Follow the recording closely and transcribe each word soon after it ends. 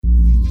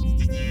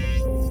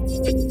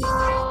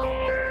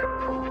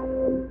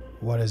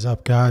What is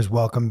up, guys?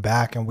 Welcome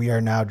back, and we are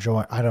now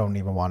joined. I don't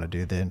even want to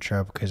do the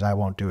intro because I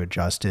won't do it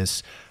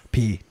justice.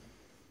 P,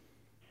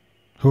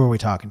 who are we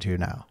talking to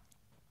now?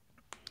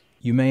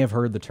 You may have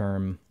heard the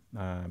term,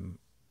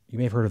 you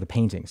may have heard of the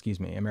painting,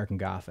 American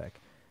Gothic.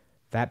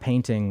 That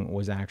painting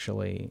was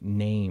actually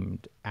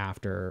named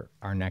after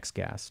our next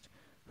guest,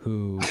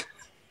 who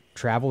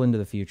traveled into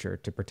the future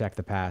to protect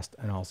the past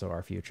and also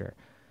our future.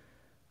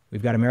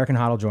 We've got American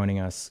Hodl joining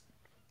us,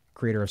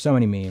 creator of so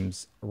many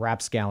memes,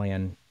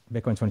 Rapscallion,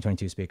 Bitcoin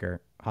 2022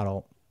 speaker.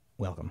 Hodl,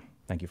 welcome.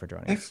 Thank you for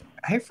joining us.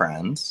 Hey,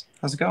 friends.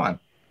 How's it going?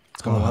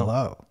 It's going well.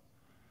 Hello.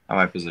 How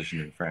am I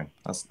positioned in frame?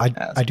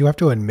 I do have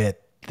to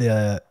admit,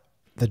 the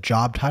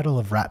job title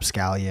of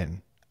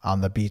Rapscallion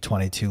on the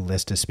B22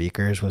 list of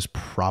speakers was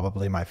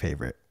probably my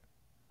favorite.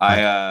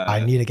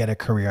 I need to get a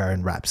career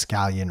in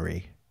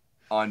Rapscallionry.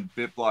 On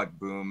BitBlock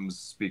Boom's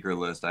speaker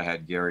list, I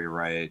had Gary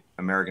Wright.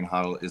 American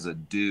Hodl is a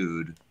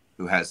dude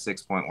who has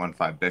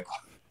 6.15 Bitcoin.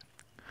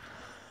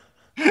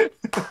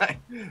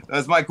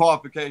 That's my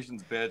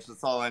qualifications, bitch.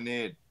 That's all I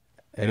need.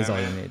 It is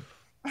all you need.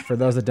 For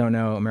those that don't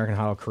know, American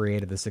Hodl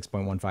created the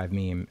 6.15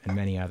 meme and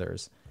many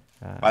others.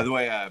 By the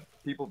way,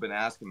 people have been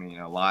asking me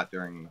a lot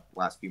during the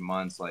last few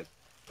months, like,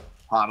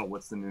 Hodl,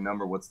 what's the new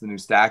number? What's the new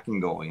stacking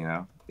goal?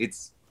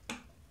 It's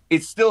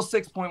still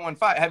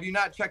 6.15. Have you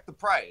not checked the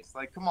price?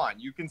 Like, come on,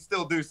 you can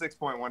still do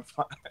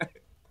 6.15.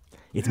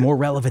 It's more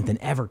relevant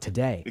than ever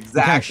today.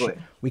 Exactly.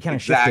 We kind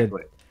of shifted.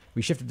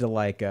 We shifted to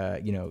like,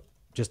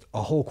 just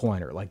a whole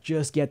coiner, like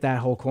just get that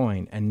whole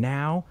coin. And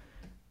now,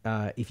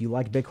 if you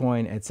like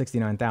Bitcoin at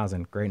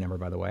 69,000, great number,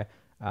 by the way,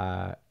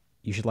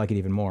 you should like it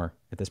even more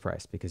at this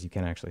price because you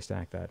can actually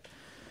stack that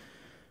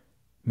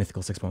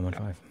mythical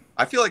 6.15.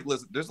 I feel like,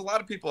 listen, there's a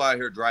lot of people out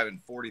here driving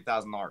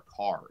 $40,000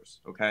 cars.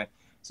 Okay.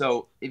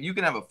 So if you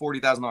can have a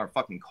 $40,000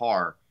 fucking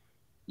car,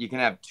 you can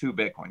have 2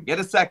 Bitcoin. Get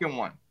a second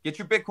one. Get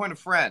your Bitcoin a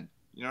friend.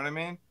 You know what I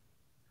mean?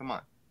 Come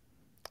on.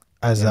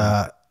 As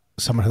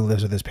someone who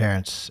lives with his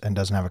parents and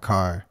doesn't have a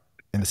car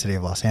in the city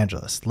of Los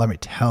Angeles, let me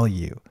tell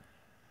you,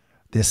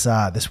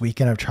 this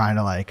weekend of trying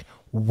to like,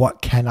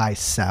 what can I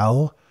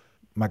sell?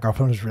 My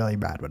girlfriend was really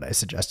mad when I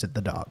suggested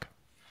the dog.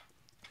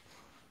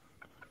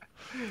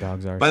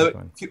 Dogs are. By the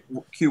way,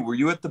 Q, were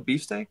you at the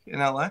beefsteak in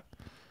LA?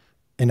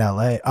 In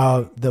LA,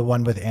 oh, the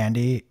one with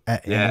Andy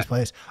at Andy's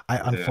place. I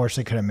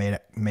unfortunately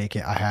couldn't make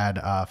it. I had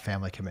a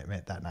family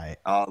commitment that night.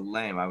 Oh,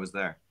 lame! I was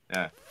there.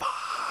 Yeah.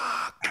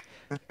 Fuck.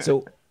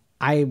 So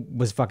I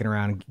was fucking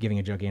around giving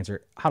a joke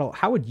answer.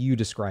 How would you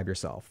describe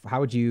yourself?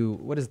 What's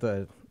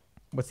the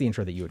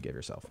intro that you would give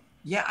yourself?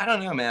 Yeah, I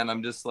don't know, man.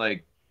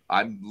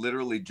 I'm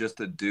literally just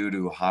a dude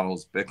who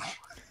hodls Bitcoin.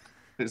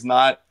 It's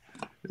not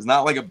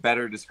like a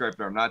better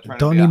descriptor. I'm not trying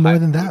to. Don't need more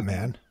than that,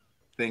 man.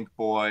 Think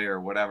boy or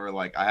whatever.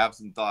 Like, I have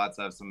some thoughts.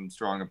 I have some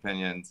strong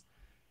opinions.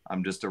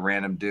 I'm just a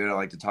random dude. I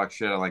like to talk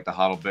shit. I like to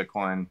hodl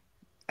Bitcoin.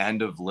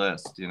 End of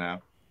list.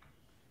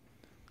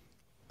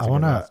 I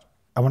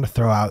want to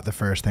throw out the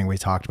first thing we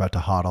talked about to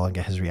Hodl and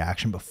get his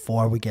reaction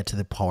before we get to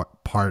the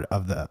part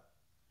of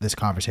this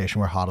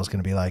conversation where Hodl's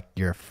going to be like,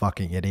 you're a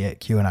fucking idiot.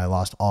 Q and I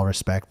lost all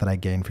respect that I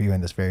gained for you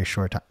in this very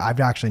short time. I've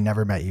actually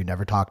never met you,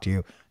 never talked to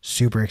you.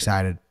 Super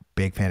excited.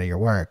 Big fan of your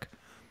work.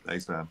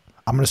 Thanks, man.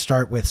 I'm going to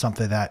start with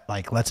something that,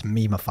 like, let's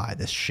memify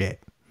this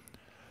shit.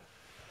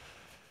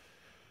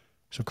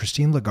 So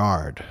Christine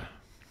Lagarde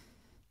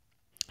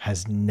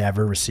has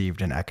never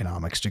received an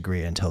economics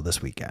degree until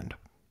this weekend.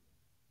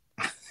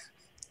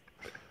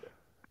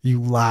 You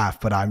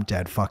laugh, but I'm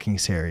dead fucking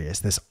serious.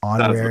 This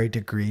honorary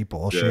degree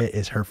bullshit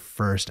is her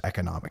first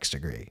economics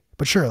degree.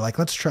 But sure, like,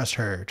 let's trust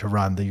her to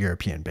run the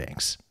European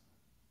banks.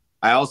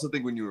 I also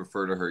think when you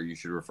refer to her, you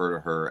should refer to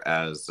her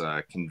as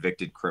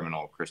convicted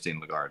criminal Christine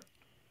Lagarde.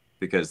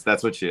 Because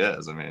that's what she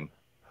is. I mean,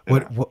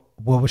 what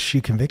was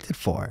she convicted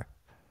for?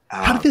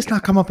 How did this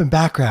not come up in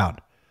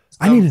background?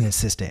 I need an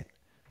assistant.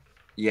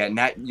 Yeah,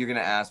 now you're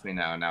gonna ask me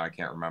now. Now I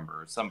can't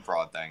remember. Some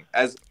fraud thing.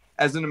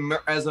 As an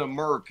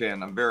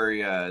American, I'm very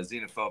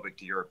xenophobic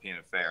to European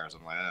affairs.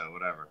 I'm like,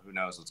 whatever. Who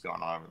knows what's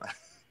going on over there?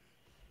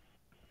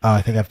 Oh,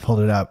 I think I've pulled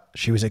it up.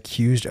 She was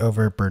accused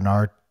over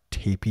Bernard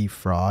Tapie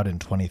fraud in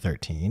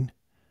 2013.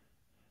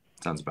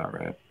 Sounds about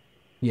right.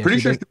 Yeah,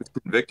 Pretty sure she was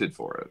convicted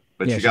for it,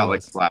 but she got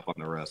like a slap on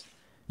the wrist.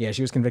 Yeah,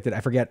 she was convicted.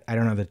 I forget. I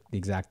don't know the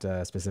exact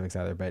specifics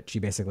either, but she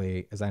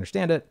basically, as I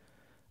understand it,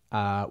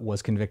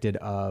 was convicted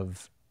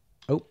of,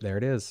 oh, there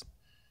it is.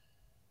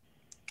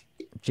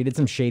 She did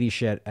some shady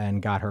shit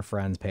and got her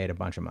friends paid a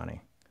bunch of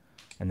money.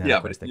 And then, yeah,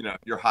 but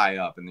you're high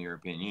up in the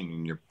European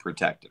Union, you're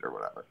protected or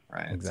whatever,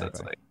 right?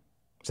 Exactly.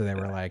 So they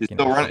were like,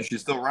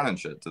 she's still running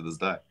shit to this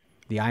day.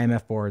 The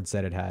IMF board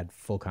said it had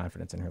full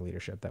confidence in her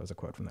leadership. That was a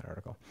quote from that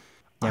article.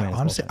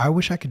 Honestly, I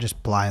wish I could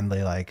just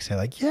blindly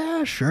say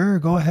yeah, sure,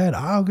 go ahead.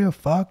 I don't give a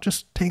fuck.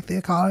 Just take the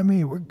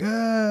economy. We're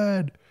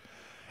good.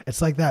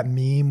 It's like that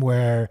meme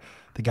where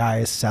the guy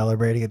is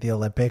celebrating at the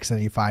Olympics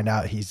and you find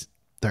out he's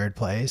third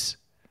place,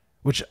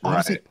 which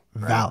honestly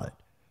valid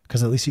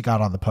because at least he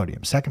got on the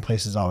podium. Second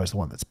place is always the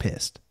one that's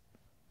pissed.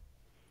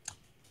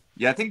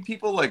 Yeah, I think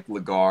people like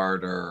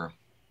Lagarde are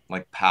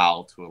like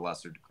Powell to a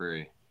lesser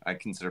degree. I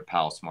consider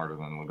Powell smarter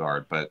than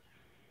Lagarde, but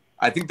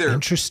I think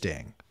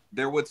Interesting.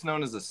 They're what's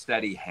known as a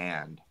steady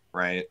hand,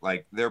 right?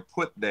 Like they're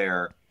put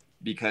there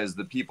because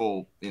the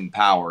people in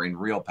power, in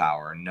real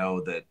power,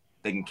 know that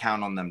they can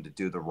count on them to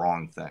do the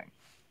wrong thing,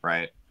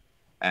 right?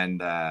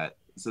 And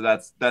so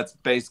that's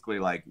basically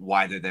like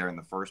why they're there in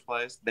the first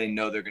place. They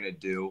know they're going to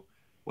do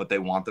what they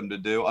want them to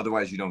do.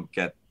 Otherwise, you don't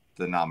get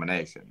the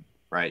nomination,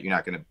 right? You're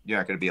not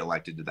gonna be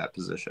elected to that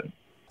position.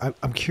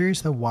 I'm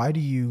curious though. Why do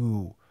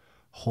you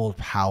hold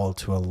Powell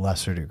to a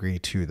lesser degree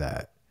to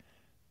that?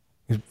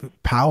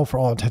 Powell, for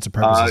all intents and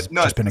purposes, has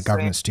just been a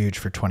government stooge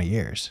for 20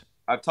 years.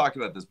 I've talked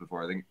about this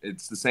before. I think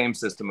it's the same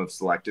system of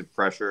selective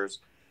pressures.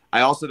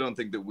 I also don't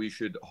think that we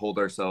should hold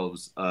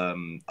ourselves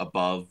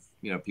above,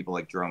 people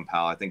like Jerome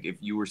Powell. I think if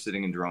you were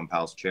sitting in Jerome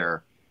Powell's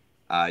chair,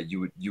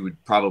 you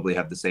would probably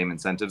have the same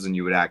incentives and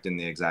you would act in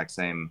the exact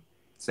same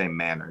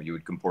manner. You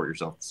would comport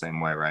yourself the same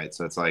way, right?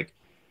 So it's like,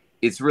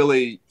 it's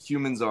really,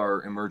 humans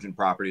are emergent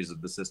properties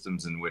of the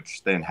systems in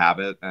which they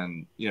inhabit,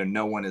 and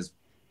no one is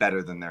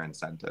better than their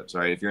incentives,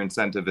 right? If your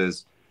incentive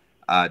is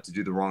to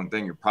do the wrong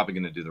thing, you're probably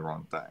going to do the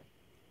wrong thing.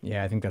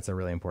 Yeah, I think that's a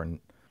really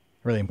important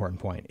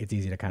point. It's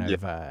easy to kind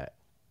of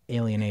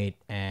alienate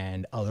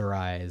and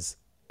otherize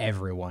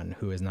everyone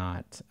who is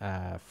not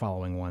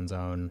following one's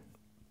own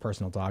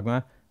personal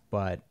dogma,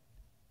 but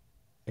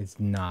it's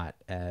not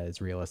as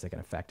realistic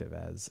and effective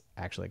as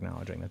actually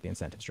acknowledging that the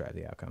incentives drive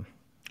the outcome.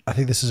 I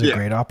think this is a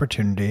great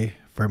opportunity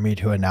for me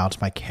to announce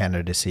my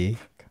candidacy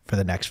for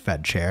the next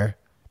Fed chair,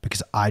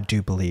 because I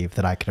do believe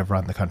that I could have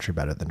run the country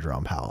better than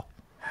Jerome Powell.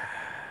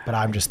 But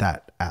I'm just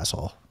that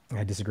asshole.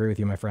 I disagree with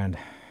you, my friend.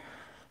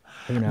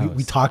 Who knows?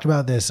 We talked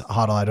about this,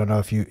 Huddle. I don't know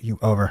if you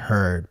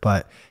overheard,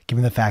 but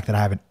given the fact that I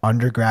have an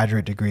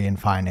undergraduate degree in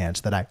finance,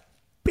 that I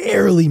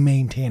barely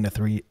maintain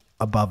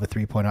above a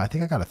 3.0. I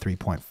think I got a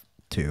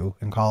 3.2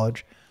 in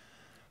college.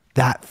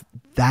 That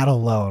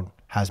alone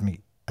has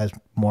me as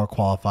more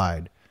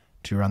qualified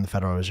to run the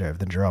Federal Reserve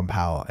than Jerome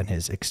Powell and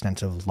his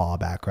extensive law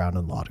background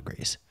and law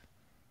degrees.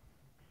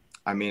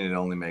 I mean, it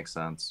only makes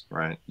sense,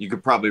 right? You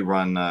could probably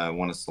run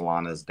one of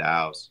Solana's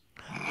DAOs.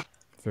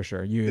 For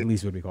sure. You at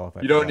least would be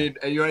qualified. You don't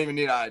even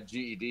need a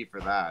GED for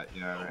that.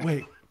 You know what I mean?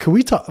 Wait, can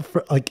we talk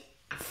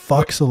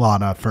fuck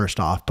Solana first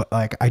off, but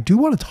I do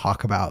want to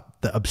talk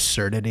about the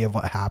absurdity of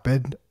what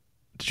happened.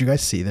 Did you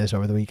guys see this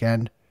over the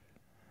weekend?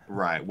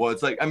 Right. Well,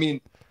 it's like, I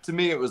mean, to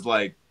me, it was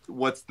like,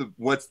 what's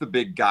the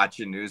big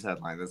gotcha news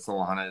headline that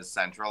Solana is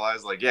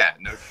centralized? Like, yeah,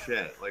 no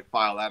shit. Like,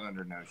 file that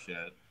under no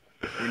shit.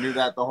 We knew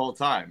that the whole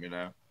time,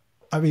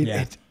 I mean,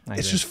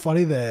 it's just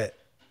funny that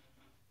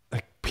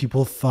like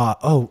people thought,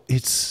 oh,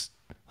 it's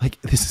like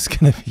this is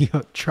gonna be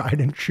a tried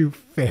and true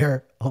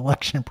fair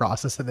election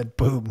process, and then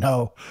boom,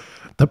 no,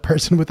 the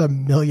person with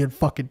 1 million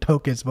fucking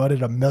tokens voted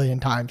 1 million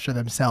times for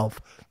themselves.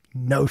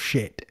 No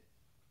shit.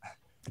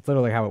 It's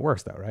literally how it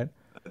works, though, right?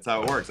 That's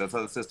how it works. That's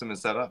how the system is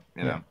set up.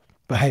 You know.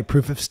 But hey,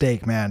 proof of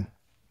stake, man.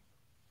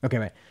 Okay,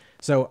 wait.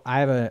 So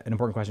I have an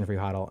important question for you,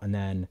 Huddle, and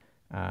then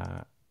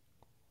I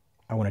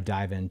want to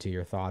dive into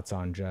your thoughts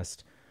on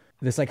just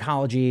the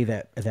psychology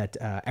that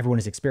everyone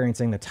is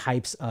experiencing, the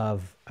types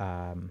of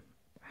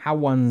how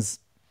one's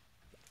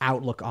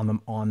outlook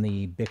on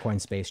the Bitcoin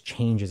space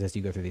changes as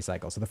you go through these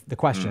cycles. So the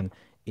question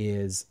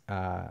is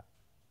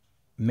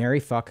marry,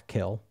 fuck,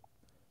 kill,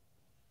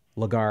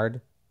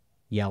 Lagarde,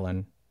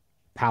 Yellen,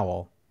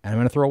 Powell, and I'm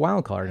going to throw a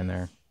wild card in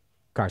there,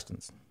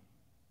 Carstens.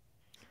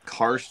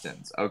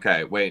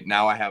 Okay, wait.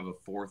 Now I have a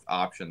fourth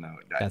option though.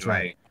 That's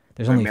right.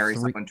 There's only only marry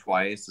three. Someone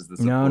twice. Is this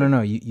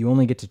No. You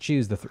only get to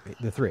choose the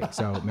three.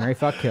 So marry,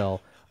 fuck,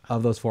 kill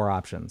of those four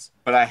options.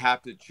 But I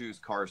have to choose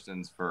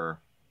Carstens for.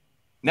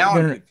 Now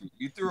I'm confused.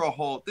 You threw a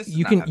whole. This is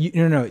you can.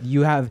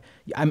 You have.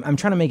 I'm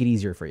trying to make it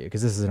easier for you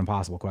because this is an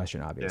impossible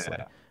question, obviously.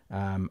 Yeah.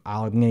 I'm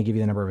going to give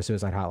you the number of a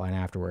suicide hotline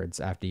afterwards.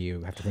 After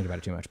you have to think about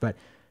it too much, but.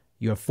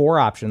 You have four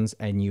options,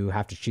 and you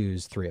have to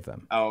choose three of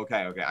them. Oh,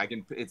 okay. I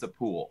can. It's a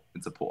pool.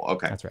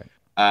 Okay, that's right.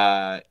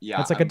 Yeah,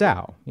 it's like a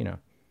DAO.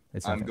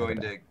 It's. I'm going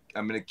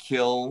to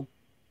kill.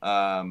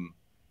 I'm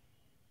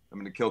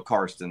going to kill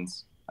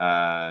Carstens.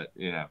 By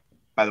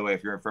the way,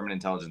 if you're from an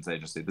intelligence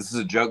agency, this is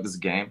a joke. This is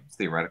a game. It's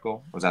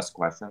theoretical. I was asked a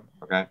question.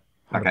 Okay,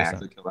 I can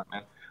actually kill that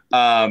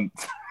man.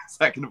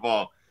 Second of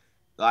all,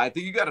 I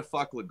think you got to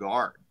fuck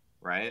Lagarde.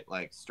 Right?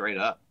 Like straight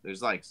up.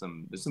 There's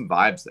some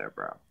vibes there,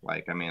 bro.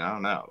 Like, I mean, I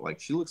don't know. Like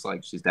she looks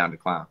like she's down to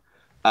clown.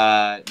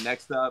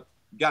 Next up,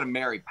 you gotta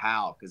marry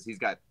Powell because he's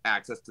got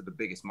access to the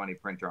biggest money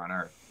printer on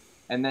earth.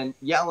 And then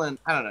Yellen,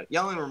 I don't know.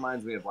 Yellen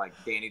reminds me of like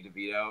Danny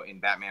DeVito in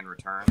Batman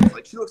Returns.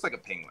 Like she looks like a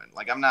penguin.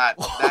 Like I'm not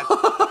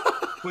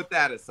put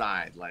that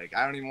aside. Like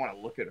I don't even want to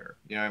look at her.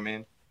 You know what I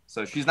mean?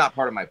 So she's not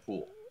part of my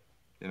pool.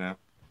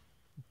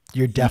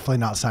 You're definitely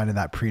not signing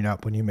that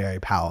prenup when you marry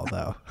Powell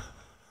though.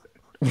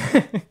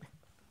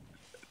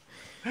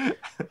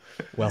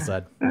 Well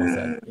said.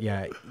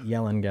 Yeah,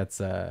 Yellen gets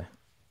the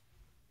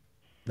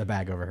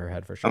bag over her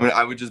head for sure. I mean,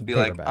 I would just be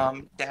like,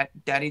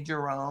 Daddy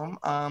Jerome,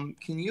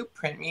 can you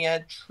print me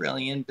 $1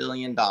 trillion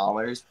billion,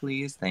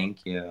 please? Thank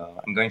you.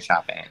 I'm going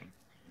shopping.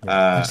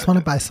 I just want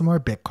to buy some more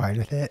Bitcoin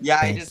with it.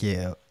 Yeah, Thank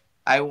you.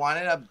 I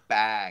wanted a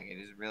bag.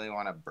 I just really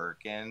want a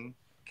Birkin.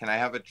 Can I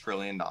have $1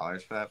 trillion for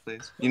that,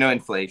 please? You know,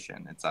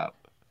 inflation. It's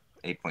up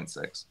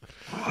 8.6.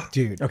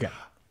 Dude. Okay.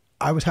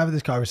 I was having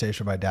this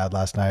conversation with my dad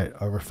last night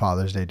over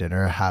Father's Day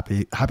dinner.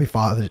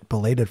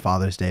 Belated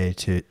Father's Day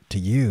to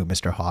you,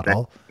 Mr.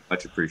 Hoddle.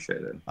 Much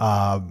appreciated.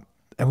 And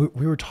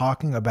we were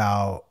talking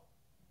about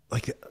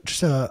like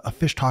just a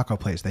fish taco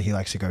place that he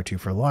likes to go to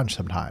for lunch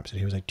sometimes. And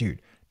he was like,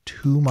 dude,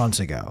 2 months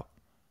ago,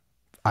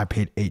 I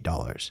paid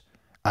 $8.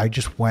 I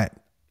just went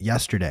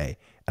yesterday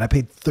and I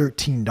paid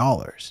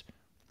 $13.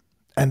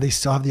 And they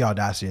still have the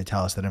audacity to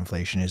tell us that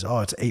inflation is,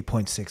 it's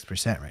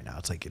 8.6% right now.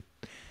 It's like,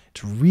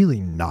 it's really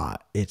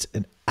not. It's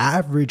an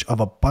average of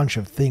a bunch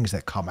of things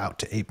that come out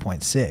to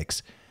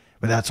 8.6.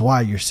 But that's why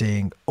you're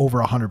seeing over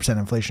 100%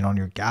 inflation on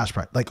your gas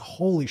price. Like,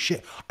 holy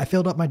shit. I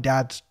filled up my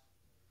dad's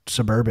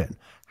Suburban.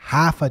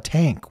 Half a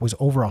tank was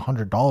over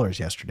 $100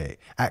 yesterday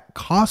at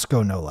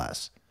Costco, no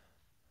less.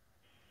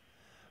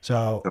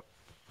 So,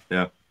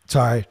 yeah.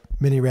 Sorry,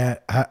 mini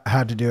rant.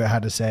 Had to do it.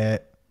 Had to say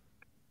it.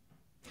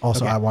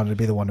 Also, Okay. I wanted to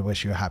be the one to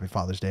wish you a happy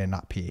Father's Day and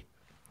not P.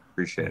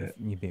 Appreciate it.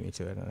 You beat me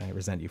to it, and I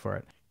resent you for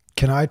it.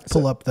 Can I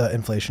pull up the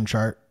inflation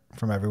chart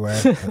from everywhere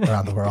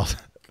around the world?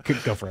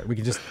 Go for it. We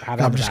could just have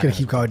it. I'm just going to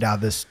keep going down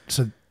this.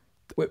 So,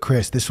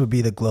 Chris, this would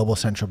be the global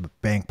central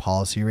bank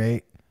policy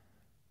rate.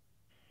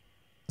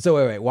 So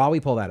wait. While we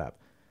pull that up,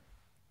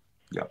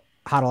 Yep.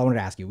 Hoddle, I wanted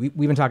to ask you. We've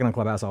been talking on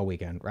Clubhouse all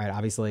weekend, right?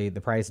 Obviously,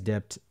 the price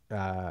dipped.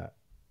 What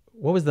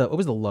was the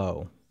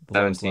low?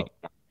 17.6.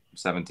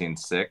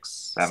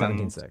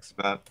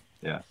 17.6.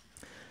 Yeah.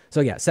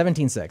 So yeah,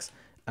 17.6.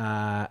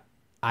 I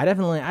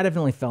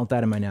definitely felt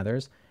that in my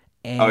nethers.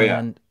 And Oh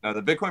yeah. No,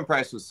 the Bitcoin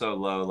price was so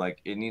low. Like,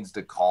 it needs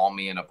to call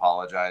me and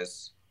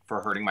apologize for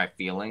hurting my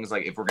feelings.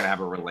 Like, if we're gonna have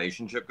a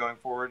relationship going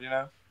forward,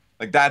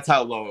 like that's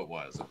how low it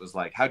was. It was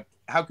like, how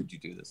could you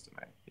do this to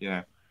me?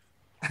 Yeah,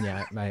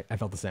 I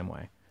felt the same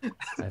way.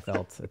 I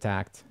felt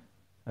attacked,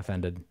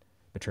 offended,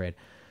 betrayed.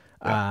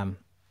 Yeah.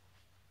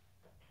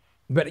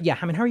 But yeah,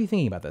 I mean, how are you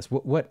thinking about this?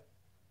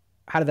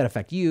 How did that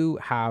affect you?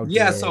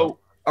 So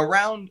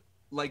around,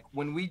 like,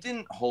 when we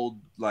didn't hold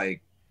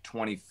like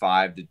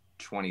 25 to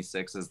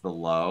 26 as the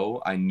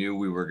low, I knew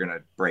we were gonna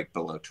break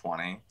below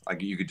 20.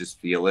 Like, you could just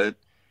feel it.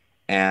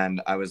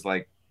 And I was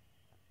like,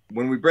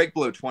 when we break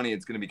below 20,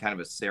 it's gonna be kind of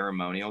a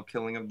ceremonial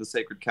killing of the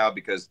sacred cow,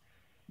 because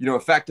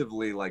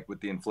effectively, like,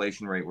 with the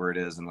inflation rate where it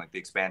is and like the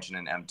expansion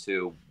in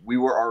M2, we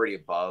were already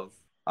above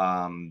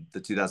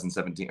the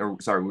 2017, or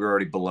sorry, we were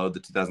already below the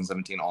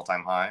 2017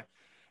 all-time high.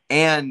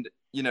 And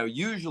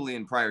usually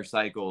in prior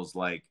cycles,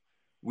 like,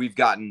 we've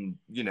gotten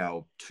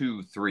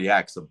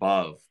 2-3x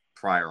above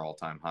prior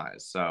all-time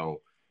highs.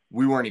 So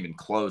we weren't even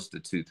close to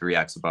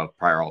 2-3x above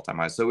prior all-time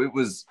highs. So it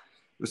was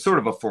sort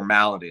of a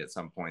formality at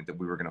some point that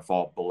we were going to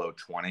fall below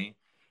 20.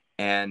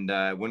 And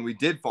when we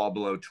did fall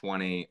below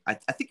 20, I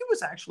think it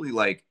was actually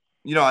like,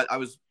 I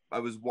was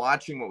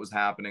watching what was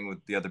happening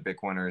with the other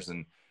Bitcoiners,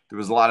 and there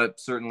was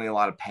certainly a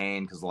lot of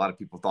pain, because a lot of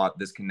people thought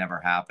this can never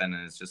happen.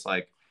 And it's just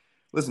like,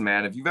 listen,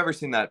 man, if you've ever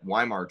seen that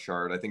Weimar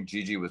chart, I think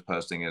Gigi was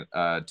posting it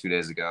 2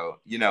 days ago,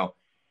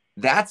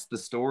 that's the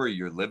story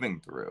you're living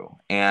through.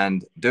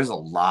 And there's a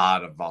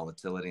lot of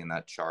volatility in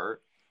that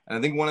chart. And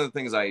I think one of the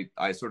things I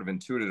sort of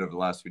intuited over the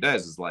last few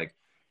days is, like,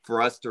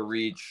 for us to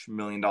reach $1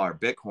 million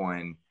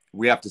Bitcoin,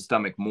 we have to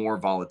stomach more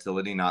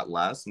volatility, not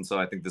less. And so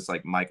I think this,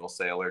 like, Michael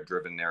Saylor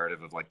driven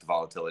narrative of, like, the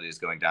volatility is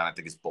going down, I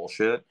think is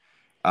bullshit.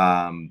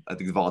 I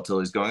think the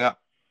volatility is going up,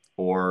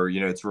 or,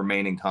 it's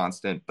remaining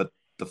constant, but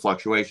the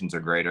fluctuations are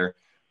greater,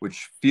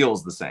 which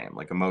feels the same,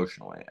 like,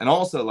 emotionally. And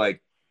also,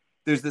 like,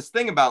 there's this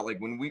thing about, like,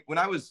 when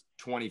I was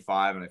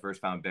 25 and I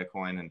first found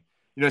Bitcoin, and,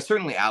 I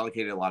certainly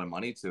allocated a lot of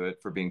money to it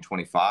for being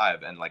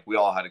 25. And, like, we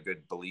all had a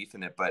good belief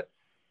in it, but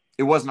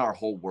it wasn't our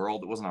whole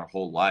world. It wasn't our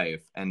whole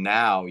life. And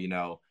now,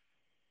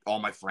 all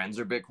my friends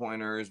are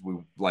Bitcoiners. We,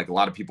 like, a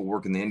lot of people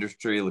work in the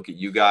industry. Look at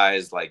you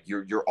guys, like,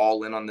 you're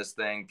all in on this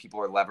thing. People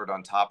are levered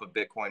on top of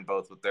Bitcoin,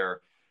 both with their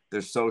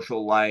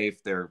social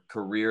life, their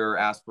career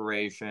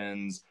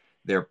aspirations,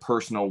 their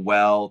personal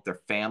wealth, their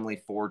family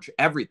fortune,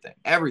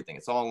 everything.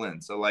 It's all in.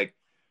 So, like,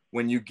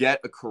 when you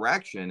get a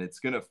correction, it's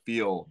going to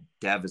feel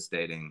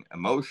devastating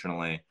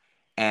emotionally.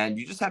 And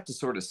you just have to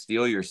sort of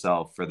steel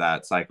yourself for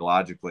that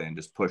psychologically and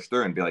just push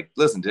through and be like,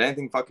 listen, did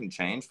anything fucking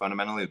change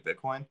fundamentally with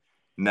Bitcoin?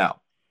 No.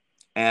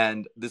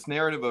 And this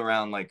narrative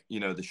around, like, the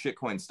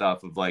shitcoin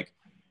stuff of, like,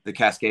 the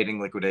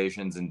cascading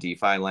liquidations in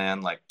DeFi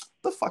land, like,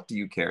 the fuck do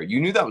you care? You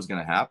knew that was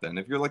going to happen.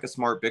 If you're, like, a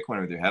smart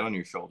Bitcoiner with your head on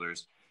your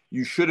shoulders,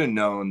 you should have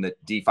known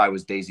that DeFi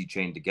was daisy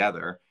chained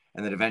together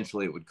and that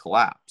eventually it would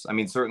collapse. I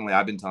mean, certainly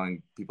I've been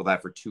telling people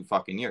that for 2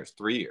 fucking years,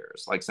 3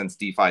 years, like, since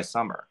DeFi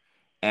summer.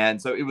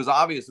 And so it was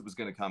obvious it was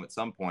going to come at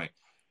some point.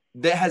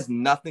 That has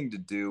nothing to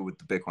do with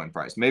the Bitcoin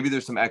price. Maybe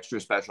there's some extra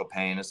special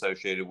pain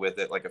associated with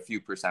it, like a few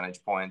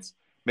percentage points.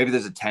 Maybe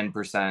there's a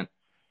 10%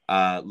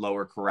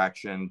 lower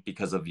correction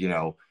because of,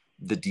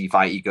 the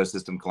DeFi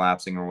ecosystem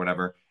collapsing or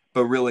whatever.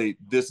 But really,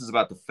 this is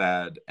about the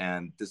Fed,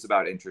 and this is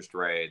about interest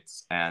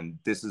rates, and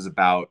this is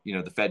about,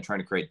 the Fed trying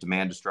to create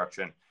demand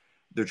destruction.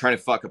 they're trying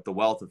to fuck up the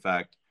wealth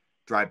effect,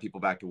 drive people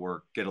back to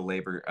work, get a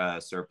labor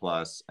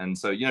surplus. And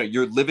so, you know,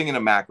 you're living in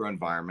a macro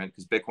environment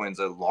because Bitcoin's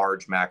a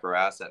large macro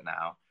asset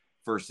now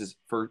versus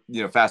for,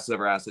 you know, fastest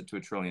ever asset to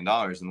 $1 trillion.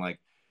 And like,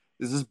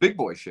 this is big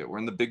boy shit. We're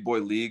in the big boy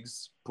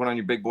leagues. Put on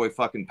your big boy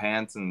fucking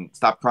pants and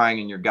stop crying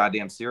in your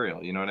goddamn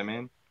cereal. You know what I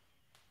mean?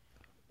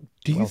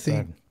 Do you Well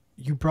think said.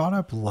 you brought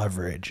up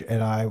leverage,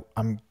 and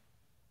I'm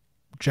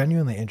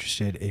genuinely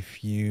interested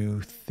if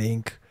you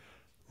think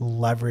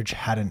leverage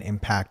had an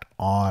impact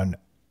on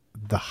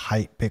the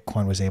height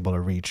Bitcoin was able to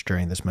reach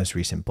during this most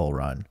recent bull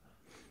run?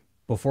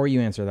 Before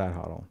you answer that,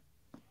 Huddle,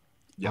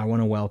 Yeah. I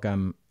want to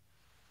welcome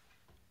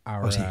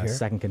our is he here?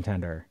 second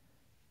contender,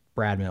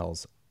 Brad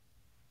Mills.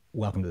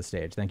 Welcome to the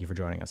stage. Thank you for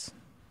joining us.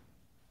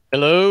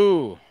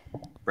 Hello.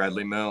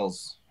 Bradley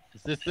Mills.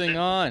 Is this thing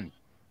on?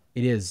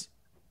 It is.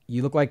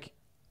 You look like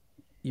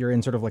you're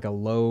in sort of like a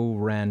low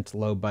rent,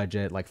 low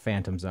budget, like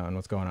Phantom Zone.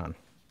 What's going on?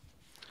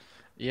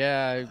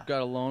 Yeah, I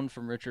got a loan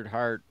from Richard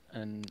Hart,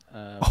 and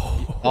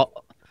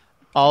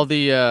all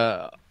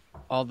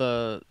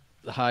the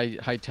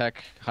high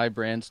tech, high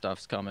brand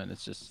stuff's coming.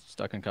 It's just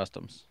stuck in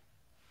customs.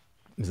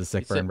 This is a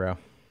sick He burn, said- bro.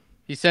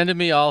 He's sending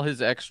me all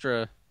his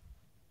extra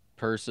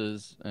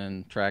purses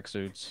and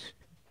tracksuits.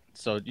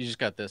 So you just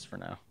got this for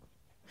now.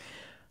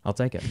 I'll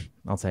take it.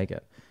 I'll take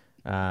it.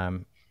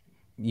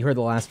 You heard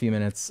the last few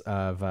minutes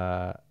of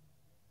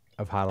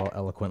Huddle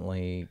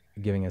eloquently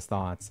giving his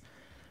thoughts.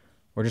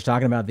 We're just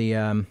talking about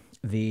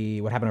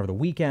the what happened over the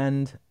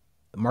weekend,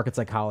 market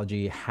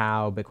psychology,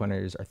 how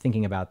Bitcoiners are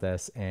thinking about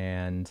this,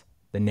 and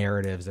the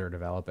narratives that are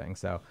developing.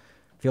 So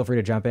feel free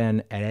to jump in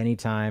at any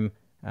time.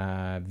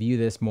 View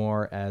this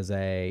more as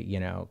a,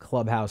 you know,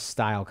 clubhouse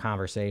style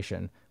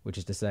conversation, which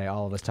is to say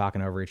all of us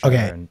talking over each other.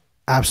 Okay, And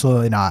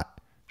absolutely not.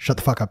 Shut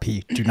the fuck up,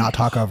 Pete. Do not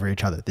talk over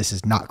each other. This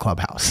is not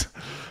Clubhouse.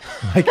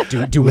 do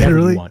whatever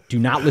literally- you want. Do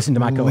not listen to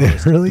my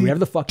co-host. Do Literally, whatever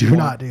the fuck do you want.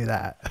 not do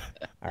that.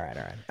 All right,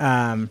 all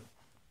right.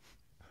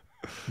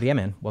 But yeah,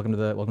 man. Welcome to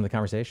the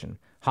conversation.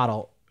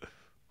 Huddle.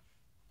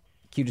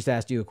 Q just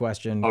asked you a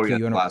question. Oh Q, yeah,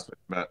 you wanna- last week.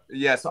 But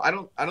yeah, so I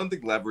don't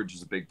think leverage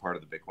is a big part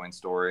of the Bitcoin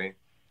story.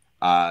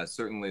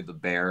 Certainly the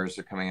bears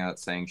are coming out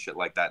saying shit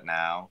like that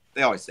now.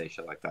 They always say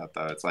shit like that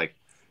though. It's like,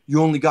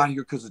 you only got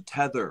here because of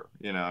Tether.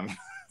 You know, I mean,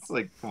 it's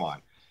like, come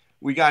on.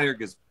 We got here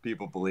because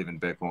people believe in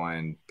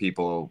Bitcoin.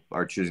 People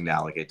are choosing to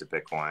allocate to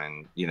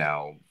Bitcoin. You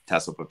know,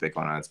 Tesla put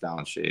Bitcoin on its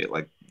balance sheet.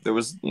 Like there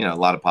was, you know, a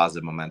lot of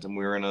positive momentum.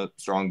 We were in a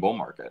strong bull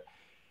market.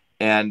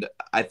 And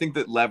I think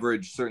that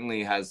leverage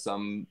certainly has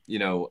some, you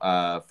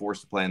know,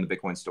 force to play in the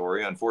Bitcoin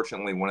story.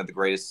 Unfortunately, one of the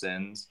greatest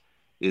sins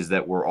is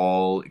that we're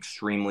all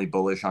extremely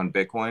bullish on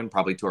Bitcoin,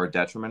 probably to our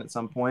detriment at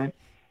some point.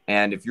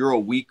 And if you're a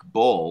weak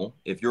bull,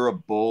 if you're a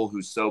bull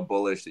who's so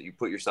bullish that you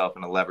put yourself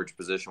in a leverage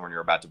position when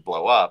you're about to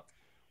blow up,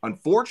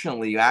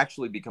 unfortunately, you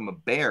actually become a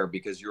bear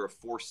because you're a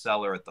forced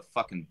seller at the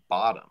fucking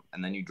bottom,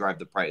 and then you drive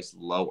the price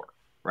lower,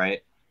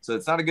 right? So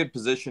it's not a good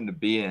position to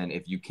be in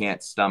if you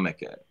can't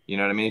stomach it. You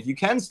know what I mean? If you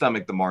can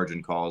stomach the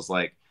margin calls,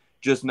 like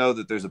just know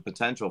that there's a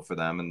potential for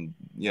them, and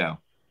you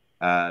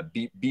know,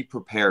 be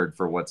prepared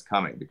for what's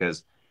coming,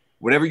 because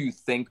whatever you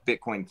think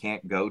Bitcoin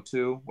can't go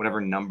to, whatever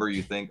number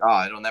you think,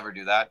 oh, it'll never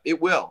do that, it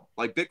will.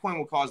 Like Bitcoin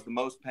will cause the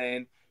most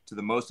pain to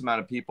the most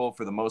amount of people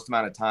for the most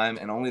amount of time,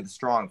 and only the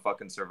strong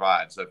fucking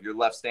survive. So if you're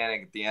left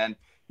standing at the end,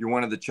 you're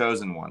one of the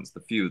chosen ones,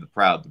 the few, the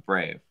proud, the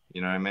brave.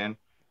 You know what I mean?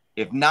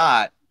 If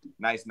not,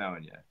 nice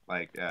knowing you.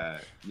 Like,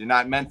 you're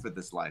not meant for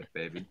this life,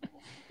 baby.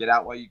 Get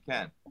out while you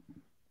can.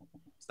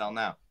 Sell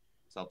now.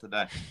 Sell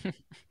today.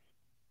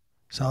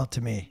 Sell it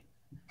to me.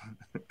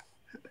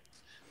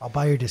 I'll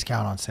buy your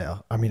discount on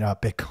sale. I mean,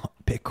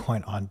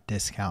 Bitcoin on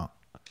discount.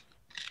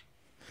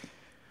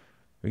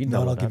 We can No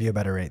one double will that. give you a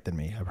better rate than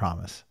me, I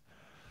promise.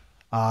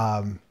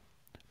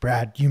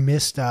 Brad, you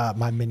missed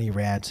my mini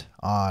rant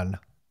on,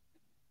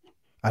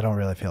 I don't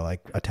really feel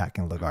like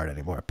attacking Lagarde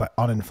anymore, but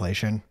on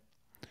inflation.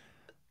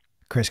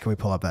 Chris, can we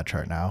pull up that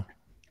chart now?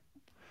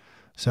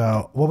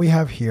 So what we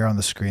have here on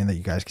the screen that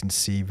you guys can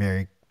see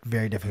very,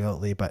 very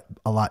difficultly, but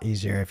a lot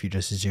easier if you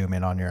just zoom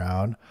in on your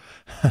own.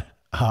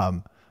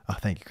 Oh,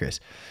 thank you, Chris.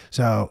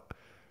 So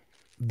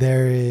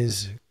there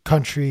is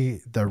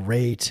country, the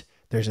rate,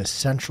 there's a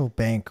central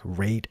bank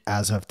rate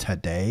as of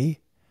today.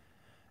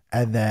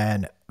 And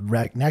then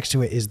right next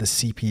to it is the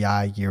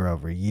CPI year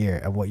over year.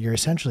 And what you're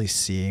essentially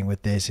seeing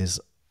with this is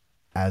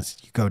as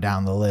you go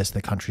down the list,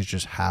 the countries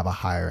just have a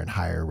higher and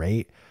higher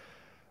rate.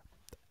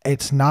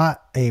 It's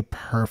not a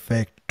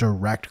perfect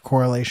direct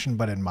correlation,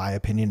 but in my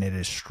opinion, it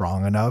is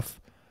strong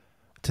enough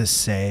to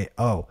say,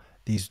 oh,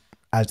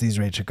 as these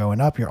rates are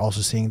going up, you're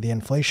also seeing the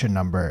inflation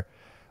number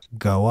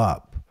go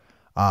up.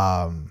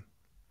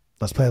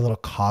 Let's play a little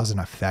cause and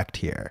effect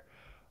here.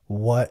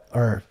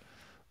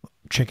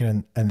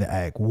 Chicken and the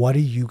egg. What are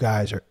you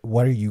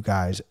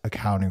guys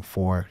accounting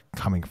for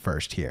coming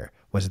first here?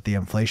 Was it the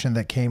inflation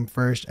that came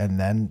first and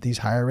then these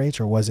higher rates,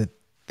 or was it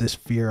this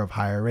fear of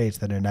higher rates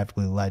that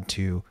inevitably led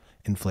to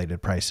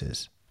inflated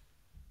prices?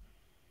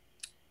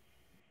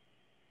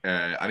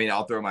 I mean,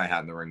 I'll throw my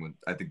hat in the ring with,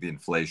 I think the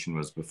inflation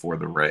was before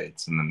the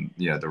rates, and then,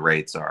 you know, the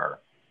rates are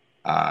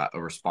a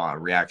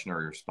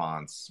reactionary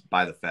response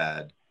by the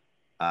Fed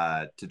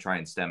to try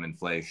and stem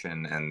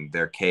inflation, and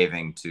they're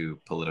caving to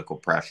political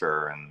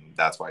pressure, and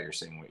that's why you're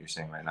seeing what you're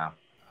seeing right now.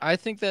 I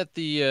think that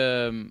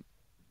the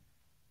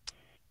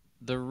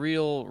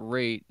real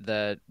rate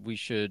that we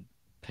should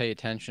pay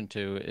attention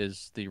to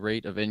is the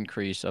rate of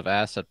increase of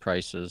asset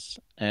prices,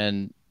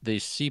 and the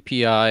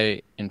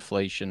CPI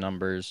inflation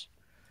numbers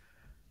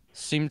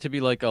seem to be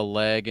like a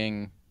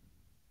lagging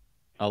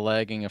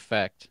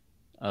effect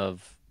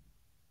of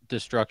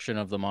destruction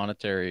of the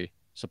monetary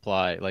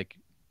supply, like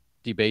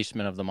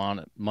debasement of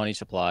the money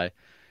supply.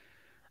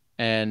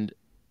 And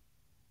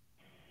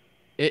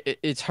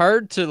it's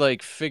hard to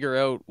like figure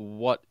out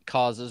what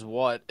causes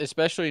what,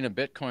 especially in a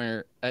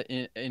Bitcoiner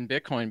in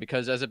Bitcoin,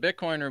 because as a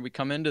Bitcoiner, we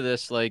come into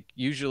this like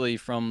usually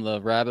from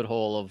the rabbit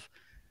hole of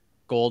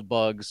gold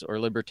bugs or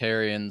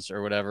libertarians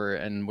or whatever,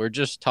 and we're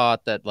just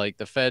taught that like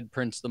the Fed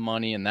prints the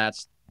money, and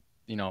that's,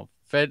 you know,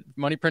 Fed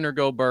money printer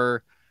go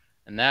burr,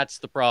 and that's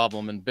the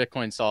problem, and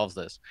Bitcoin solves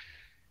this.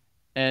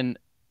 And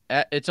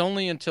it's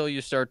only until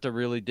you start to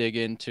really dig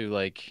into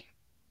like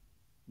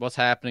what's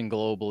happening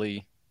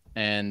globally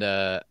and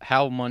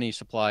how money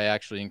supply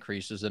actually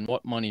increases and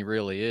what money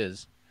really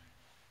is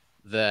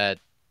that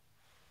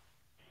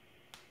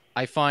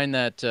I find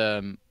that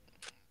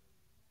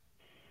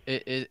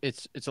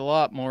it's a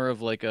lot more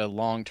of like a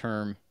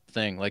long-term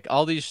thing. Like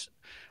all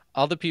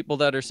the people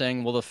that are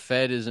saying, well, the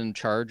Fed is in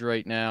charge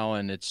right now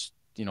and it's,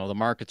 you know, the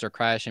markets are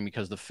crashing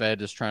because the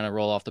Fed is trying to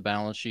roll off the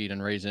balance sheet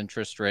and raise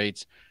interest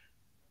rates.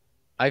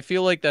 I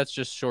feel like that's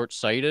just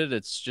short-sighted.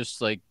 It's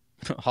just like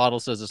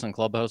Hoddle says this in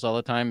Clubhouse all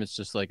the time. It's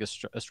just like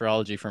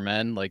astrology for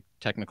men, like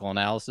technical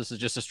analysis is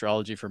just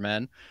astrology for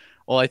men.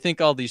 Well, I think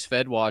all these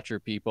Fed watcher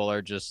people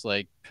are just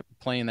like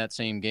playing that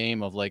same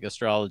game of like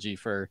astrology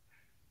for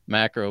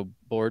macro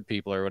board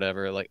people or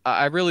whatever. Like,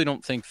 I really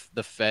don't think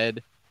the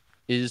Fed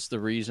is the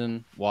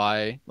reason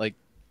why like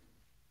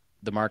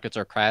the markets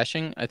are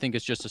crashing. I think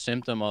it's just a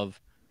symptom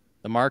of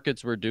the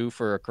markets were due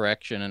for a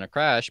correction and a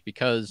crash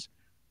because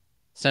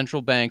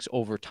central banks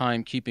over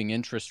time keeping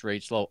interest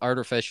rates low,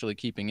 artificially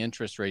keeping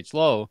interest rates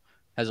low,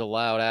 has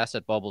allowed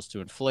asset bubbles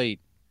to inflate.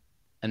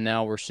 And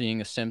now we're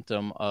seeing a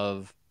symptom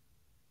of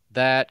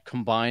that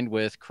combined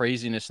with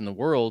craziness in the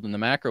world in the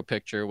macro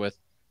picture with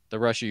the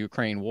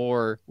Russia-Ukraine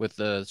war, with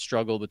the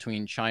struggle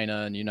between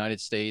China and the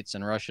United States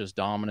and Russia's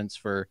dominance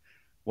for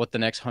what the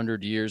next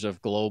 100 years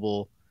of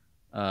global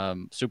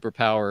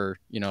superpower,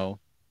 you know,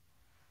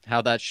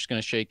 how that's just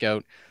going to shake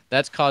out.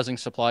 That's causing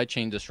supply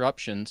chain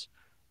disruptions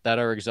that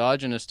are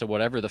exogenous to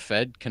whatever the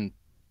Fed can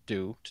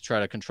do to try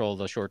to control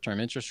the short-term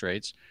interest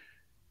rates.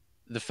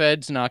 The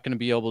Fed's not going to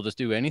be able to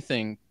do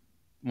anything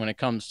when it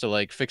comes to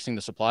like fixing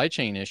the supply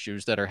chain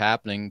issues that are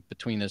happening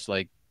between this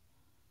like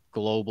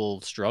global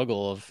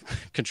struggle of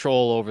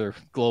control over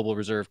global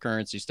reserve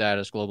currency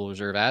status, global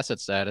reserve asset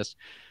status.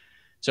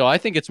 So I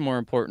think it's more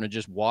important to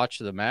just watch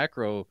the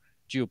macro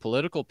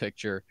geopolitical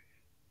picture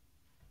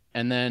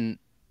and then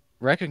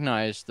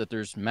recognize that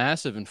there's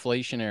massive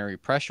inflationary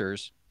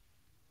pressures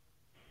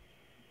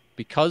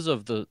because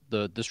of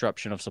the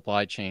disruption of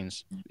supply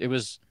chains. It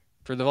was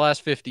for the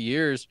last 50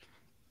 years,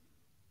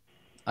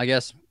 I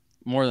guess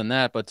more than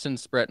that, but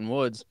since Bretton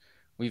Woods,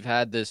 we've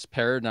had this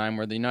paradigm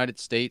where the United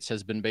States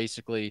has been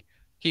basically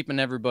keeping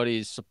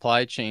everybody's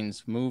supply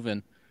chains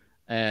moving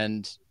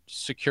and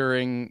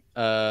securing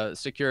the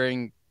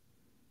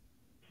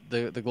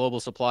global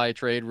supply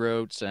trade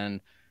routes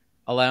and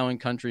allowing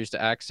countries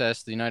to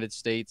access the United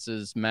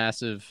States'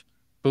 massive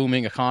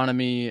booming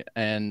economy.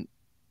 And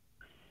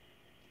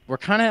we're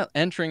kind of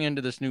entering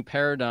into this new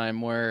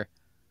paradigm where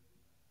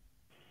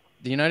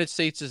the United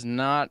States is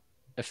not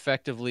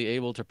effectively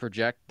able to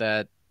project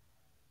that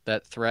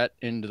threat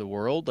into the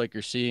world. Like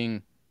you're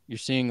seeing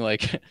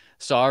like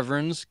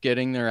sovereigns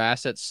getting their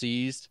assets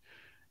seized,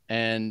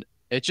 and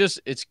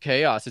it's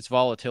chaos, it's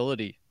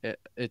volatility.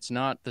 It's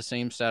not the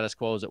same status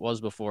quo as it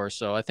was before.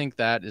 So I think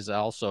that is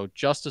also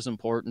just as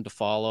important to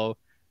follow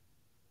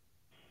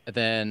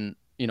than,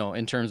 you know,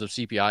 in terms of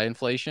CPI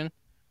inflation,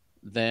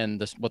 than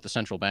what the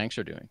central banks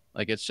are doing.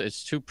 Like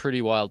it's two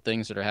pretty wild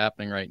things that are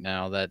happening right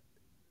now that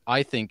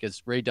I think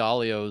is Ray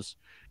Dalio's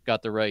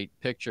got the right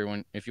picture.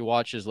 When if you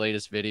watch his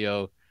latest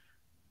video,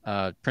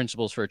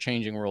 Principles for a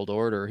Changing World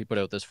Order, he put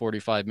out this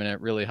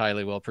 45-minute, really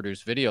highly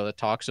well-produced video that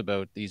talks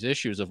about these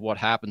issues of what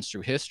happens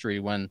through history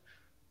when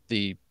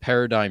the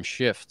paradigm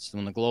shifts,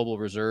 when the global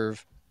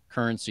reserve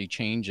currency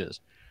changes.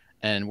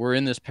 And we're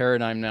in this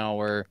paradigm now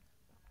where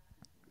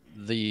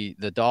the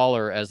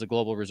dollar as the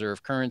global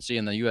reserve currency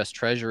and the U.S.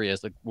 Treasury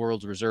as the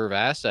world's reserve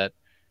asset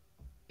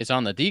is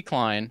on the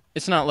decline.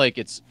 It's not like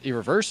it's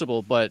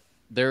irreversible, but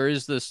there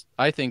is this,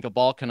 I think, a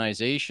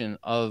balkanization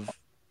of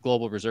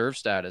global reserve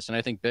status. And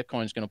I think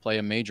Bitcoin is going to play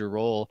a major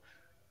role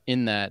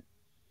in that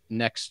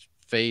next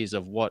phase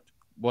of what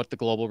the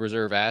global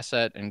reserve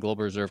asset and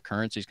global reserve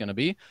currency is going to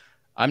be.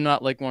 I'm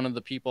not like one of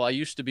the people, I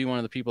used to be one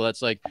of the people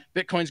that's like,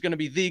 Bitcoin's going to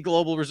be the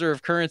global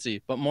reserve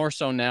currency, but more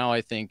so now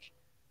I think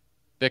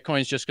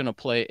Bitcoin's just going to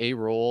play a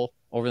role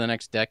over the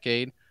next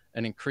decade,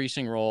 an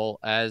increasing role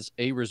as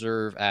a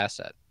reserve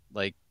asset.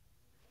 Like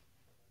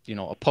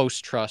a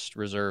post-trust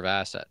reserve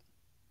asset.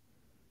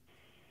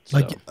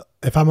 Like, So,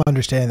 if I'm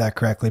understanding that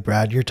correctly,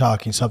 Brad, you're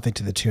talking something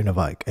to the tune of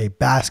like a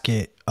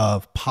basket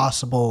of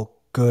possible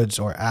goods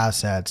or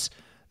assets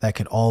that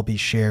could all be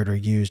shared or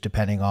used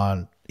depending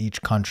on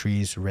each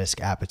country's risk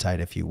appetite,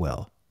 if you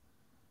will.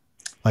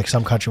 Like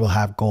some country will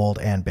have gold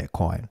and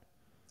Bitcoin.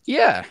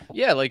 yeah,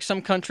 like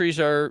some countries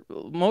are,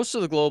 most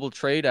of the global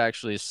trade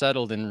actually is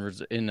settled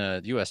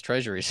in U.S.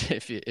 Treasuries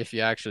if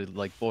you actually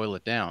like boil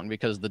it down,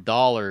 because the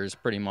dollar is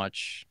pretty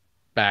much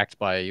backed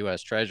by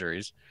U.S.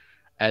 Treasuries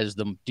as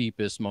the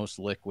deepest, most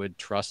liquid,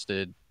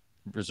 trusted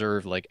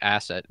reserve like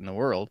asset in the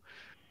world.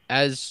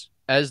 As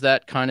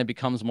that kind of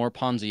becomes more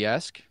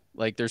Ponzi-esque,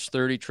 like there's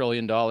 $30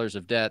 trillion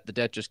of debt, the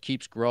debt just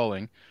keeps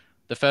growing.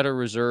 The Federal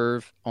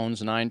Reserve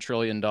owns $9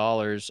 trillion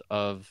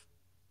of,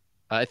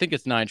 I think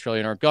it's 9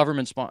 trillion, or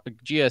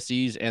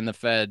GSEs and the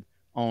Fed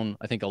own,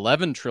 I think,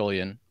 11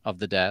 trillion of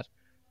the debt.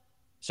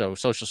 So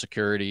Social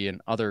Security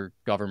and other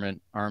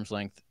government arm's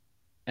length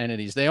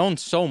entities, they own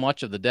so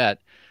much of the debt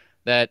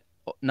that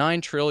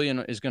 9 trillion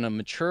is going to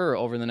mature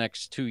over the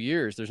next 2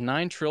 years. There's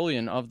 9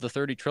 trillion of the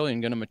 30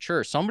 trillion going to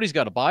mature. Somebody's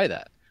got to buy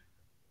that.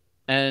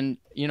 And,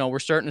 we're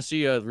starting to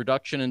see a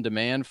reduction in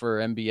demand for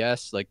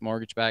MBS, like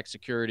mortgage-backed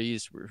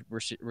securities.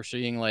 We're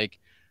seeing like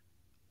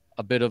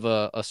a bit of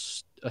a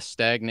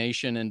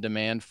stagnation in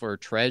demand for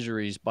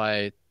treasuries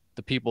by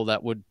the people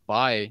that would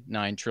buy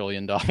 $9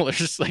 trillion.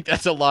 Like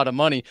that's a lot of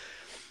money.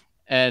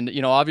 And,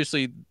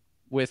 obviously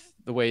with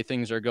the way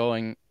things are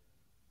going,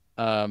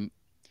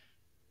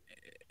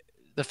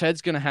 the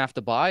Fed's going to have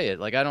to buy it.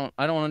 Like I don't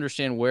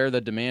understand where the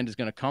demand is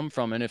going to come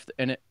from, and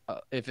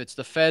if it's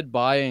the Fed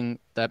buying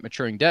that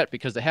maturing debt,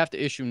 because they have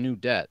to issue new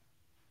debt.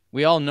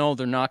 We all know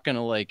they're not going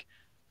to like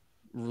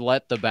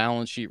let the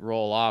balance sheet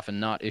roll off and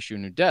not issue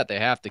new debt. They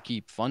have to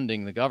keep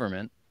funding the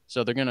government,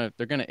 so they're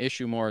gonna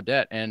issue more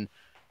debt. And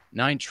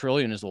 9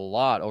 trillion is a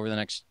lot over the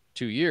next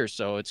 2 years.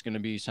 So it's going to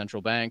be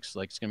central banks,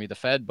 like it's going to be the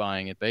Fed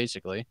buying it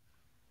basically.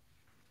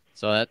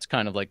 So that's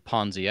kind of like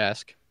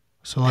Ponzi-esque.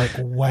 So like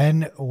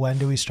when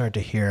do we start to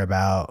hear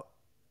about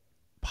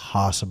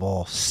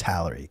possible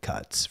salary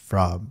cuts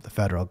from the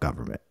federal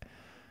government?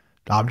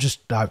 I'm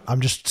just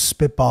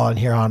spitballing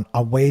here on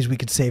ways we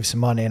could save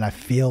some money, and I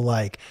feel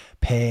like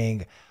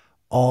paying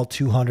all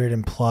 200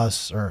 and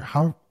plus, or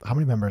how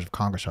many members of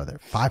Congress are there?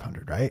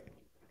 500, right?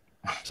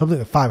 Something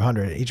like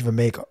 500. Each of them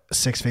make a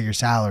six-figure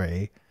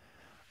salary.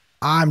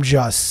 I'm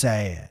just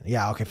saying,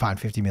 yeah, okay, fine,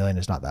 50 million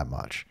is not that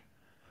much,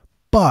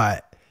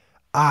 but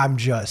I'm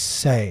just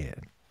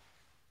saying.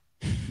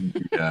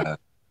 Yeah.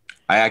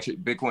 I actually,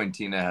 Bitcoin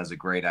Tina has a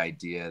great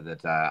idea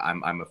that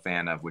I'm a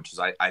fan of, which is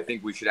I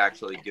think we should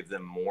actually give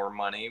them more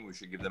money. We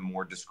should give them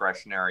more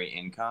discretionary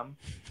income.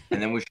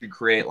 And then we should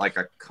create like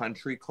a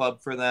country club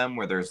for them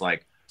where there's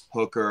like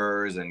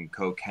hookers and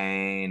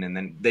cocaine. And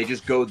then they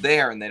just go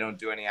there and they don't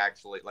do any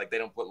actually, like they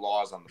don't put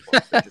laws on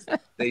the books.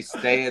 They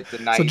stay at the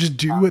night. So just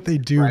do what they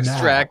do now.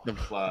 Extract the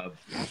club.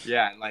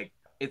 Yeah. And like,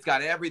 it's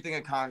got everything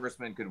a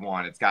congressman could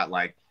want. It's got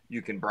like,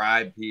 you can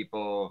bribe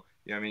people.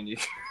 You know what I mean? You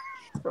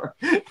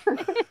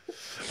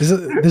This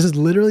is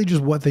literally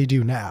just what they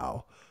do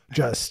now.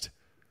 Just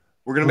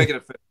we're gonna make it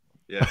official.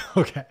 Yeah.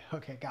 Okay.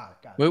 Got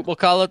it. We'll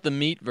call it the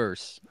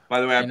meatverse.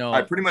 By the way,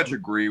 I pretty much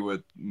agree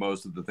with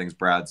most of the things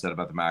Brad said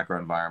about the macro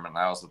environment.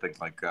 I also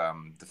think like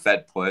the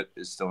Fed put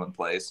is still in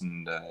place,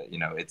 and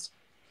it's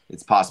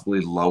possibly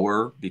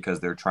lower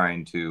because they're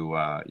trying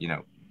to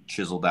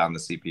chisel down the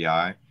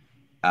CPI,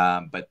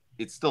 but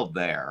it's still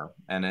there.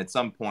 And at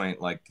some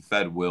point, like the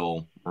Fed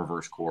will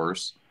reverse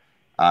course.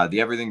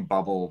 The everything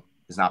bubble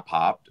is not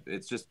popped.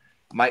 It's just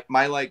my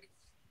like,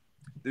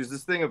 there's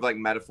this thing of like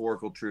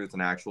metaphorical truth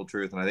and actual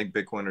truth. And I think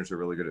Bitcoiners are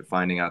really good at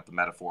finding out the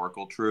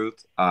metaphorical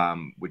truth,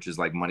 which is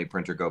like money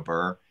printer go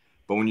burr.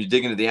 But when you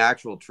dig into the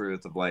actual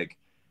truth of like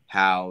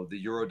how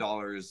the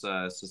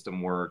Eurodollars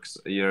system works,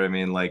 you know what I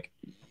mean? Like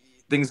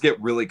things get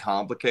really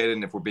complicated.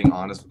 And if we're being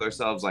honest with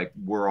ourselves, like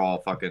we're all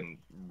fucking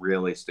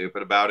really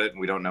stupid about it.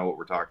 And we don't know what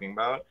we're talking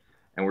about.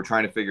 And we're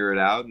trying to figure it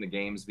out, and the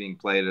game's being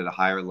played at a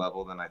higher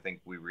level than I think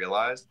we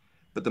realized.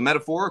 But the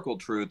metaphorical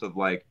truth of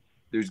like,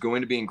 there's going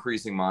to be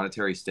increasing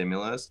monetary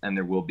stimulus, and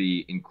there will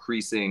be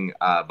increasing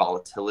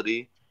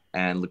volatility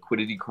and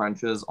liquidity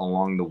crunches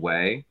along the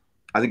way.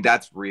 I think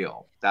that's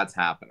real. That's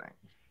happening.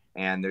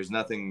 And there's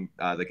nothing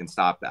that can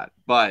stop that.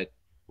 But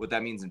what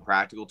that means in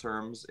practical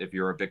terms, if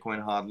you're a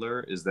Bitcoin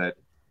hodler, is that,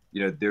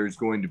 there's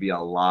going to be a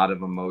lot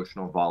of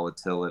emotional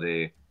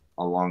volatility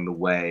along the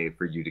way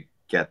for you to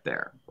get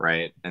there,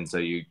 right? And so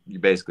you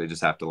basically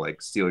just have to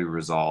like steel your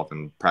resolve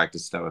and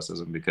practice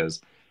stoicism, because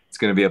it's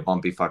going to be a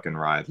bumpy fucking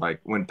ride. Like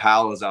when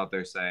Powell is out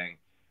there saying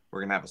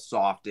we're going to have a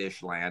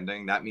soft-ish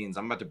landing, that means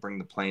I'm about to bring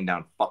the plane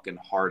down fucking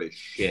hard as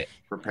shit.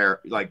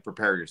 Prepare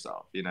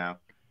yourself,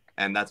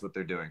 and that's what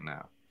they're doing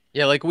now.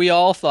 Yeah, like we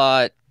all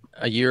thought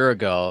a year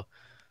ago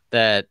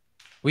that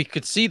we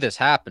could see this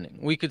happening.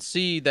 We could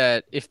see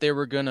that if they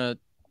were going to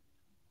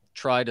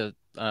try to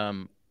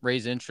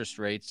raise interest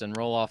rates and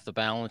roll off the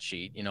balance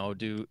sheet,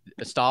 do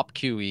stop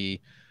QE,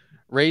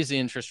 raise the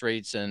interest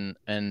rates and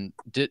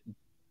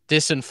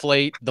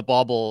disinflate the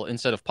bubble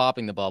instead of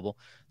popping the bubble,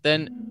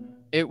 then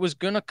it was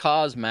going to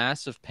cause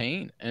massive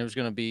pain, and it was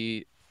going to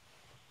be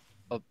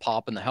a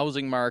pop in the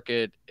housing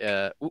market.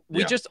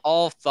 We just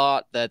all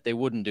thought that they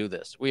wouldn't do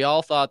this. We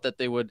all thought that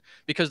they would,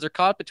 because they're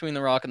caught between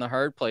the rock and the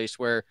hard place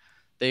where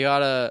they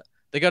gotta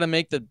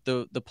make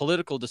the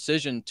political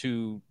decision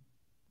to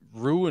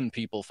ruin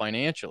people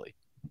financially.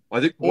 Well,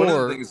 I think or one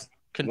of the things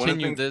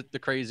continue the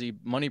crazy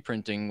money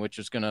printing, which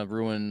is going to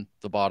ruin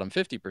the bottom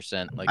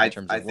 50%, like in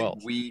terms of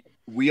wealth.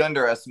 We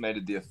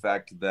underestimated the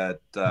effect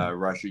that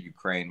Russia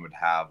Ukraine would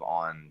have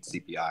on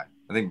CPI.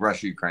 I think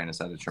Russia Ukraine has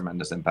had a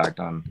tremendous impact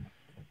on,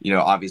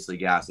 obviously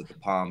gas at the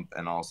pump,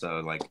 and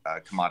also like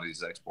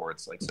commodities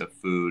exports, like so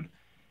food.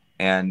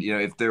 And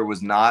if there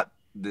was not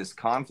this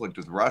conflict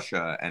with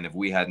Russia, and if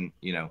we hadn't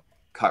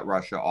cut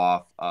Russia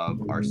off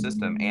of our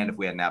system, and if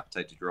we had an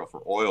appetite to drill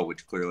for oil,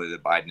 which clearly the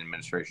Biden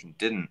administration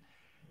didn't,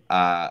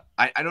 I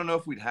don't know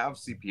if we'd have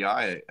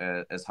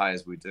CPI as high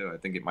as we do. I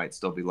think it might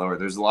still be lower.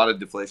 There's a lot of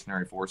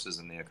deflationary forces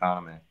in the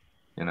economy,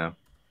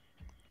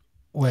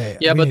 Wait,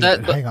 yeah,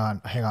 hang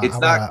on.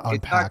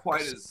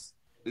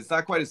 It's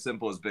not quite as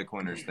simple as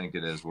Bitcoiners think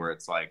it is, where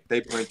it's like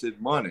they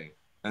printed money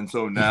and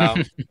so now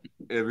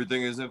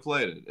everything is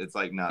inflated. It's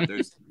like, no,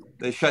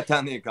 they shut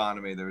down the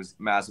economy. There's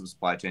massive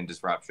supply chain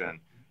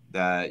disruption.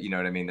 That,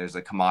 there's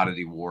a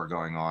commodity war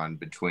going on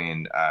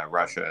between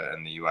Russia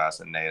and the US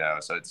and NATO.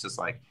 So it's just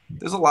like,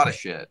 there's a lot of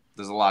shit.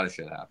 There's a lot of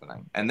shit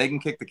happening. And they can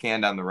kick the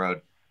can down the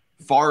road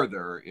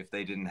farther if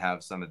they didn't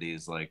have some of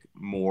these like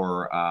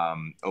more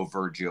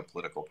overt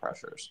geopolitical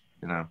pressures,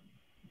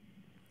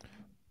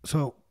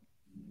 So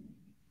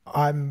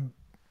I'm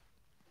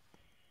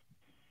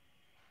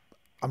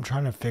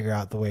trying to figure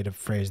out the way to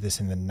phrase this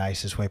in the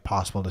nicest way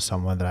possible to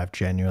someone that I've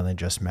genuinely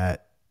just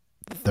met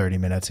 30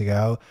 minutes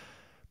ago.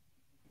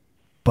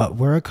 But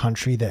we're a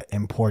country that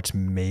imports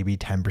maybe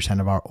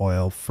 10% of our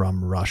oil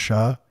from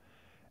Russia.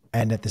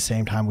 And at the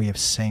same time, we have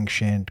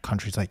sanctioned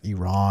countries like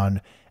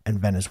Iran and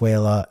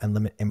Venezuela and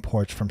limit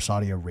imports from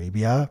Saudi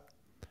Arabia.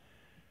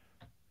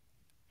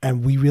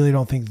 And we really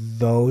don't think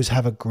those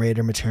have a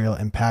greater material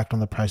impact on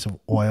the price of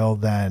oil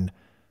than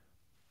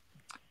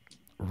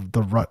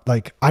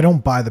I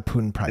don't buy the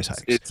Putin price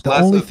hikes. It's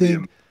less of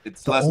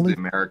the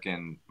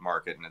American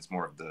market, and it's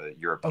more of the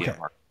European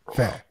market.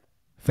 Fair.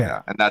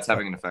 Yeah, and that's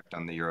having an effect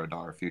on the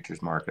euro-dollar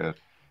futures market.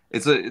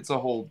 It's a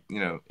whole,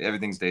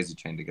 everything's daisy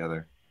chained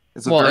together.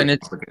 It's a very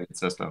complicated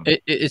system.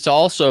 It's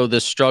also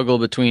the struggle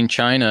between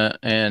China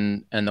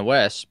and the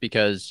West,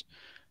 because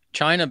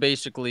China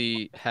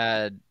basically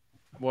had,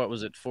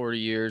 40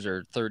 years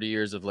or 30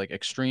 years of like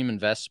extreme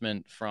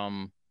investment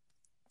from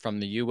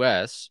the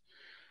U.S.,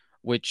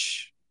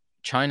 which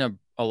China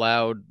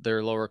allowed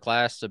their lower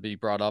class to be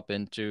brought up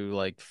into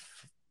like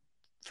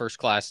first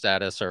class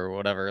status or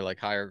whatever, like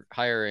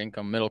higher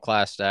income, middle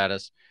class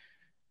status.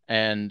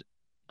 And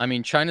I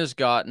mean, China's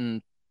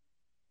gotten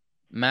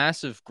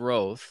massive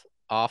growth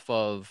off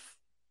of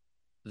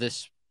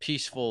this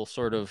peaceful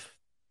sort of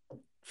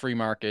free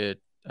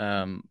market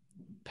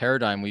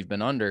paradigm we've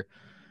been under.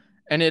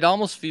 And it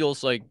almost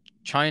feels like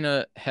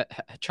China,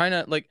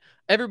 like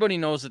everybody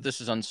knows that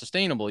this is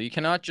unsustainable. You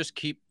cannot just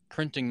keep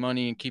printing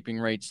money and keeping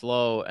rates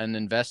low and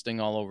investing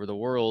all over the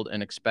world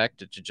and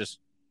expect it to just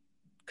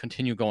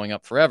continue going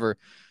up forever.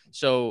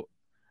 So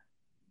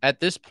at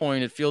this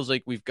point, it feels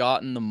like we've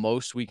gotten the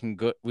most we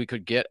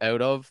could get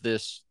out of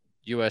this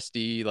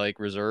USD like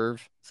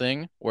reserve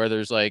thing, where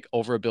there's like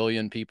over 1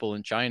 billion people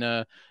in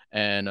China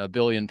and 1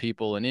 billion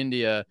people in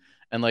India,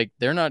 and like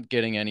they're not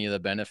getting any of the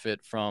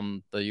benefit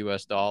from the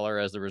US dollar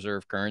as the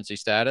reserve currency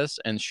status,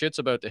 and shit's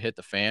about to hit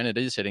the fan. It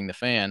is hitting the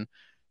fan.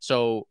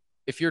 So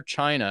if you're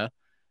China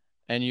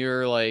and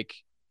you're like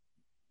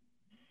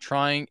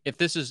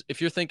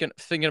if you're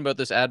thinking about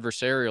this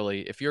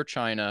adversarially, if you're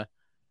China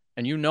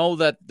and you know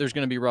that there's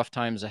going to be rough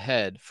times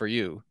ahead for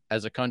you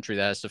as a country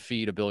that has to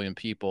feed 1 billion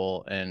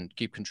people and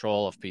keep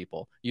control of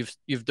people,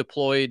 you've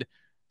deployed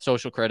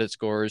social credit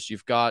scores,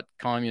 you've got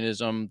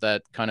communism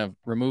that kind of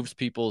removes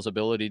people's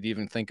ability to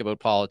even think about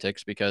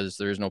politics because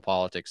there's no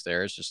politics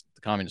there. It's just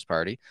the Communist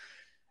Party.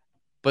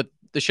 But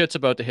the shit's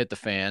about to hit the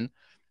fan.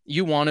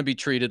 You want to be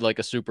treated like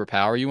a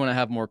superpower. You want to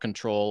have more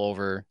control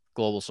over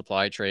global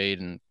supply trade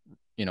and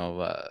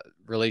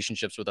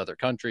relationships with other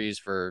countries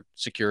for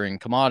securing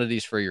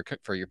commodities for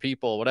your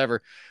people,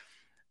 whatever.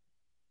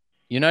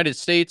 United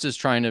States is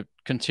trying to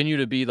continue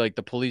to be like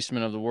the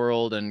policeman of the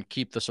world and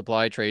keep the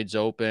supply trades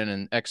open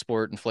and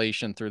export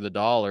inflation through the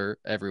dollar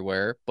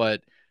everywhere.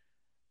 But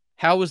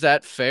how is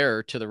that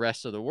fair to the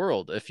rest of the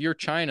world? If you're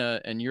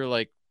China and you're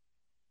like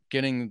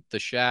getting the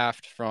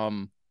shaft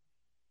from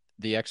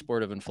the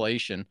export of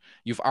inflation,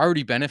 you've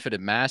already benefited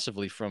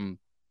massively from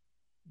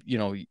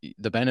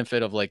the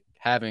benefit of like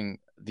having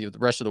the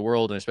rest of the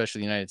world, and especially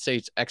the United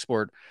States,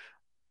 export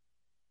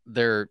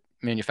their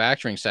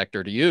manufacturing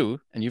sector to you,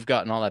 and you've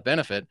gotten all that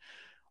benefit.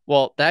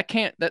 Well,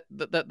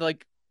 that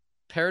like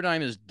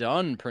paradigm is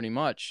done pretty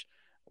much.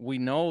 We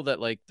know that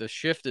like the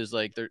shift is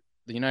like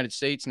the United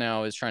States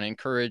now is trying to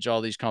encourage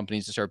all these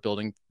companies to start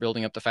building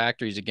up the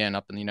factories again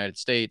up in the United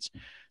States.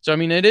 So I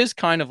mean, it is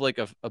kind of like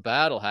a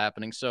battle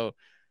happening. So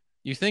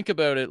you think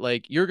about it,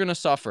 like, you're going to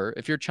suffer.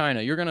 If you're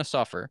China, you're going to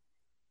suffer.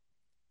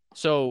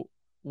 So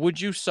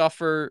would you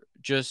suffer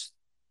just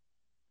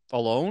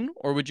alone,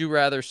 or would you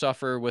rather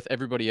suffer with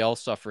everybody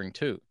else suffering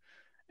too?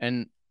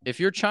 And if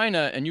you're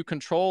China and you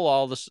control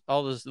all this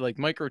like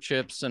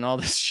microchips and all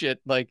this shit,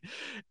 like,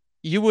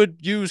 you would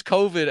use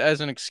COVID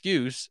as an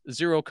excuse,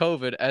 zero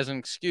COVID as an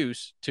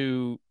excuse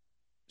to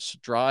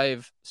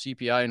drive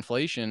CPI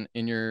inflation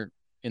in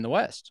the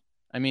West.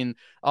 I mean,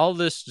 all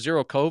this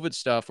zero COVID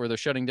stuff where they're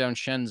shutting down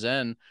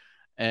Shenzhen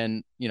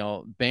and, you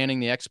know, banning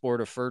the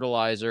export of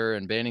fertilizer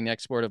and banning the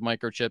export of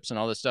microchips and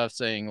all this stuff,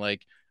 saying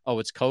like, oh,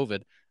 it's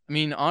COVID. I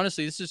mean,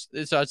 honestly,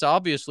 it's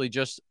obviously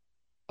just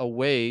a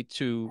way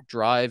to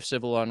drive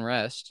civil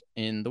unrest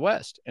in the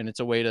West, and it's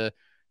a way to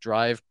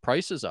drive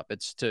prices up.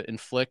 It's to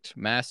inflict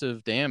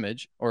massive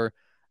damage, or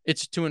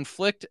it's to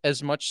inflict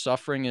as much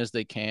suffering as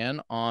they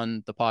can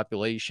on the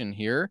population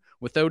here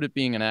without it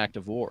being an act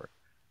of war,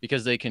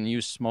 because they can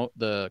use zero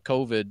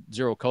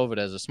COVID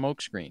as a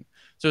smokescreen.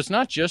 So it's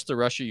not just the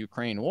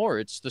Russia-Ukraine war.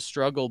 It's the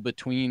struggle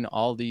between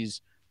all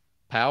these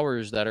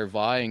powers that are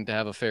vying to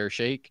have a fair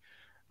shake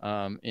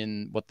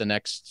in what the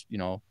next, you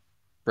know,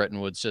 Bretton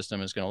Woods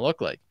system is going to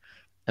look like.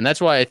 And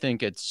that's why I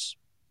think it's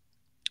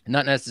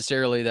not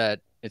necessarily that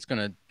it's going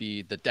to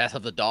be the death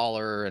of the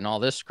dollar and all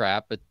this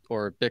crap,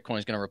 or Bitcoin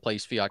is going to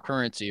replace fiat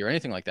currency or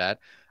anything like that.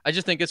 I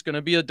just think it's going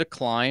to be a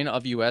decline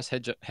of U.S.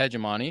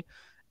 hegemony.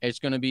 It's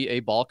going to be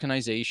a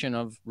balkanization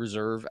of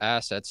reserve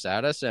asset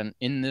status. And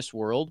in this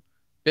world,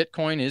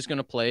 Bitcoin is going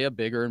to play a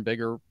bigger and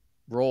bigger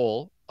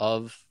role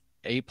of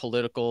a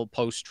political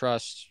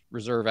post-trust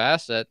reserve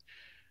asset.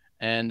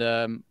 And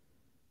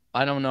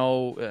I don't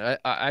know.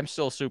 I'm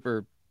still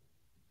super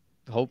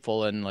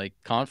hopeful and like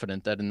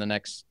confident that in the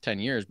next 10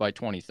 years, by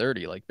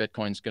 2030, like,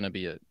 Bitcoin's going to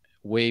be a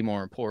way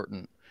more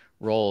important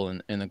role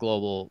in the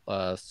global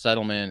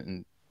settlement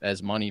and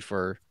as money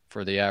for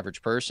the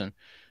average person.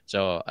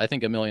 So I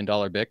think $1 million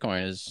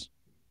Bitcoin is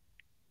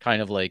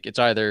kind of like, it's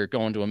either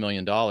going to $1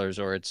 million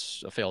or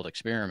it's a failed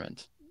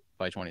experiment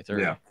by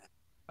 2030. Yeah,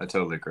 I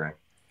totally agree.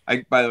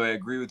 By the way, I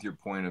agree with your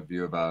point of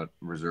view about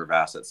reserve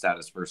asset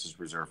status versus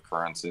reserve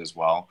currency as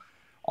well.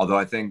 Although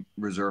I think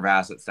reserve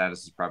asset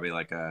status is probably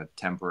like a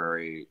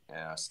temporary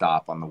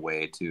stop on the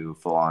way to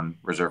full-on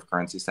reserve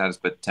currency status,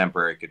 but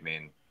temporary could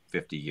mean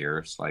 50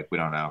 years. Like, we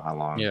don't know how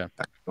long that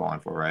could go on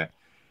for, right?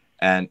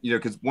 And, you know,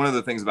 because one of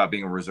the things about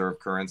being a reserve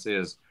currency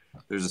is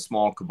there's a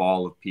small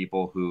cabal of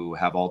people who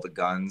have all the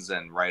guns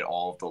and write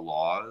all of the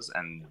laws,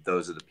 and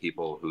those are the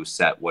people who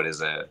set what is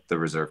the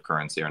reserve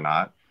currency or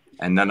not.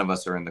 And none of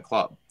us are in the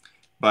club.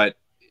 But,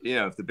 you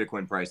know, if the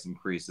Bitcoin price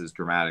increases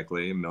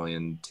dramatically, $1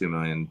 million, $2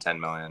 million, $10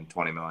 million,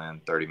 $20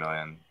 million, $30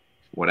 million,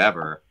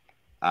 whatever,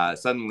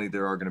 suddenly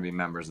there are going to be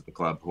members of the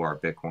club who are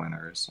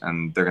Bitcoiners,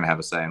 and they're going to have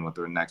a say in what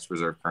their next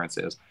reserve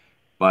currency is.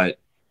 But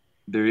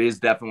there is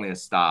definitely a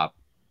stop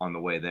on the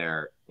way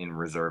there in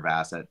reserve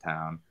asset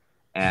town.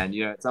 And,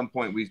 you know, at some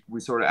point we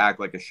sort of act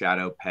like a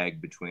shadow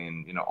peg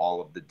between, you know,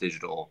 all of the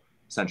digital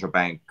central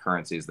bank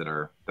currencies that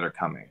are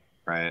coming,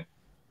 right?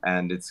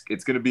 And it's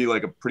going to be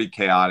like a pretty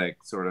chaotic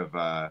sort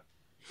of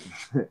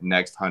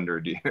next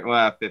 100 years,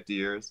 well, 50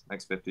 years,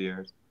 next 50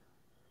 years.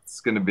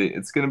 It's going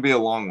to be a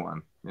long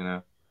one, you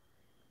know.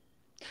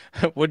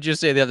 What did you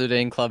say the other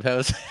day in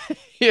Clubhouse?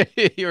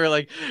 You were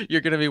like,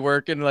 you're going to be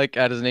working like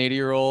as an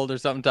 80-year-old or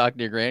something, talking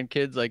to your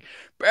grandkids. Like,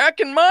 back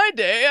in my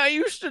day, I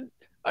used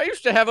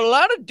to have a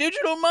lot of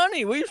digital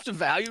money. We used to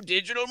value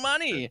digital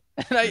money.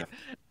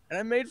 And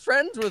I made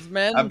friends with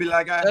men I'd be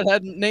like, that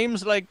had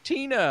names like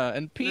Tina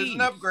and Pete.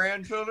 Listen up,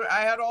 grandchildren.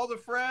 I had all the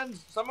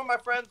friends. Some of my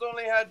friends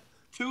only had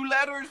 2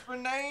 letters for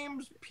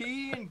names,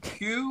 P and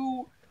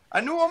Q.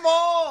 I knew them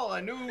all.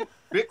 I knew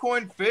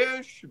Bitcoin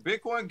Fish,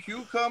 Bitcoin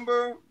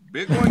Cucumber,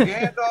 Bitcoin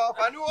Gandalf.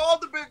 I knew all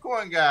the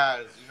Bitcoin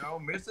guys. You know,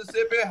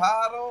 Mississippi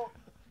Hodl,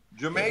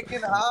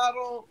 Jamaican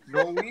Hodl,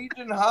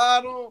 Norwegian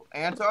Hodl,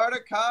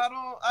 Antarctic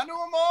Hodl. I knew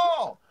them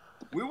all.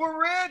 We were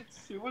rich.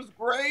 It was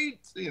great,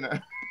 you know.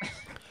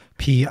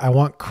 P, I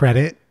want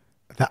credit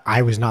that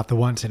I was not the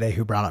one today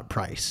who brought up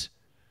price.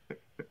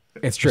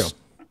 It's true.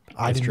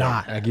 I did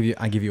not. I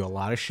give you a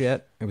lot of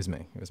shit. It was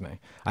me.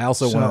 I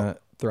also want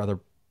to throw other.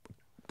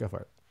 Go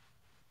for it.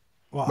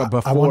 Well, but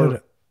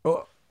before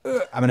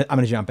I'm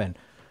gonna jump in.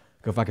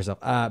 Go fuck yourself.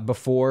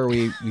 Before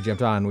we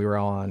jumped on, we were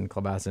all on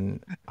Clubhouse,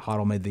 and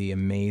Hodl made the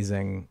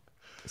amazing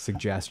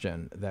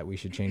suggestion that we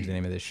should change the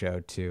name of this show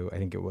to, I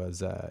think it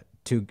was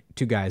two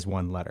guys,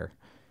 one letter.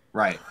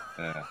 Right.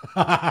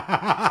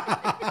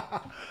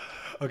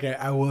 Okay,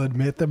 I will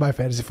admit that my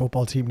fantasy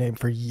football team name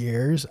for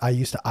years, I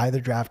used to either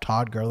draft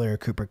Todd Gurley or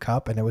Cooper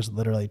Kupp, and it was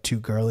literally 2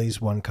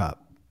 Gurleys, 1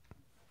 Cup.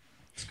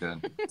 It's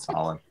good. It's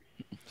solid.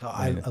 So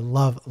I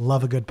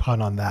love a good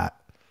pun on that.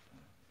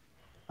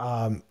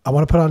 I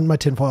want to put on my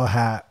tinfoil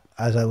hat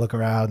as I look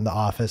around the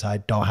office. I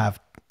don't have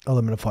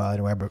aluminum foil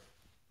anywhere, but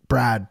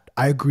Brad,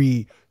 I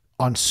agree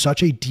on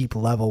such a deep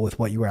level with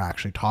what you were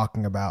actually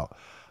talking about.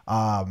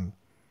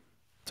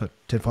 So So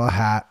tinfoil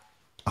hat.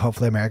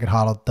 Hopefully American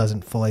Huddle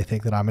doesn't fully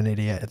think that I'm an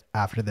idiot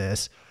after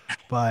this.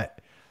 But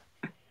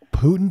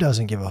Putin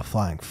doesn't give a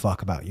flying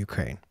fuck about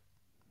Ukraine.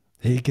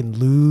 He can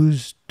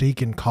lose. He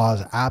can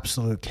cause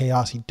absolute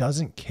chaos. He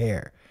doesn't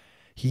care.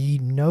 He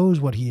knows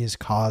what he is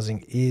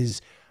causing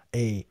is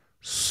a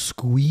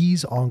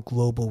squeeze on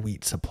global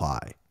wheat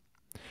supply.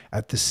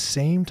 At the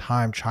same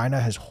time,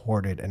 China has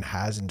hoarded and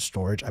has in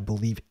storage, I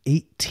believe,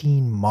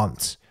 18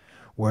 months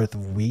worth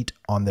of wheat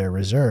on their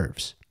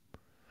reserves.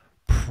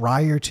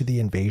 Prior to the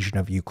invasion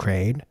of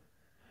Ukraine,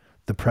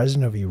 the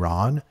president of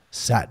Iran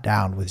sat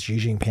down with Xi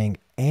Jinping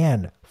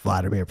and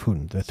Vladimir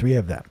Putin, the three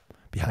of them,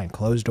 behind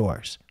closed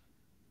doors.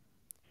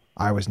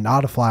 I was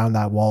not a fly on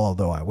that wall,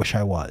 although I wish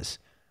I was.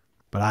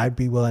 But I'd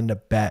be willing to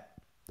bet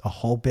a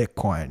whole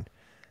Bitcoin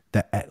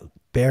that at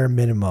bare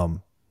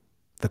minimum,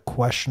 the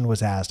question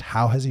was asked,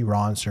 how has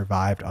Iran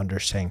survived under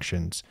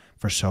sanctions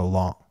for so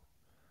long?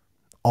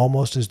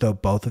 Almost as though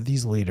both of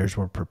these leaders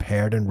were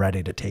prepared and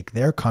ready to take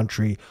their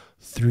country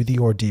through the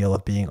ordeal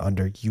of being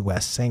under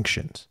U.S.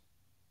 sanctions.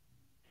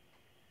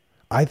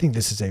 I think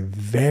this is a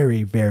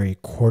very, very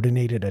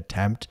coordinated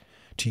attempt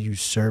to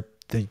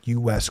usurp the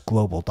U.S.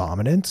 global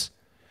dominance.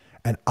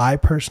 And I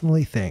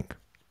personally think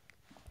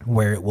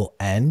where it will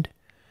end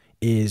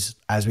is,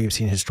 as we've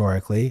seen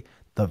historically,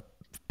 the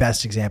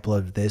best example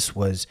of this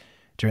was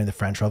during the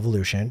French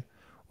Revolution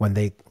when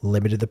they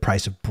limited the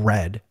price of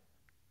bread.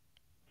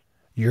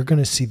 You're going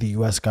to see the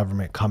U.S.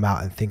 government come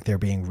out and think they're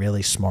being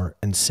really smart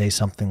and say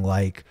something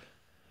like,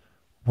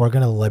 we're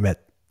going to limit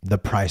the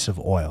price of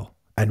oil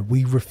and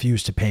we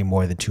refuse to pay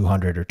more than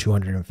 $200 or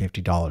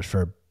 $250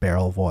 for a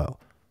barrel of oil.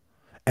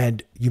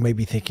 And you may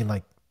be thinking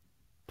like,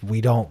 we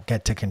don't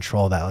get to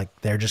control that. Like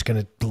they're just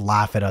going to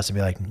laugh at us and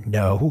be like,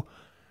 no,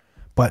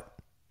 but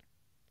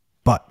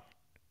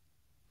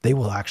they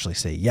will actually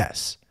say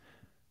yes.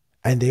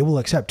 And they will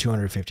accept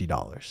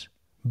 $250,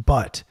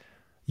 but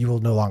you will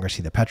no longer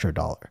see the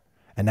petrodollar.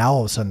 And now all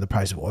of a sudden the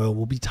price of oil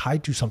will be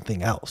tied to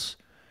something else.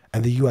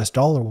 And the US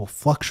dollar will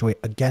fluctuate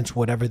against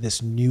whatever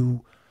this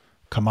new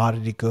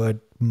commodity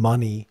good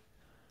money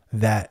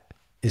that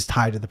is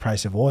tied to the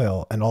price of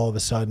oil. And all of a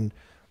sudden,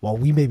 while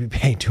we may be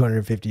paying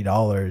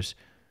 $250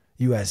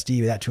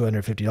 USD, that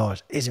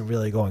 $250 isn't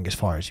really going as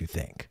far as you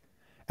think.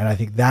 And I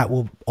think that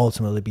will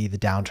ultimately be the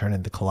downturn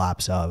and the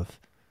collapse of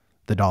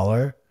the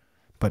dollar.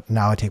 But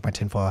now I take my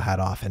tinfoil hat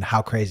off, and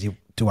how crazy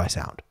do I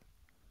sound?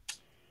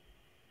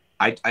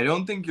 I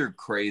don't think you're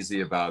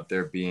crazy about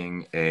there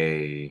being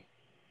a,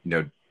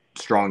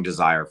 strong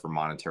desire for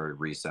monetary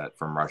reset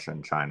from Russia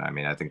and China. I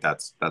mean, I think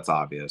that's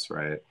obvious,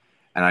 right?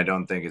 And I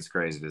don't think it's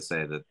crazy to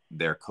say that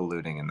they're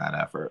colluding in that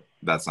effort.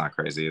 That's not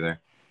crazy either.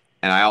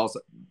 And I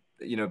also,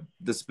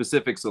 the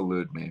specifics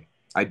elude me.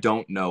 I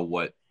don't know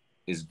what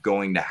is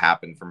going to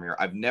happen from here.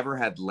 I've never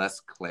had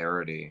less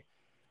clarity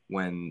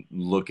when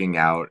looking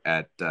out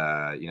at,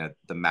 the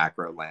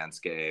macro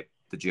landscape,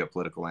 the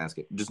geopolitical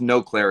landscape. Just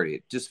no clarity.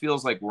 It just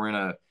feels like we're in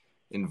a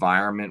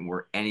environment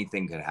where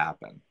anything could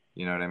happen.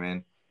 You know what I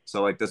mean?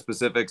 So like the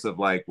specifics of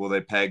like, will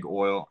they peg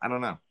oil? I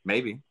don't know.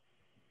 Maybe,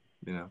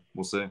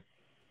 we'll see.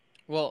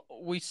 Well,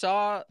 we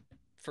saw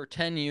for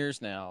 10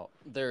 years now,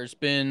 there's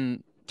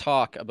been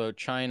talk about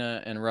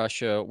China and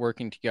Russia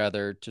working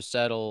together to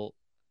settle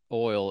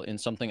oil in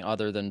something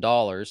other than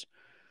dollars.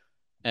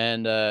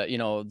 And,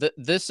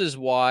 this is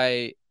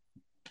why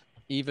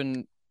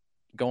even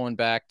going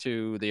back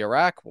to the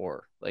Iraq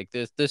war, like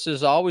this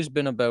has always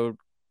been about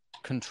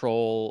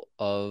control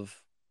of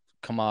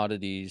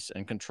commodities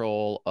and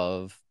control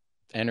of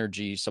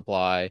energy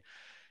supply.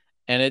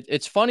 And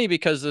it's funny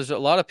because there's a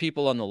lot of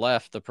people on the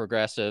left, the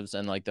progressives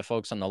and like the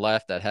folks on the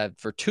left that have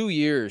for 2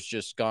 years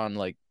just gone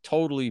like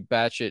totally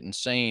batshit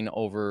insane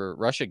over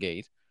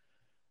Russiagate,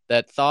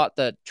 that thought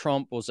that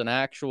Trump was an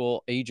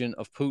actual agent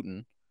of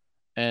Putin,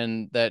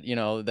 and that,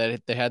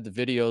 that they had the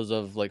videos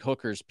of like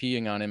hookers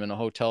peeing on him in a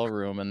hotel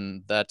room.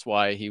 And that's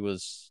why he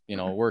was,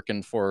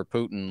 working for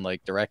Putin,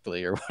 like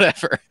directly or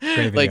whatever. Great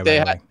video, like they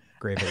by the had way.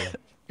 Great video.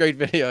 great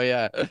video.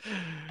 Yeah.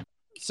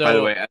 So, by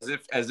the way,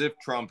 as if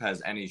Trump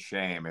has any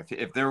shame.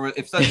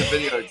 If such a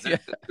video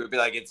existed, yeah. It would be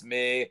like, it's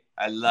me.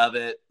 I love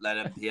it. Let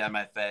it pee on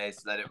my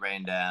face. Let it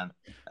rain down.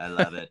 I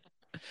love it.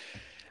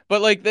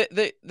 But like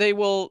they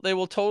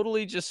will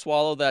totally just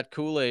swallow that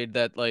Kool-Aid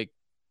that like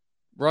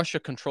Russia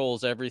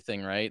controls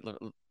everything, right?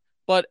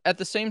 But at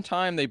the same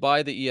time, they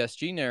buy the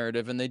ESG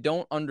narrative and they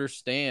don't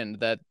understand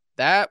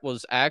that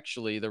was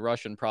actually the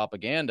Russian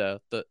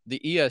propaganda, the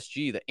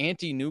ESG, the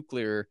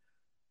anti-nuclear,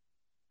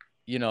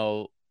 you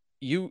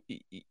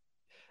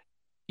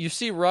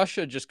see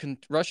Russia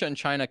and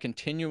China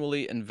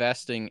continually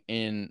investing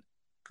in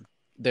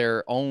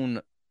their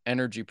own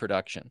energy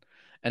production.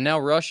 And now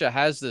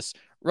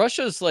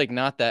Russia's like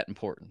not that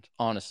important,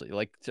 honestly.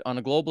 Like on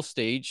a global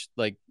stage,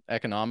 like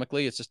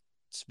economically, it's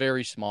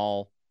very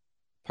small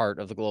part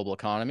of the global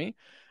economy.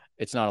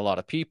 It's not a lot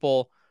of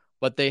people,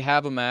 but they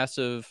have a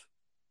massive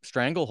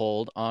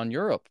stranglehold on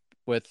Europe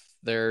with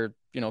their,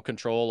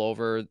 control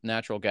over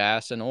natural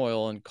gas and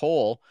oil and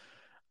coal.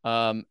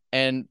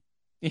 And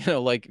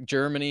like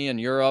Germany and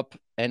Europe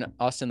and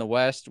us in the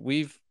West,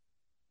 we've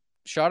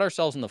shot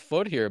ourselves in the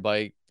foot here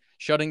by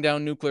shutting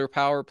down nuclear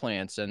power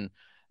plants and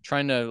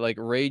trying to like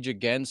rage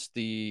against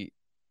the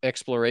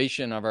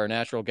exploration of our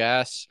natural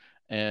gas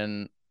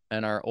and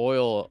our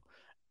oil,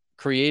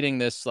 creating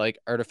this like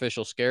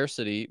artificial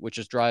scarcity, which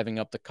is driving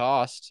up the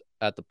cost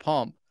at the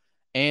pump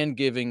and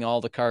giving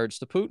all the cards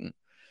to Putin.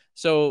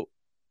 So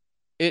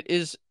it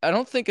is, I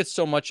don't think it's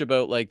so much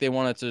about like they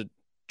wanted to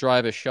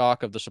drive a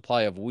shock of the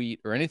supply of wheat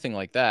or anything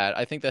like that.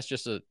 I think that's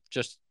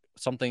just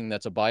something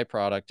that's a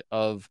byproduct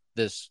of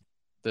this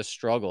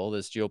struggle,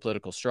 this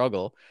geopolitical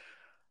struggle.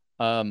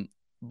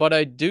 But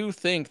I do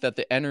think that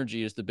the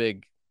energy is the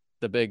big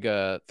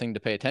thing to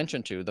pay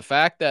attention to. The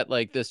fact that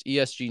like this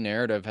ESG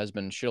narrative has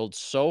been shilled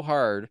so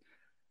hard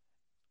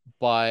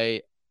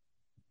by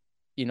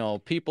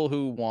people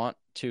who want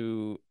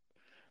to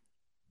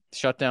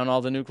shut down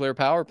all the nuclear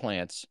power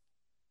plants,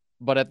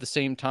 but at the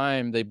same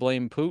time they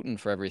blame Putin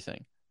for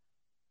everything.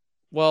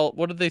 Well,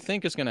 what do they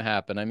think is going to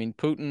happen? I mean,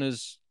 Putin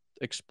is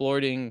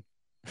exploiting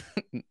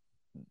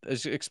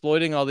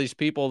all these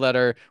people that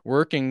are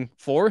working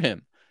for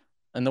him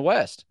in the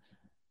West.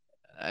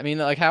 I mean,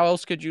 like, how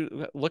else could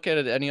you look at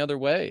it any other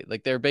way?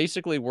 Like, they're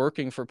basically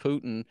working for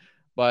Putin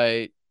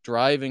by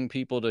driving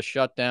people to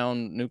shut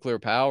down nuclear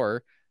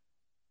power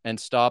and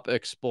stop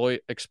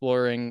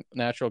exploring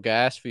natural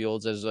gas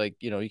fields as like,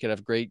 you could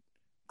have great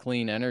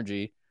clean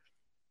energy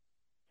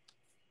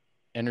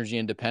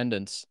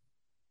independence.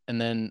 And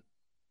then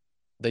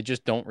they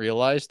just don't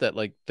realize that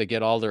like they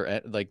get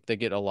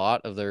a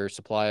lot of their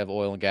supply of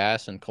oil and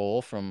gas and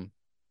coal from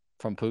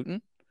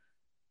Putin.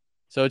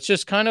 So it's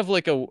just kind of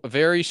like a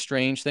very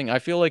strange thing. I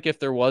feel like if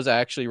there was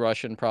actually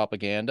Russian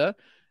propaganda,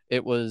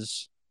 it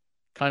was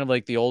kind of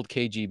like the old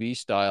KGB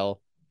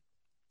style.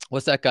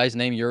 What's that guy's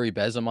name? Yuri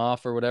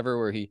Bezimov or whatever,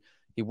 where he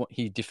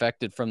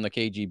defected from the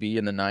KGB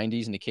in the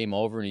 90s and he came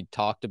over and he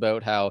talked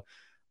about how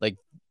like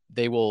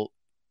they will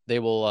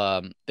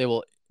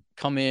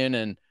come in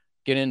and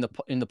get in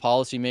the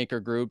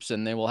policymaker groups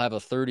and they will have a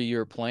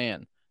 30-year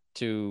plan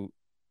to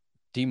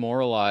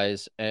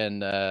demoralize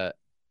and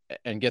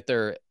get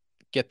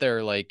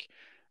their like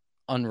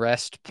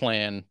unrest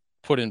plan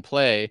put in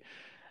play.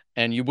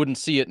 And you wouldn't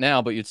see it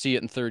now, but you'd see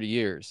it in 30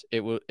 years.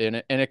 It would,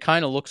 and it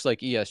kind of looks like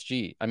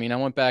ESG. I mean, I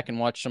went back and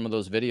watched some of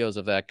those videos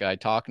of that guy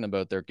talking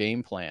about their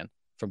game plan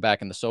from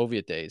back in the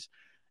Soviet days,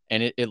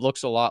 and it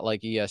looks a lot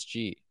like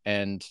ESG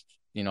and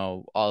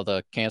all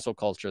the cancel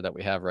culture that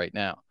we have right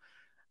now.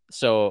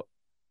 So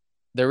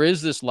there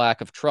is this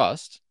lack of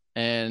trust,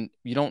 and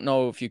you don't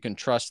know if you can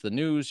trust the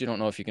news. You don't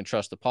know if you can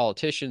trust the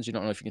politicians. You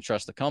don't know if you can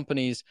trust the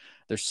companies.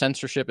 Their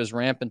censorship is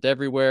rampant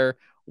everywhere.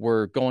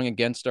 We're going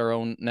against our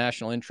own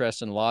national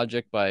interests and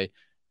logic by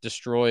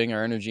destroying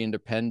our energy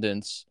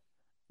independence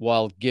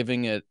while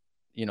giving it,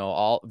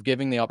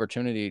 giving the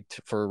opportunity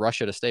for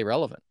Russia to stay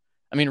relevant.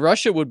 I mean,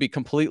 Russia would be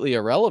completely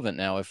irrelevant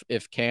now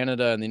if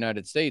Canada and the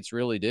United States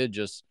really did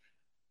just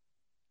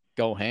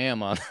go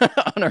ham on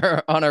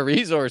on our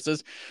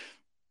resources.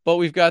 But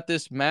we've got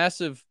this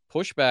massive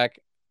pushback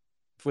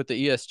with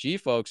the ESG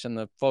folks and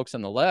the folks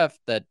on the left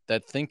that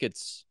think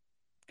it's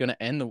going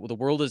to end. The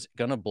world is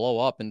going to blow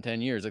up in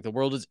 10 years. Like the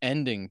world is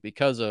ending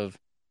because of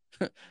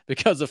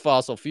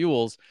fossil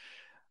fuels.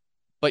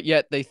 But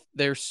yet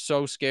they're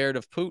so scared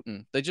of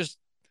Putin.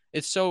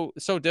 It's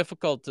so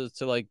difficult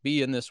to like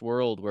be in this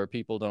world where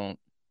people don't,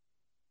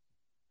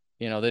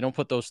 they don't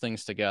put those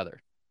things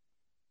together.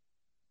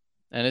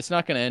 And it's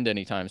not going to end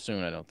anytime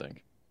soon, I don't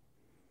think.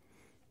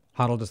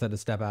 Hoddle just had to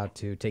step out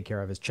to take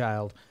care of his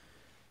child.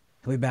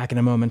 He'll be back in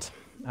a moment.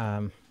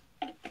 Yeah,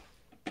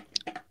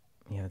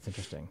 that's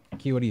interesting.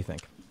 Q, what do you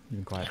think? You've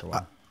been quiet for a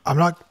while. I'm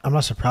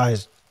not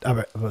surprised.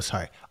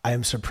 Sorry. I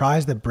am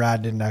surprised that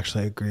Brad didn't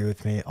actually agree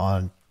with me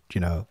on,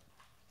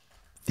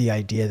 the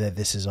idea that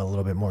this is a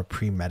little bit more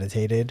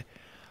premeditated.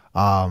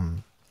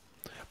 But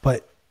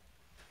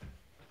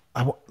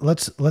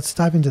let's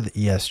dive into the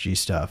ESG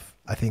stuff.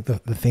 I think the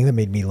thing that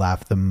made me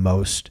laugh the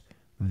most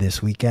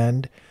this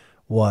weekend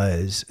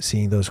was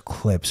seeing those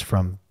clips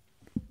from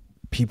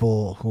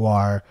people who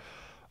are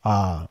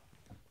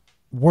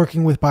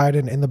working with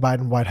Biden in the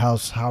Biden White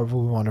House, however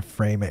we want to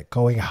frame it,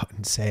 going out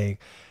and saying,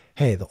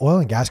 hey, the oil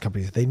and gas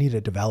companies, they need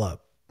to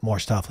develop more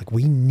stuff. Like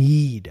we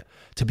need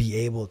to be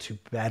able to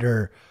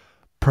better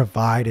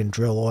provide and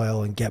drill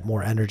oil and get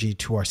more energy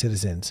to our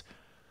citizens.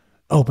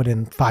 Oh, but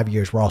in 5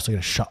 years, we're also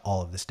going to shut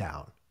all of this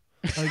down.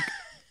 Like,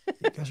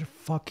 you guys are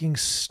fucking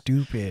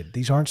stupid.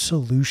 These aren't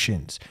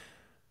solutions.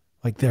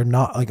 Like they're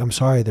not, like, I'm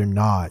sorry, they're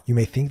not. You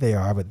may think they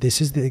are, but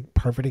this is the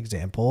perfect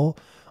example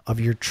of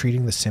you're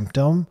treating the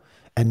symptom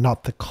and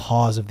not the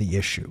cause of the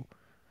issue.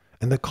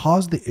 And the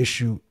cause of the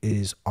issue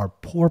is our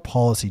poor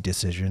policy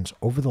decisions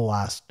over the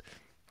last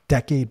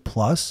decade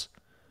plus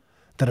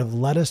that have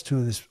led us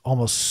to this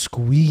almost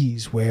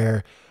squeeze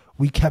where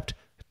we kept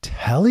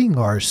telling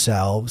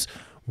ourselves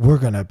we're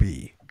going to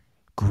be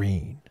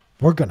green.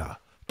 We're going to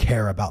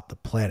care about the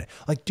planet.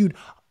 Like, dude,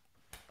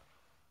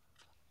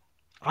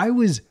 I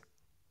was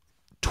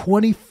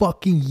 20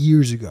 fucking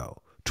years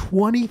ago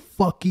 20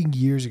 fucking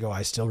years ago,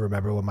 I still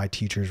remember when my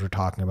teachers were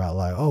talking about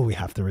like, oh, we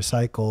have to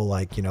recycle.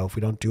 Like, you know, if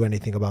we don't do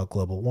anything about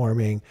global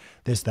warming,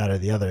 this, that, or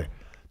the other.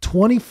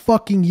 20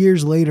 fucking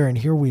years later, and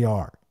here we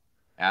are.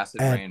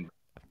 Acid And- rain.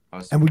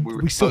 and We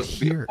were we still supposed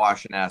to be hear it.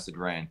 washing acid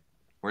rain.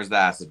 Where's the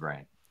acid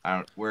rain?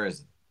 Where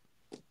is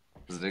it?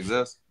 Does it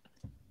exist?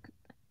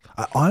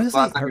 Honestly,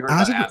 Last time you heard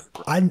about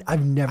acid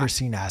I've never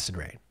seen acid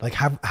rain. Like,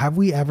 have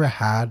we ever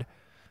had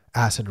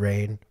acid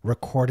rain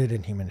recorded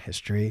in human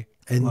history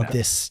in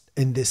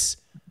this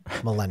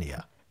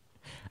millennia?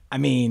 I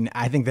mean,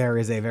 I think there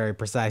is a very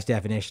precise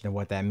definition of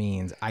what that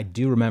means. I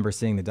do remember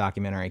seeing the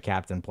documentary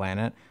Captain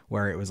Planet,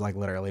 where it was like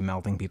literally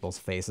melting people's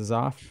faces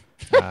off.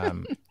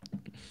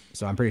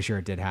 So I'm pretty sure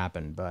it did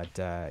happen. But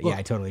yeah,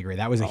 I totally agree.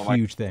 That was a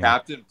huge thing.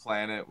 Captain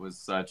Planet was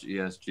such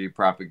ESG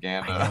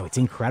propaganda. I know, it's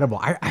incredible.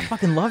 I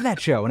fucking love that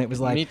show. And it was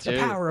Me like the too.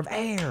 power of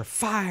air,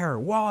 fire,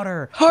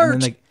 water. Heart.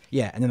 And then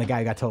and then the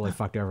guy got totally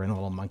fucked over and the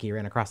little monkey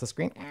ran across the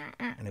screen.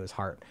 And it was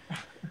Heart.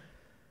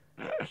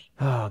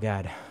 Oh,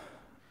 God.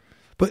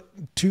 But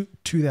to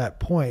that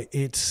point,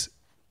 it's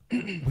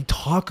we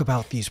talk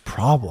about these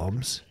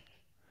problems,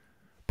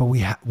 but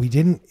we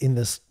didn't in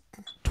this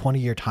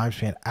 20-year time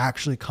span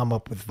actually come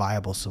up with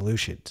viable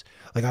solutions.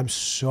 Like, I'm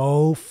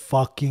so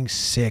fucking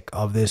sick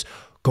of this.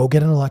 Go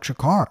get an electric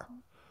car.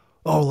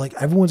 Oh, like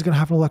everyone's gonna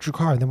have an electric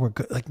car, and then we're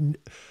good. Like,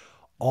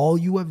 all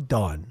you have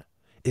done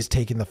is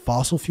taken the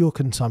fossil fuel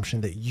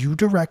consumption that you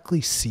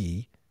directly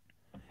see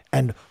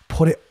and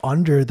put it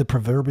under the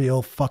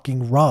proverbial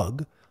fucking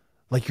rug,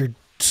 like you're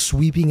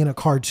sweeping in a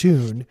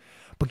cartoon.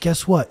 But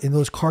guess what? In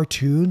those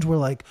cartoons where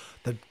like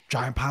the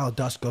giant pile of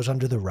dust goes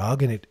under the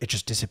rug and it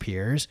just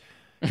disappears.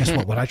 Guess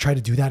what? When I tried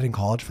to do that in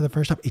college for the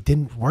first time, it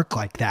didn't work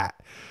like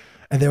that.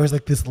 And there was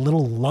like this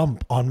little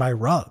lump on my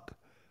rug.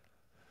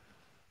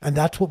 And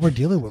that's what we're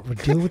dealing with. We're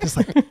dealing with this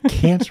like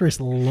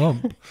cancerous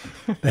lump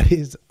that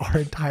is our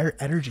entire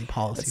energy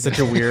policy. It's such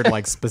a weird,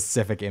 like,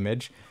 specific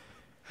image.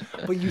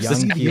 But you Young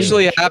see the Q.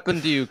 Usually image.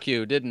 happened to you,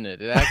 Q, didn't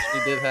it? It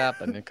actually did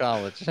happen in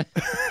college.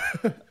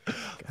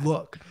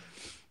 Look,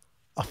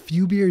 a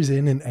few beers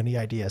in and any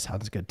idea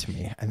sounds good to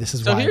me. And this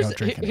is So why I don't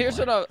drink anymore. here's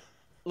what I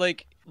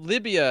like.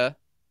 Libya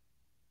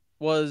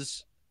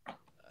was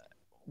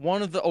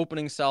one of the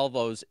opening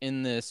salvos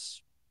in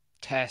this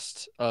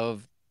test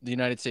of the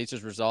United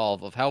States'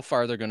 resolve of how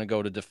far they're going to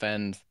go to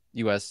defend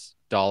U.S.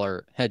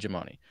 dollar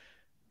hegemony.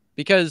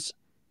 Because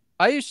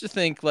I used to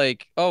think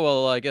like, oh,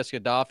 well, I guess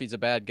Gaddafi's a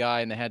bad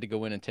guy and they had to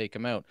go in and take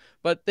him out.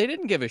 But they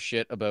didn't give a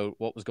shit about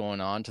what was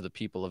going on to the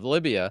people of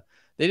Libya.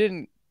 They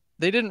didn't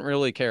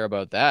really care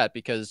about that,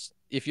 because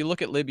if you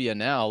look at Libya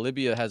now,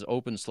 Libya has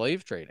open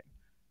slave trading.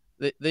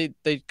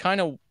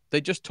 They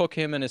just took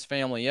him and his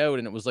family out,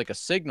 and it was like a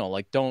signal,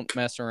 like, don't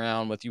mess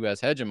around with U.S.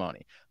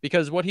 hegemony.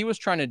 Because what he was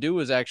trying to do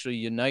was actually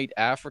unite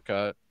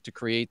Africa to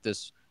create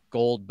this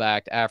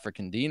gold-backed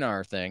African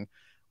dinar thing,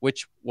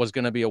 which was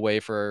going to be a way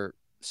for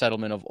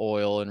settlement of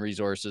oil and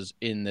resources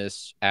in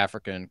this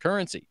African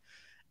currency.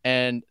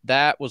 And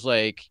that was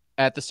like,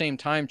 at the same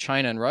time,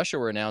 China and Russia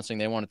were announcing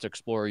they wanted to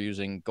explore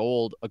using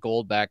gold, a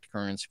gold-backed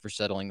currency for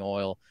settling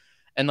oil.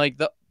 And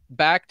like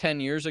back 10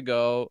 years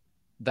ago,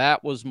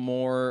 that was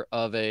more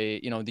of a,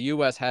 the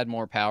U.S. had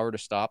more power to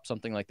stop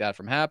something like that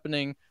from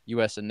happening.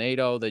 U.S. and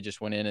NATO, they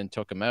just went in and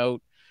took them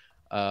out.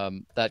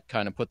 That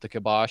kind of put the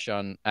kibosh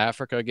on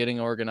Africa getting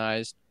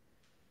organized.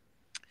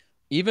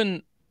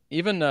 Even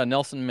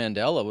Nelson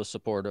Mandela was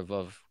supportive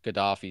of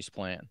Gaddafi's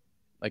plan.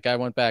 Like, I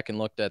went back and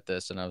looked at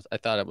this, and I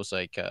thought it was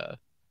like,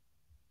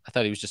 I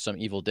thought he was just some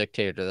evil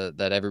dictator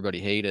that everybody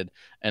hated.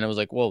 And it was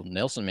like, whoa,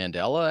 Nelson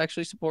Mandela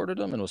actually supported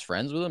him and was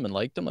friends with him and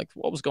liked him. Like,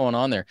 what was going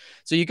on there?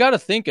 So you got to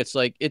think it's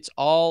like, it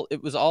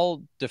was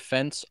all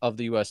defense of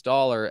the US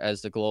dollar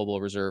as the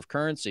global reserve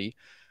currency.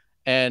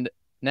 And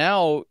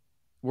now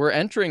we're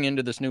entering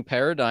into this new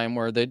paradigm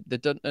where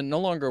that no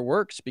longer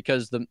works,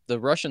 because the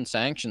Russian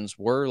sanctions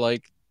were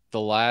like the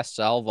last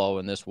salvo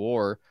in this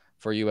war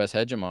for US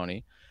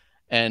hegemony.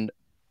 And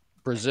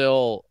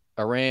Brazil,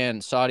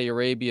 Iran, Saudi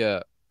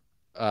Arabia,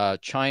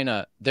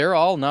 China, they're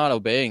all not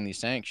obeying these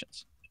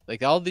sanctions.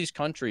 Like, all these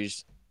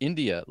countries,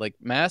 India, like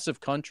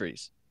massive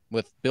countries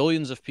with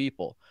billions of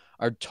people,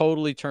 are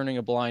totally turning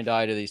a blind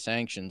eye to these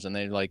sanctions. And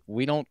they're like,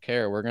 we don't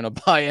care. We're going to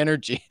buy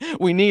energy.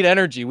 We need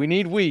energy. We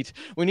need wheat.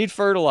 We need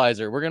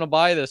fertilizer. We're going to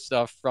buy this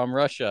stuff from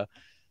Russia.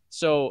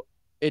 So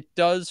it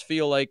does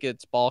feel like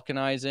it's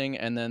balkanizing.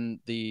 And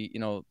then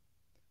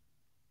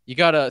you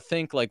got to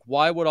think, like,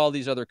 why would all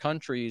these other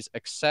countries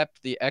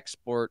accept the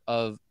export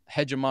of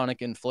hegemonic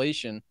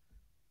inflation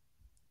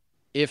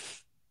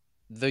if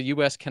the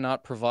U.S.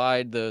 cannot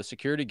provide the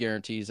security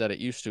guarantees that it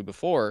used to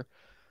before?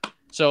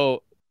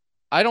 So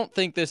I don't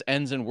think this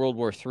ends in World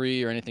War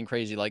III or anything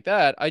crazy like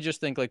that. I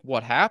just think, like,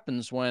 what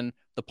happens when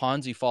the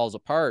Ponzi falls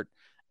apart,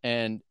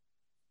 and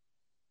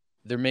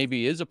there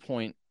maybe is a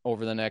point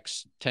over the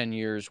next 10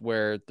 years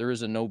where there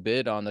is a no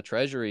bid on the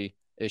Treasury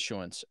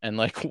issuance. And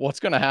like, what's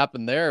going to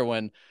happen there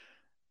when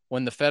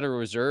the Federal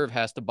Reserve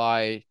has to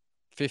buy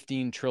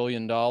 $15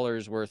 trillion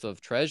worth of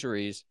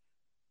treasuries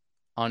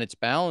on its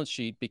balance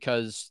sheet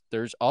because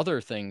there's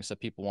other things that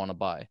people want to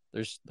buy.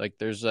 There's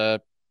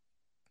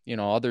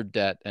other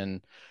debt.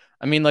 And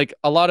I mean, like,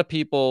 a lot of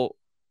people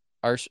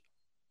are, this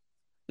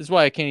is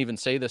why I can't even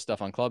say this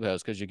stuff on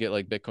Clubhouse, because you get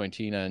like Bitcoin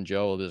Tina and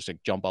Joe just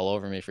like jump all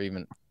over me for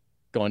even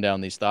going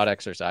down these thought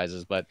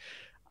exercises. But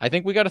I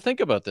think we got to think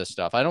about this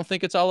stuff. I don't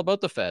think it's all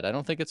about the Fed. I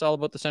don't think it's all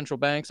about the central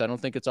banks. I don't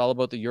think it's all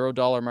about the euro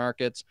dollar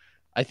markets.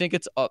 I think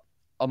it's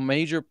a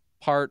major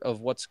part of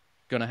what's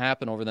going to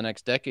happen over the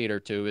next decade or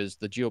two is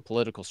the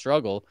geopolitical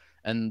struggle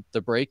and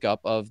the breakup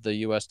of the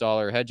US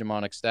dollar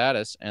hegemonic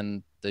status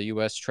and the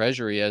US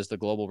Treasury as the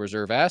global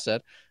reserve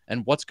asset,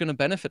 and what's going to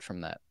benefit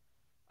from that.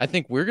 I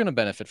think we're going to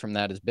benefit from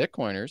that as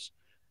Bitcoiners.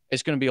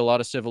 It's going to be a lot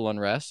of civil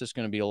unrest. It's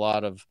going to be a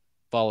lot of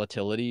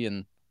volatility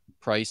in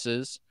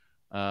prices.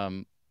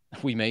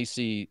 We may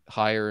see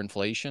higher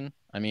inflation.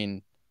 I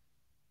mean,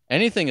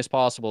 anything is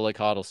possible, like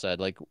Hoddle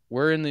said. Like,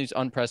 we're in these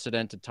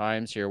unprecedented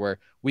times here where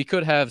we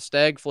could have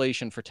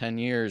stagflation for 10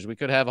 years. We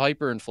could have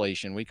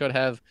hyperinflation. We could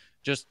have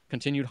just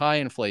continued high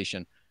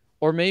inflation.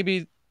 Or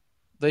maybe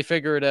they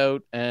figure it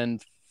out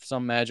and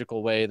some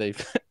magical way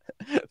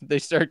they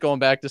start going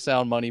back to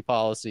sound money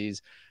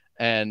policies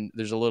and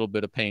there's a little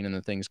bit of pain and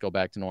then things go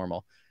back to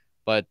normal.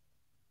 But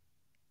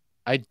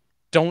I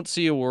don't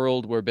see a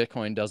world where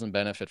Bitcoin doesn't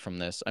benefit from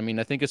this. I mean,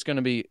 I think it's going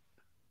to be,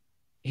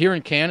 here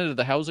in Canada,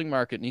 the housing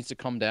market needs to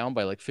come down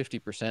by like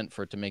 50%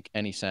 for it to make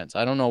any sense.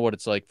 I don't know what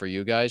it's like for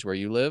you guys where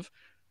you live,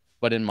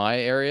 but in my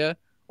area,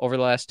 over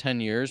the last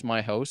 10 years,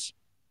 my house,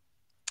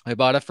 I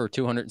bought it for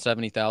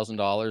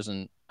 $270,000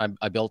 and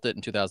I built it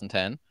in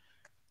 2010,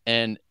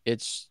 and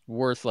it's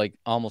worth like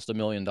almost $1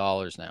 million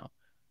now.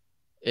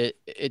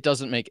 It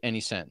doesn't make any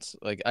sense.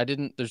 Like,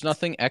 there's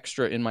nothing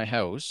extra in my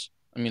house.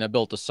 I mean, I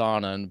built a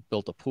sauna and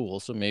built a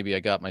pool, so maybe I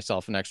got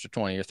myself an extra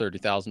 $20,000 or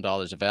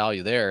 $30,000 of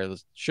value there.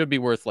 It should be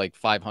worth like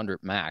 500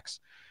 max.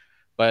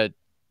 But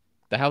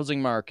the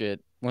housing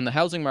market, when the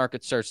housing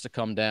market starts to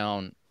come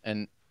down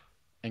and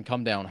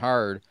come down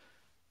hard,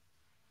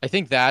 I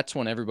think that's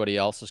when everybody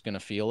else is going to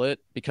feel it,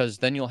 because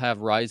then you'll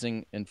have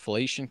rising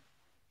inflation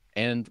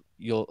and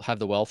you'll have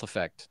the wealth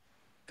effect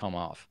come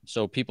off.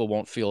 So people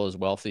won't feel as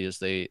wealthy as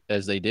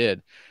they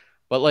did.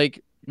 But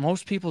like,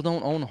 most people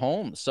don't own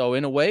homes. So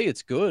in a way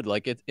it's good.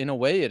 Like, in a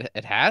way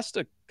it has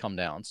to come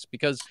down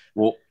because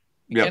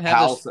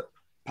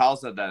Powell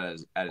said that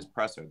at his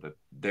presser that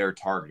they're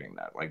targeting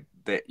that. Like,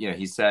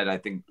 he said, I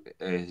think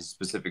his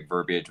specific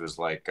verbiage was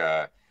like,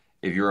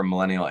 if you're a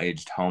millennial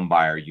aged home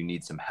buyer, you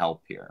need some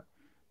help here,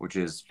 which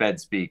is Fed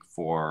speak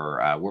for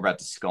we're about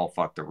to skull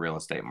fuck the real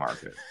estate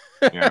market.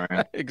 You know what I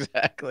mean?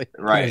 Exactly.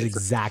 Right. That is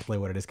exactly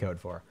what it is code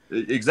for.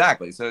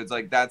 Exactly. So it's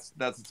like that's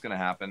what's going to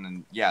happen.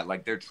 And yeah,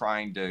 like, they're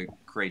trying to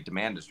create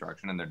demand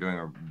destruction and they're doing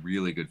a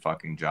really good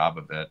fucking job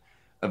of it.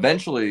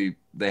 Eventually,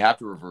 they have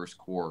to reverse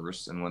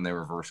course. And when they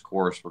reverse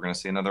course, we're going to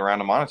see another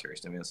round of monetary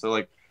stimulus. So,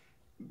 like,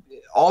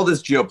 all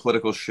this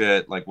geopolitical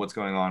shit, like what's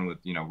going on with,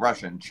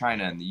 Russia and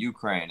China and the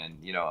Ukraine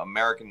and,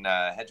 American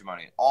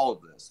hegemony, all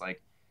of this,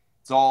 like,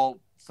 it's all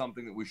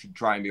something that we should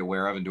try and be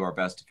aware of and do our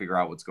best to figure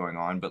out what's going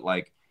on. But,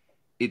 like,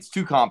 it's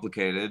too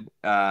complicated.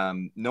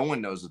 No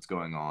one knows what's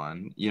going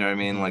on. You know what I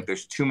mean? Like,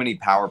 there's too many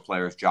power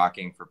players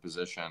jockeying for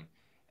position.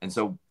 And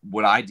so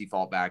what I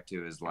default back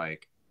to is,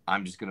 like,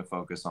 I'm just going to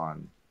focus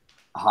on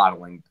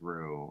hodling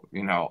through,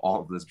 all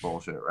of this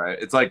bullshit, right?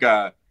 It's like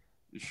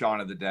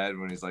Shaun of the Dead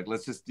when he's like,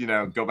 let's just,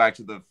 go back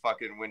to the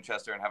fucking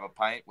Winchester and have a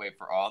pint, wait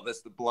for all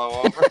this to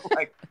blow over.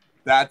 Like,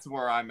 that's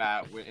where I'm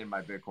at in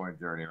my Bitcoin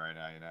journey right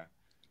now,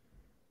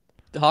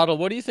 Hoddle,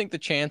 what do you think the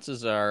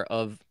chances are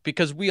of,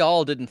 because we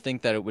all didn't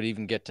think that it would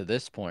even get to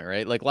this point,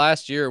 right? Like,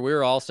 last year we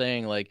were all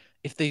saying, like,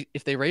 if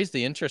they raise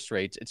the interest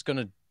rates, it's going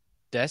to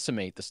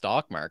decimate the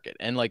stock market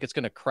and, like, it's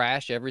going to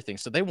crash everything.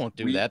 So they won't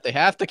do that. They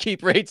have to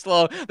keep rates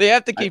low. They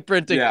have to keep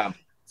printing. Yeah.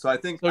 So I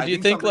think. So do you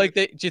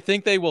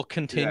think they will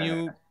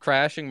continue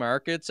crashing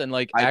markets and,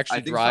 like,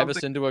 actually drive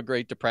us into a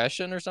Great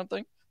Depression or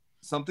something?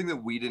 Something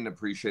that we didn't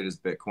appreciate as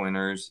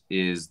Bitcoiners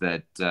is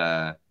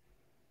that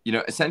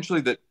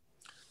essentially that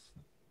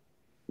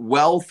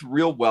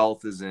real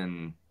wealth is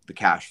in the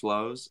cash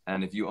flows.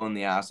 And if you own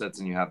the assets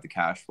and you have the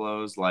cash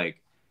flows,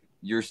 like,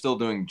 you're still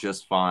doing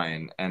just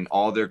fine. And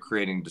all they're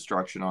creating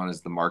destruction on is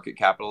the market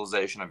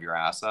capitalization of your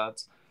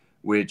assets,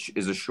 which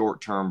is a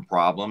short-term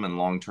problem. And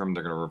long-term,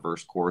 they're going to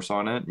reverse course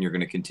on it. And you're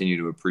going to continue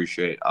to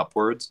appreciate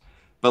upwards.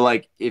 But,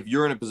 like, if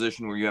you're in a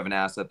position where you have an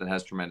asset that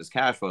has tremendous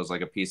cash flows,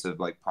 like a piece of,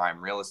 like,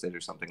 prime real estate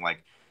or something,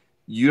 like,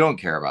 you don't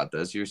care about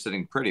this. You're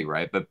sitting pretty,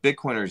 right? But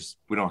Bitcoiners,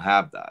 we don't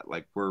have that.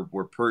 Like, we're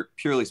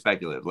purely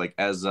speculative. Like,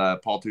 as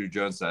Paul Tudor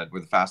Jones said,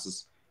 we're the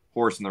fastest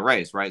horse in the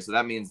race, right? So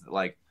that means that,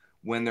 like,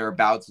 when there are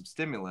bouts of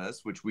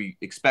stimulus, which we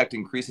expect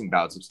increasing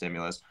bouts of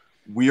stimulus,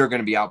 we are going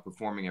to be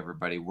outperforming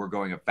everybody. We're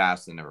going up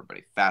faster than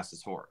everybody,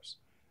 fastest horse.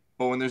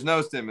 But when there's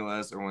no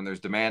stimulus or when there's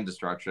demand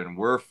destruction,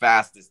 we're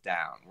fastest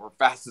down. We're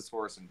fastest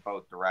horse in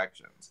both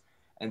directions.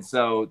 And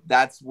so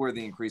that's where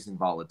the increasing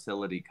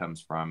volatility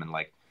comes from. And,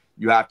 like,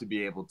 you have to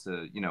be able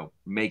to,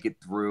 make it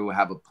through,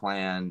 have a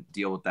plan,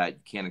 deal with that. You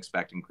can't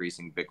expect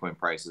increasing Bitcoin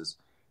prices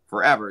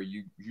forever.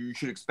 You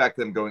should expect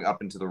them going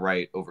up and to the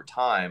right over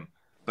time.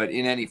 But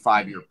in any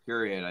 5-year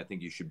period, I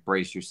think you should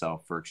brace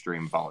yourself for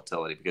extreme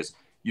volatility because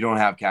you don't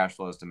have cash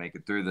flows to make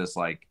it through this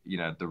like, you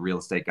know, the real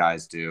estate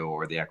guys do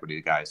or the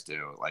equity guys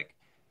do. Like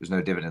there's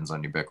no dividends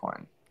on your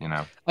Bitcoin, you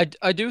know?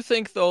 I do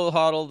think though,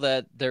 Hodl,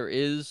 that there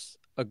is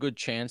a good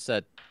chance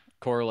that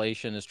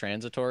correlation is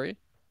transitory.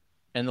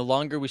 And the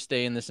longer we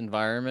stay in this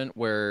environment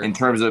where in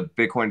terms of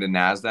Bitcoin to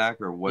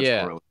NASDAQ or what's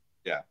correlation?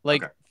 Yeah.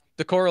 Like okay.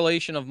 The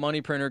correlation of money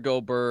printer go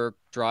berg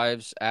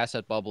drives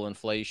asset bubble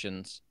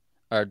inflations.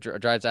 Or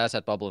drives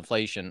asset bubble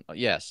inflation.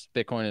 Yes,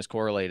 Bitcoin is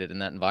correlated in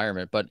that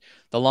environment, but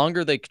the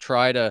longer they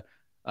try to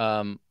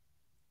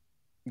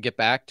get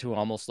back to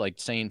almost like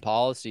sane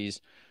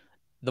policies,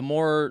 the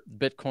more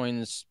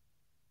Bitcoin's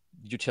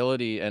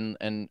utility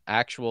and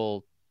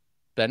actual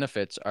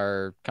benefits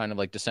are kind of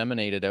like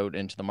disseminated out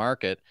into the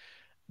market,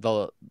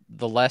 the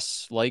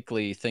less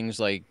likely things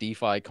like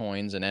DeFi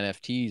coins and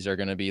NFTs are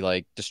going to be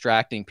like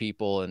distracting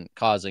people and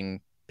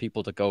causing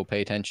people to go pay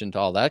attention to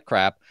all that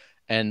crap.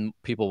 And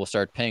people will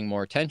start paying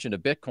more attention to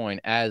Bitcoin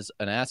as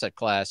an asset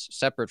class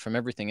separate from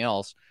everything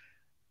else,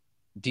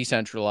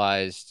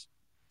 decentralized,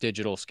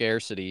 digital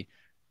scarcity,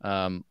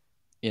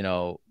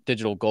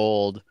 digital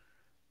gold,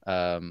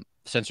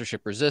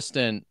 censorship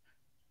resistant,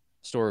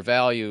 store of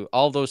value,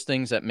 all those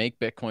things that make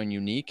Bitcoin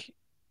unique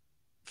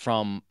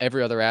from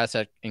every other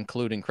asset,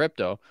 including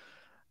crypto.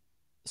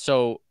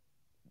 So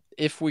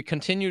if we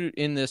continue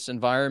in this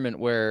environment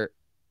where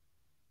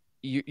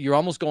you're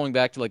almost going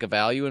back to like a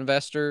value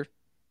investor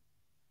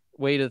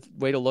way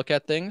to look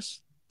at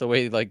things, the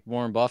way like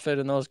Warren Buffett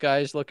and those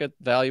guys look at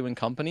value in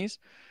companies,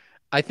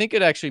 I think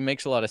it actually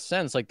makes a lot of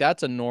sense. Like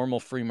that's a normal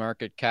free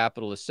market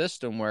capitalist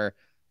system where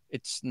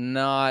it's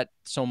not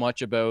so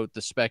much about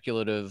the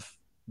speculative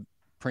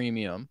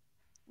premium.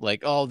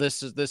 Like, oh,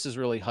 this is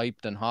really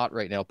hyped and hot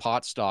right now.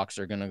 Pot stocks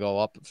are going to go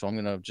up, so I'm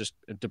going to just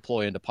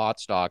deploy into pot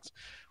stocks.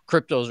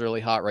 Crypto's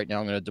really hot right now.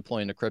 I'm going to deploy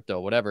into crypto,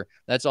 whatever.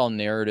 That's all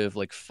narrative,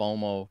 like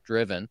FOMO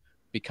driven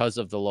because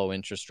of the low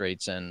interest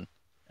rates and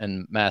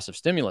massive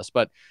stimulus.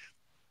 But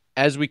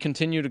as we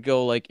continue to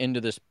go like into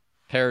this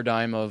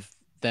paradigm of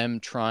them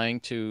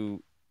trying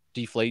to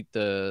deflate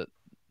the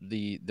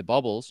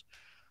bubbles,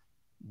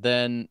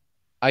 then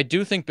I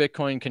do think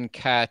Bitcoin can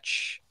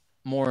catch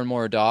more and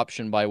more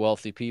adoption by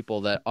wealthy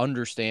people that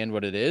understand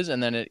what it is,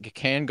 and then it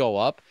can go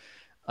up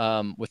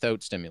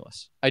without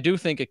stimulus. I do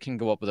think it can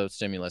go up without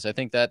stimulus. I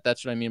think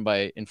that's what I mean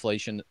by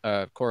inflation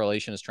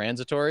correlation is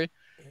transitory,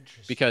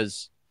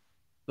 because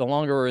the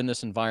longer we're in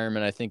this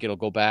environment, I think it'll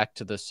go back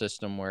to the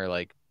system where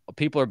like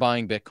people are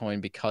buying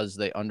Bitcoin because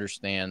they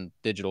understand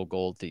digital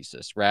gold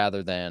thesis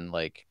rather than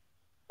like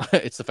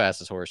it's the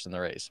fastest horse in the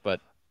race.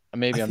 But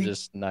maybe I'm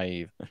just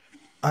naive.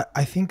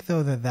 I think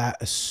though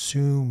that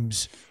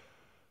assumes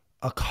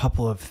a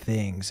couple of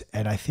things.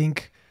 And I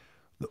think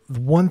the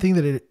one thing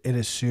that it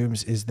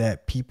assumes is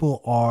that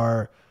people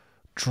are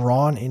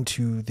drawn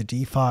into the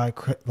DeFi,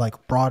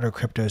 like broader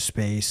crypto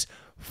space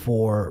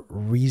for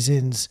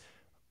reasons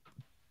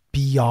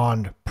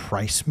beyond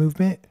price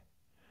movement.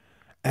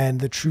 And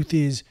the truth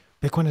is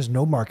Bitcoin has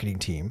no marketing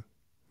team,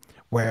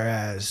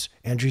 whereas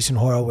Andreessen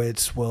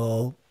Horowitz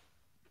will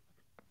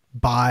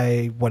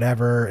buy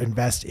whatever,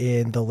 invest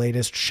in the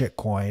latest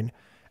shitcoin,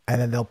 and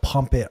then they'll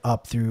pump it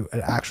up through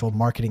an actual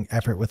marketing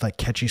effort with like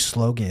catchy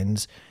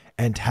slogans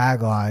and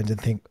taglines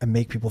and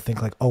make people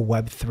think like, oh,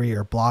 Web3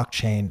 or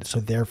blockchain. So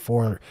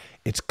therefore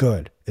it's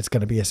good. It's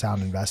going to be a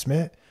sound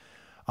investment.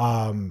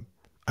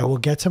 I will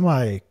get to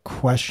my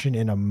question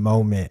in a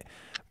moment,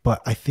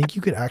 but I think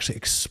you could actually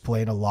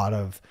explain a lot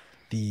of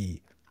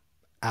the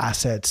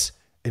assets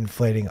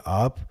inflating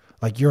up.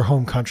 Like your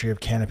home country of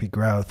Canopy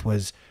Growth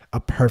was a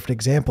perfect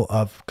example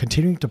of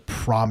continuing to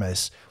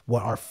promise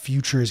what our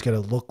future is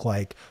going to look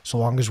like so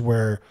long as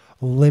we're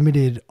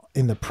limited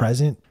in the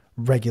present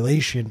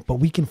regulation, but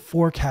we can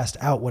forecast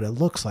out what it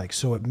looks like.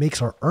 So it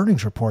makes our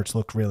earnings reports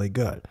look really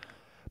good.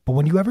 But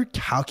when you ever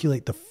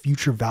calculate the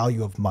future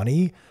value of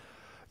money,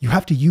 you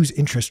have to use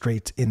interest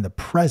rates in the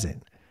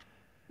present.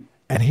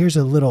 And here's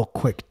a little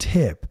quick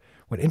tip.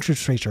 When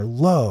interest rates are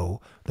low,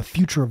 the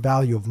future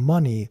value of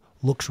money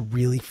looks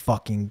really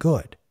fucking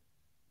good.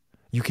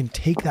 You can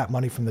take that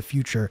money from the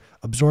future,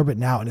 absorb it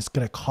now, and it's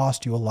going to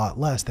cost you a lot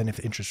less than if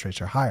interest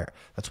rates are higher.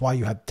 That's why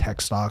you had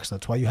tech stocks.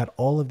 That's why you had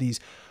all of these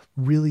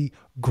really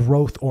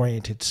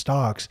growth-oriented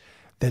stocks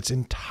that's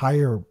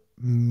entire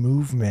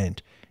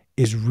movement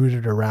is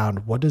rooted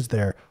around what does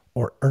their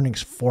or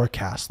earnings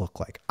forecast look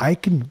like. I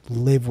can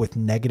live with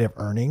negative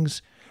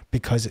earnings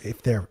because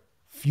if their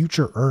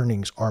future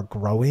earnings are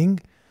growing,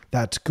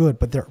 that's good,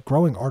 but they're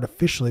growing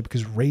artificially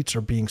because rates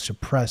are being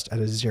suppressed at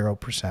a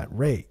 0%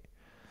 rate.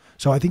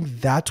 So I think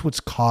that's what's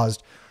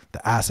caused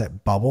the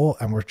asset bubble,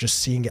 and we're just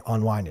seeing it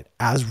unwind.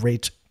 As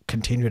rates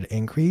continue to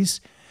increase,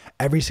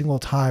 every single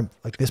time,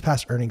 like this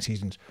past earnings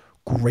season's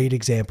great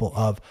example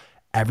of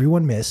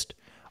everyone missed,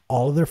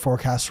 all of their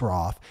forecasts were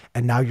off,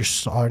 and now you're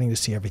starting to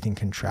see everything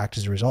contract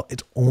as a result.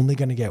 It's only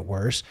going to get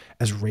worse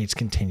as rates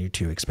continue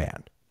to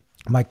expand.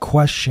 My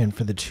question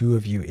for the two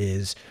of you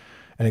is,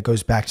 And it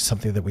goes back to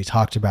something that we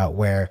talked about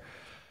where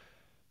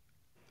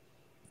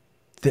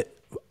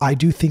I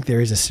do think there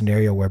is a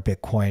scenario where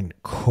Bitcoin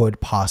could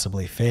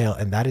possibly fail.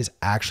 And that is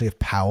actually if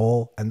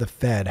Powell and the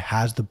Fed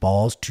has the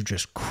balls to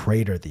just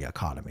crater the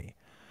economy.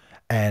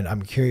 And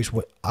I'm curious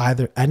what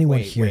either anyone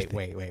here.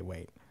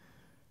 Wait.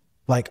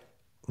 Like,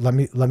 let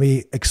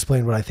me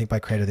explain what I think by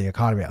crater the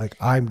economy. Like,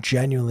 I'm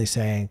genuinely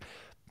saying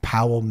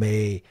Powell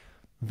may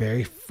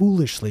very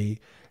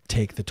foolishly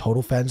take the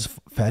total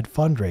Fed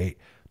fund rate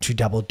to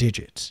double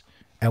digits.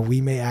 And we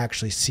may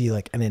actually see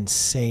like an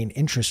insane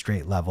interest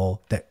rate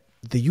level that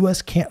the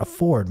US can't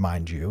afford,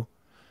 mind you,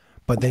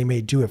 but they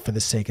may do it for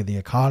the sake of the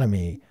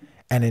economy.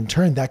 And in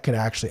turn, that could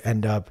actually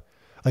end up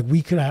like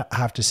we could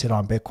have to sit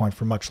on Bitcoin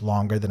for much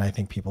longer than I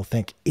think people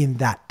think in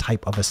that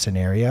type of a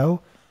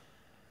scenario.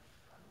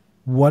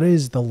 What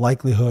is the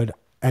likelihood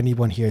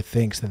anyone here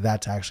thinks that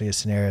that's actually a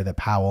scenario that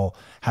Powell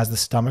has the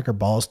stomach or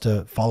balls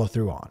to follow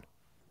through on?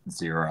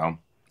 0.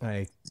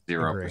 I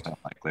 0%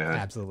 likelihood.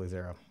 Absolutely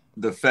 0.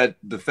 The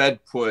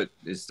Fed put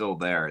is still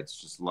there. It's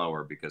just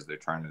lower because they're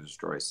trying to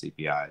destroy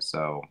CPI.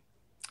 So,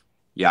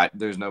 yeah,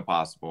 there's no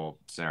possible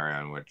scenario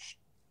in which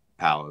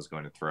Powell is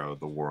going to throw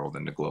the world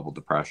into global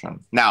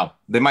depression. Now,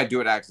 they might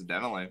do it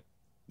accidentally.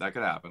 That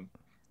could happen.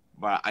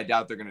 But I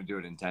doubt they're going to do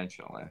it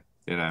intentionally,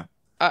 you know?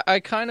 I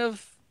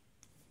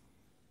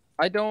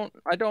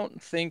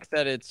don't think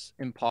that it's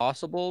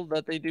impossible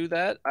that they do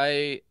that.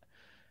 I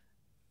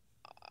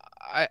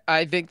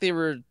think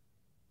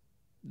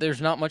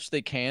there's not much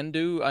they can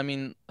do. I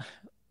mean,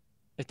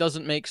 it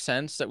doesn't make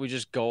sense that we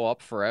just go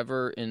up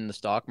forever in the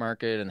stock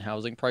market and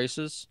housing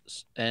prices.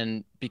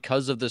 And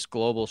because of this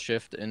global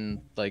shift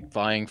in like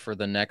vying for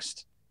the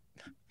next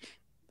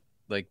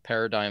like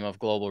paradigm of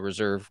global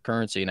reserve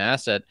currency and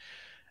asset,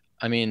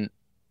 I mean,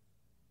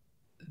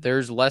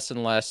 there's less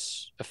and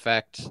less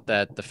effect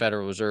that the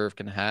Federal Reserve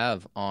can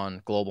have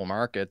on global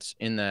markets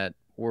in that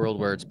world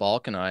where it's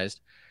balkanized.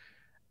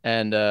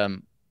 And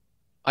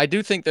I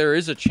do think there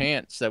is a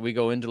chance that we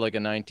go into like a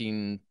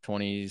 1920s,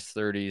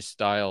 30s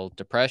style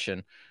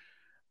depression,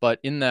 but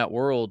in that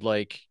world,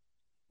 like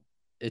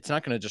it's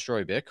not going to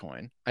destroy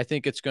Bitcoin. I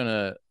think it's going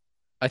to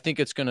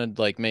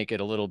like make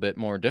it a little bit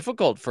more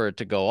difficult for it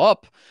to go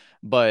up,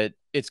 but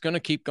it's going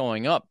to keep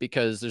going up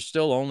because there's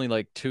still only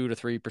like 2 to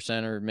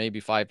 3% or maybe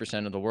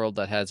 5% of the world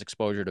that has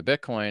exposure to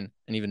Bitcoin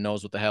and even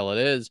knows what the hell it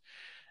is.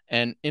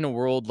 And in a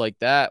world like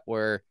that,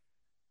 where,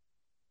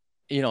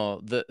 you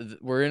know,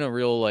 we're in a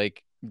real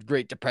like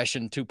Great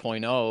Depression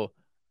 2.0,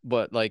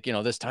 but like, you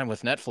know, this time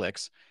with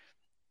Netflix,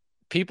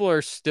 people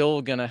are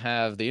still going to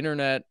have the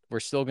internet. We're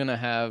still going to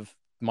have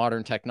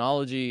modern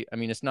technology. I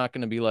mean, it's not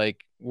going to be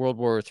like World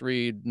War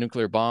III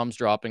nuclear bombs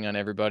dropping on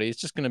everybody. It's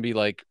just going to be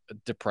like a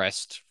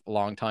depressed,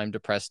 long time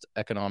depressed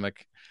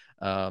economic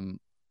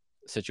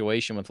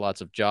situation with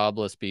lots of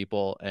jobless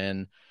people.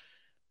 And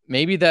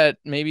maybe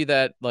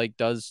that like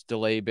does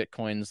delay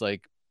Bitcoin's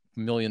like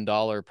 $1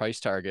 million price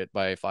target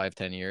by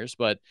 5-10 years,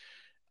 but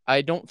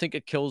I don't think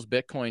it kills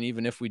Bitcoin.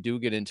 Even if we do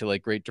get into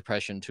like Great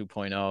Depression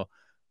 2.0,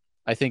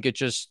 I think it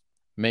just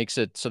makes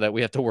it so that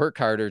we have to work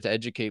harder to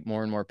educate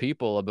more and more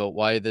people about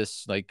why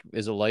this like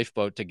is a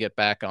lifeboat to get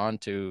back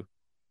onto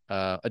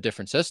a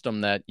different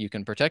system that you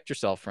can protect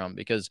yourself from,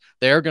 because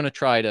they're going to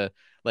try to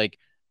like,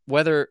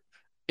 whether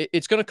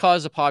it's going to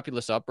cause a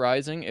populist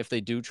uprising. If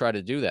they do try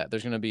to do that,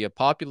 there's going to be a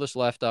populist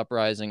left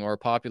uprising or a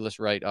populist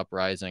right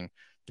uprising,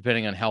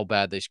 depending on how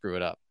bad they screw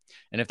it up.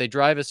 And if they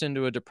drive us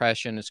into a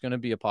depression, it's going to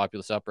be a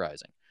populist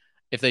uprising.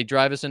 If they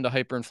drive us into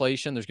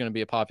hyperinflation, there's going to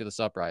be a populist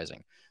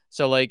uprising.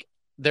 So like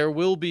there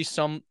will be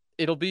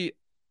it'll be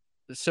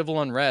civil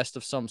unrest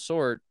of some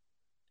sort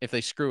if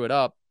they screw it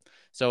up.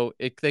 So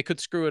they could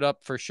screw it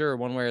up for sure,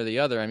 one way or the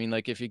other. I mean,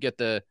 like if you get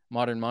the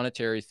modern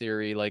monetary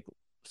theory, like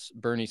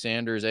Bernie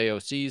Sanders,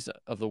 AOCs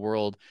of the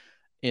world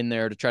in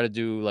there to try to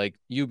do like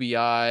UBI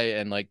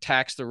and like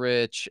tax the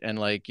rich and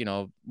like, you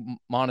know,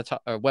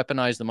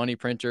 weaponize the money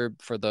printer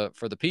for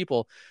the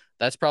people,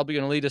 that's probably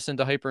going to lead us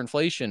into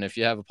hyperinflation. If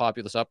you have a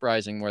populist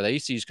uprising where they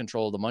seize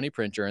control of the money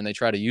printer and they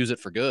try to use it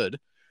for good,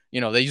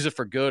 you know, they use it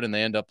for good and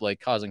they end up like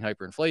causing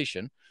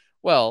hyperinflation.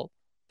 Well,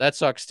 that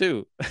sucks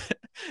too.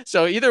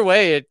 So either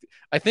way,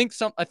 I think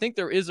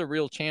there is a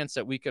real chance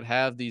that we could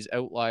have these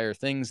outlier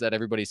things that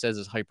everybody says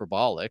is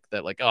hyperbolic,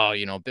 that like, oh,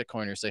 you know,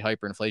 Bitcoiners say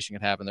hyperinflation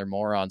could happen. They're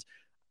morons.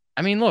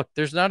 I mean, look,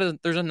 there's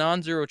a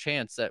non-zero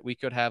chance that we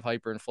could have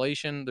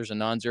hyperinflation. There's a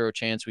non-zero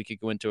chance we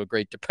could go into a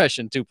Great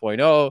Depression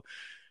 2.0.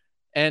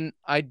 And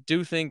I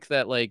do think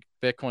that like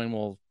Bitcoin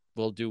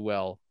will do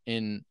well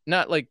in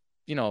not like,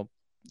 you know,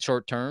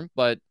 short term,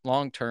 but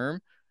long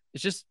term.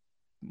 It's just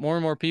more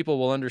and more people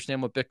will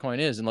understand what Bitcoin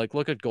is. And like,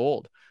 look at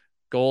gold.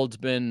 Gold's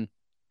been,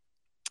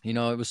 you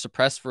know, it was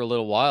suppressed for a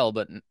little while,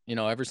 but you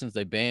know, ever since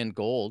they banned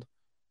gold,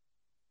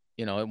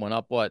 you know, it went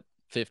up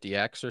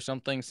 50x or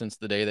something since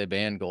the day they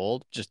banned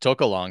gold. Just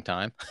took a long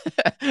time.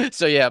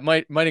 So yeah, it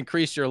might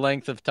increase your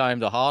length of time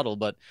to hodl,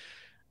 but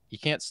you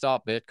can't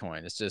stop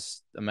Bitcoin. It's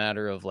just a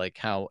matter of like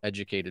how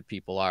educated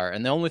people are.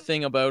 And the only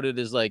thing about it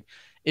is like,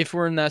 if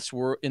we're in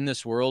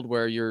this world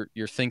where you're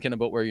thinking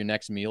about where your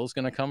next meal is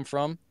going to come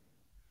from,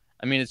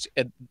 I mean,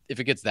 if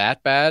it gets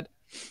that bad,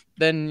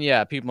 then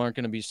yeah, people aren't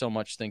going to be so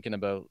much thinking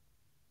about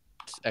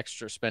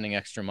spending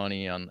extra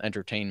money on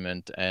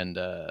entertainment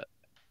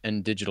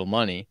and digital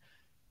money.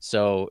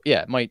 So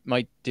yeah, it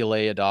might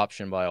delay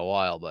adoption by a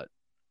while, but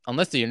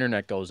unless the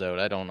internet goes out,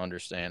 I don't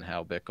understand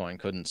how Bitcoin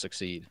couldn't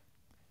succeed.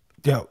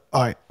 Yo,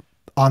 all right.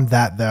 On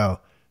that though,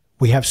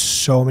 we have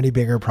so many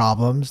bigger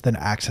problems than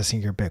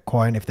accessing your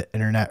Bitcoin if the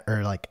internet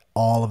or like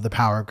all of the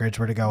power grids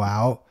were to go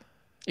out.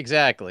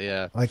 Exactly,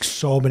 yeah. Like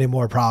so many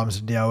more problems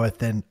to deal with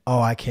than, oh,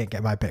 I can't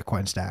get my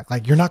Bitcoin stack.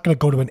 Like you're not going to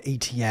go to an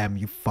ATM,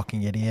 you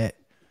fucking idiot.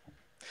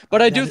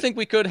 But I do think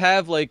we could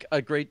have like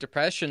a Great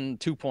Depression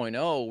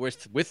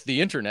 2.0 with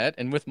the internet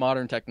and with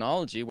modern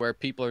technology, where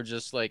people are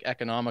just like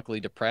economically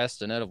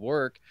depressed and out of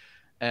work,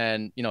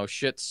 and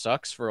shit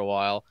sucks for a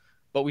while,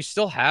 but we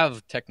still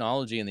have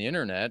technology and the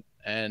internet,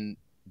 and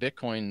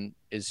Bitcoin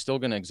is still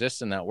going to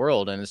exist in that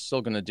world, and it's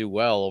still going to do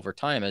well over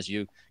time as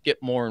you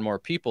get more and more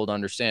people to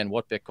understand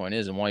what Bitcoin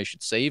is and why you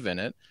should save in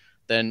it.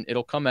 Then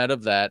it'll come out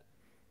of that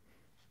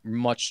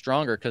much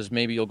stronger, because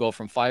maybe you'll go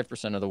from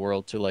 5% of the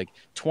world to like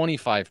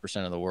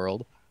 25% of the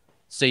world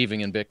saving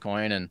in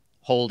Bitcoin and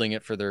holding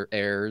it for their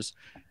heirs.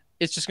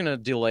 It's just going to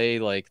delay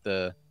like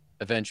the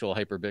eventual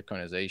hyper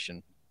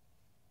Bitcoinization.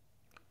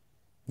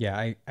 Yeah,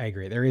 I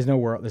agree. There is no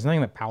world. There's nothing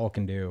that Powell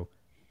can do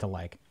to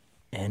like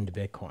end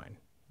Bitcoin.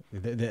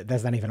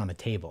 That's not even on the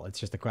table. It's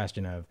just a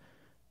question of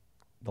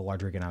the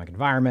larger economic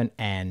environment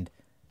and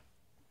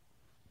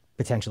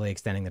potentially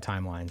extending the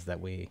timelines that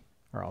we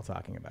are all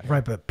talking about here.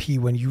 Right, but P,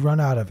 when you run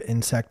out of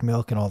insect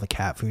milk and all the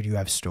cat food you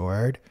have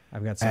stored,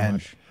 I've got so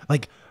much.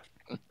 Like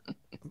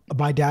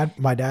my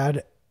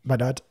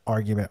dad's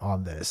argument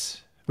on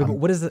this. Wait, but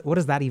what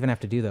does that even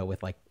have to do though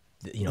with like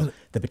the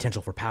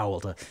potential for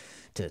Powell to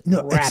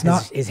No, wrap it's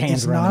not, his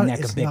hands around the neck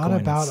of Bitcoin? It's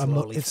not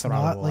about it's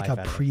not like a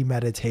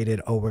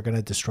premeditated, oh, we're going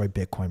to destroy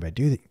Bitcoin by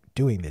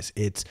doing this.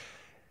 It's,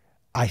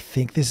 I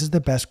think this is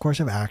the best course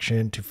of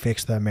action to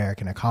fix the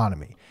American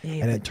economy.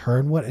 Yeah, and in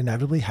turn, what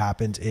inevitably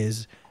happens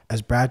is,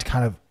 as Brad's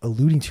kind of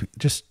alluding to,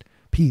 just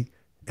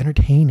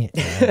entertain it.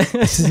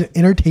 This is an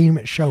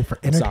entertainment show for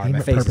entertainment my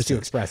face purposes. Is too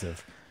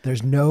expressive.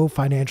 There's no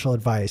financial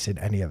advice in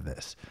any of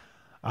this.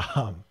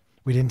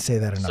 We didn't say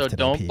that enough. So today,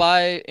 don't Pete.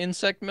 buy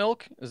insect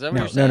milk? Is that what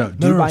you're saying? No.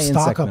 Do buy stock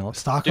insect up, milk.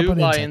 Stock Do up on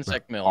buy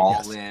insect milk. All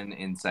Yes. in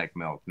insect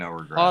milk, no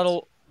regrets.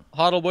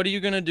 Hoddle, what are you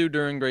gonna do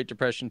during Great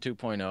Depression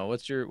 2.0?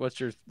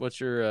 What's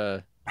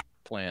your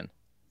plan?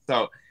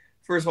 So,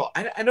 first of all,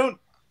 I don't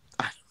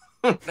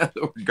know that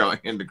we're going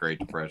into Great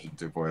Depression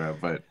 2.0,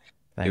 but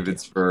if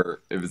it's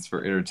for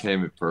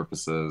entertainment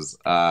purposes,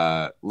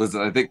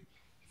 listen, I think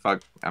I'm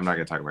not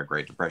gonna talk about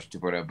Great Depression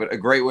 2.0, but a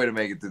great way to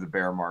make it through the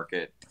bear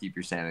market, to keep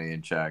your sanity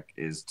in check,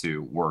 is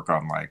to work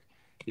on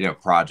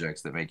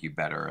projects that make you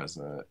better as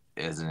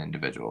an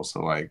individual.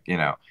 So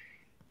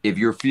if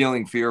you're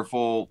feeling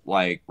fearful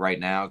like right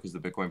now because the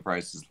Bitcoin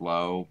price is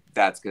low,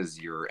 that's because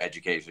your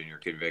education, your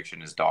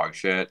conviction is dog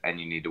shit, and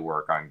you need to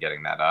work on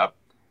getting that up,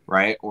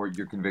 right? Or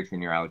your conviction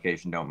and your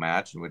allocation don't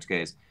match, in which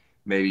case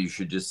maybe you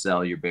should just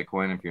sell your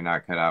Bitcoin if you're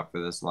not cut out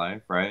for this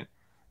life, right?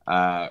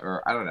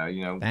 Or I don't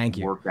know,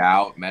 work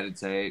out,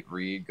 meditate,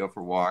 read, go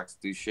for walks,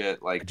 do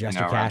shit like adjust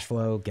your cash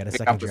flow, get a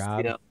second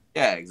job.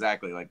 Yeah,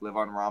 exactly. Like live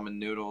on ramen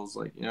noodles,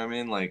 like you know what I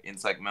mean, like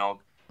insect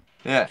milk.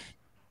 Yeah.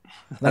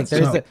 Like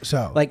there's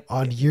like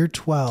on year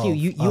 12,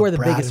 you are the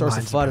biggest source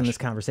of FUD in this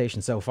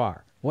conversation so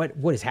far. What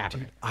is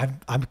happening?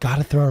 I've got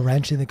to throw a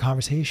wrench in the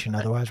conversation,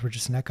 otherwise we're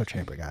just an echo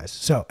chamber, guys.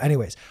 So,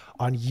 anyways,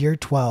 on year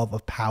 12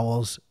 of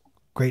Powell's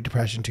Great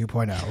Depression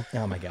 2.0,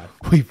 oh my God,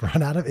 we've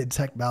run out of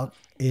insect milk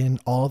in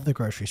all of the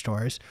grocery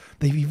stores.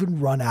 They've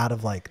even run out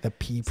of like the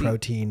pea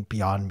protein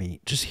Beyond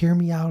Meat. Just hear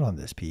me out on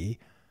this, P.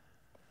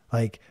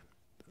 Like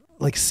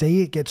say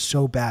it gets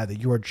so bad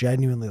that you are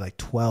genuinely like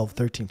 12,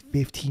 13,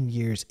 15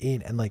 years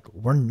in and like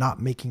we're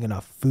not making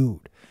enough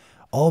food.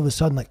 All of a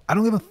sudden, like I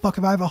don't give a fuck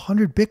if I have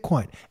 100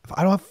 Bitcoin. If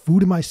I don't have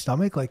food in my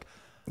stomach, like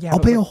I'll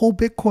pay a whole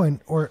Bitcoin,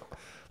 or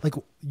like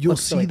you'll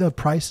see the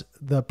price of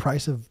the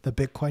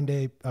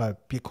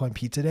Bitcoin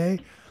Pizza Day.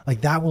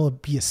 Like that will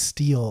be a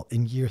steal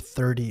in year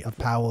 30 of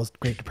Powell's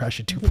Great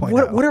Depression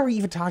 2.0. What are we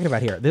even talking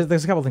about here?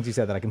 There's a couple of things you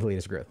said that I completely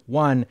disagree with.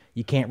 One,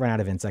 you can't run out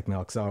of insect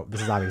milk, so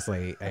this is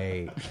obviously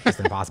just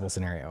an impossible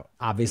scenario.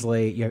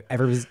 Obviously,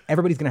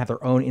 everybody's going to have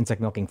their own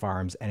insect milking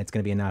farms, and it's going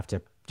to be enough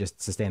to just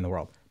sustain the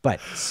world. But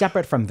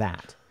separate from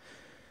that,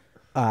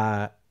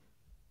 I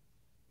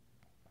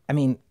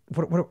mean,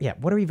 what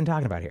are we even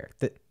talking about here?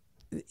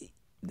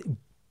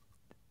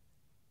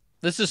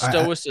 This is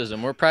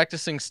stoicism. We're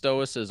practicing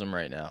stoicism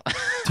right now.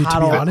 Dude, to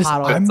be honest,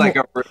 it's like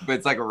a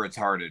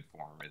retarded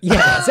form.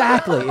 Yeah,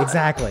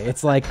 exactly.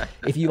 It's like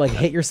if you like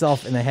hit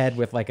yourself in the head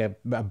with like a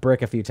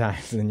brick a few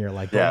times, and then you're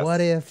like, but what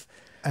if?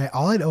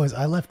 All I know is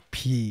I left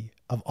P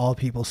of all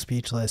people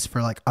speechless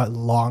for like a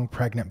long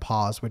pregnant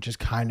pause, which is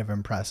kind of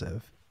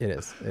impressive. It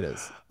is.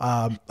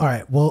 All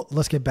right. Well,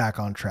 let's get back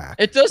on track.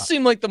 It does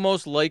seem like the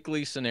most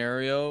likely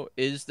scenario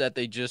is that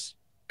they just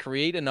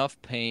create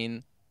enough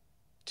pain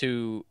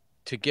to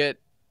get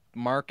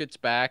markets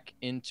back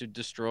into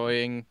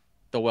destroying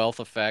the wealth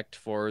effect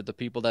for the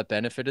people that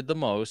benefited the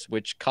most,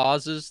 which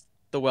causes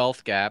the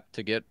wealth gap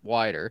to get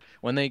wider.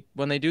 When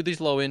they do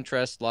these low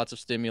interest, lots of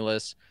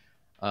stimulus,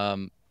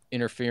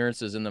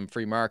 interferences in the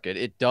free market,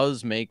 it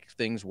does make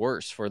things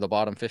worse for the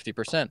bottom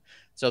 50%.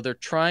 So they're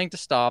trying to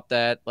stop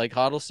that. Like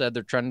Hodl said,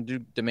 they're trying to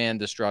do demand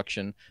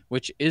destruction,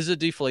 which is a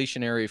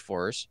deflationary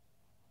force.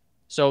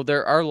 So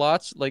there are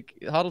lots, like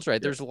Hodl's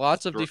right, there's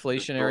lots of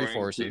deflationary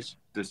forces.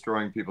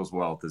 Destroying people's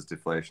wealth is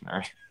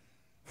deflationary.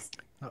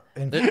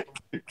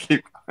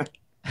 Keep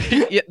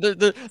Yeah,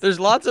 there's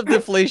lots of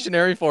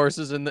deflationary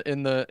forces in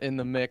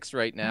the mix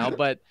right now,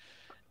 but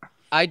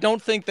I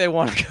don't think they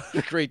want to go to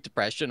the Great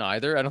Depression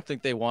either. I don't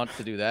think they want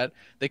to do that.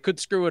 They could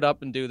screw it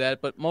up and do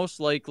that, but most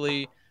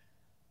likely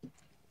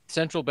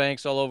central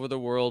banks all over the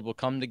world will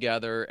come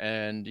together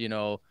and, you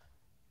know,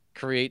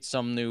 create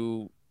some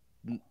new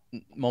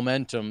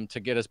momentum to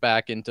get us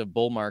back into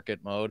bull market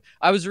mode.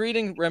 I was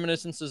reading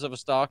Reminiscences of a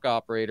Stock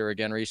Operator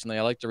again recently.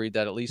 I like to read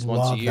that at least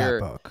once a year.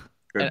 That book.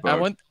 Good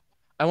book.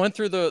 I went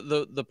through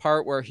the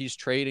part where he's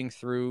trading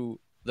through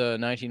the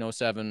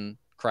 1907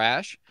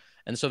 crash.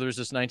 And so there's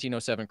this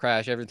 1907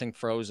 crash, everything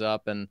froze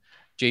up, and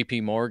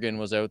JP Morgan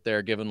was out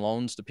there giving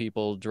loans to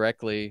people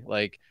directly,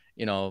 like,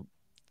 you know,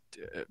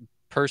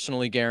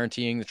 personally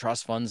guaranteeing the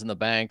trust funds and the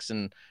banks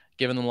and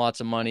giving them lots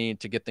of money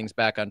to get things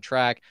back on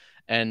track.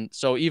 And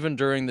so even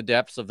during the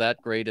depths of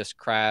that greatest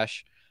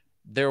crash,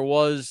 there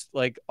was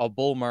like a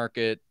bull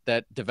market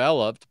that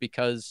developed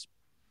because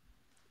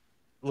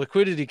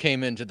liquidity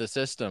came into the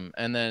system,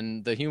 and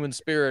then the human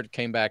spirit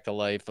came back to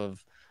life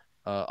of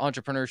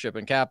entrepreneurship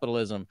and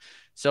capitalism.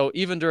 So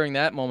even during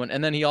that moment,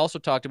 and then he also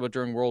talked about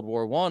during World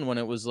War I, when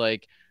it was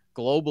like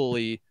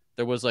globally,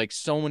 there was like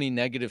so many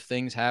negative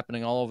things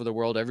happening all over the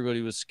world.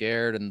 Everybody was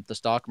scared and the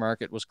stock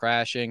market was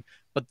crashing.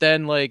 But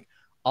then like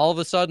all of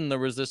a sudden there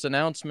was this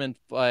announcement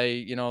by,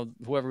 you know,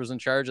 whoever was in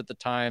charge at the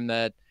time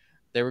that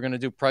they were going to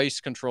do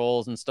price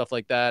controls and stuff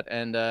like that.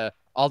 And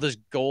all this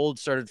gold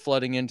started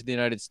flooding into the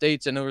United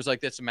States. And it was like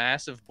this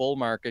massive bull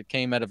market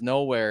came out of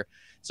nowhere.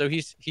 So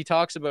he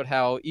talks about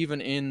how even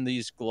in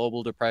these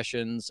global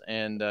depressions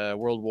and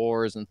world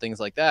wars and things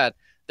like that,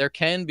 there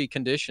can be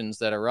conditions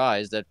that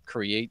arise that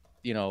create,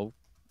 you know,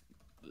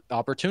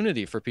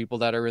 opportunity for people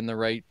that are in the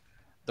right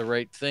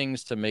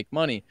things to make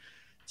money.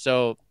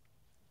 So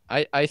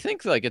I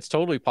think like it's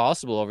totally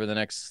possible over the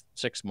next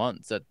 6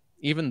 months that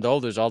even though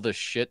there's all this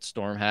shit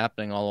storm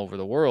happening all over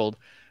the world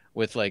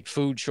with like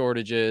food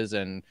shortages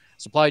and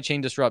supply chain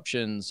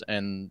disruptions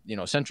and, you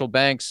know, central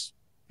banks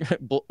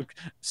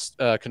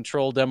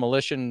control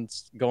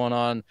demolitions going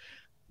on,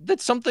 that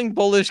something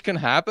bullish can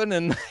happen,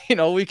 and you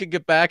know, we could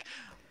get back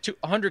to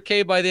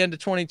 100K by the end of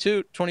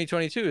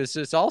 2022.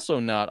 It's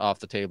also not off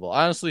the table.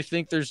 I honestly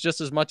think there's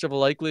just as much of a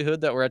likelihood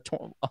that we're at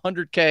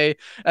 100K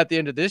at the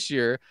end of this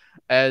year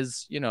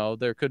as, you know,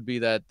 there could be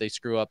that they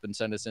screw up and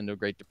send us into a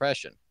Great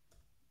Depression.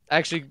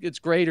 Actually, it's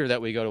greater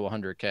that we go to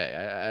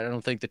 100K. I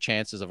don't think the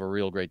chances of a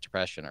real Great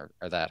Depression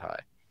are that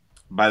high.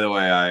 By the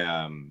way,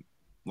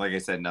 like I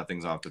said,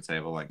 nothing's off the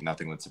table. Like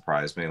nothing would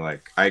surprise me.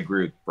 Like I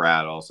agree with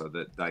Brad also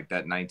that like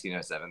that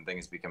 1907 thing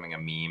is becoming a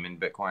meme in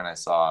Bitcoin. I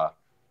saw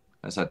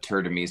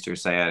Tur Demeester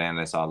say it, and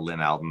I saw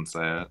Lynn Alden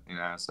say it. You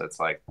know, so it's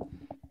like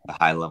the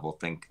high level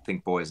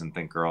think boys and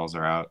think girls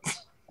are out.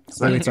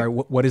 So, wait, sorry,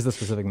 what is the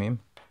specific meme?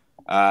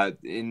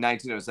 In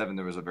 1907,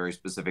 there was a very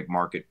specific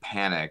market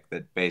panic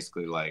that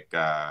basically like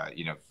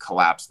you know,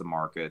 collapsed the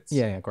markets.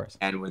 Yeah, of course.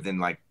 And within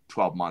like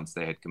 12 months,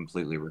 they had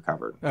completely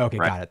recovered. Okay,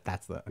 right? got it.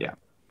 That's the yeah.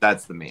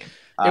 That's the meme. It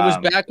was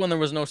back when there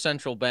was no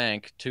central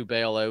bank to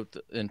bail out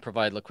and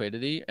provide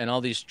liquidity, and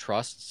all these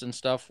trusts and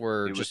stuff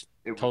were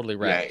totally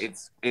wrecked. Yeah,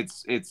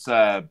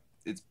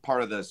 it's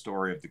part of the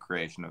story of the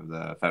creation of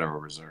the Federal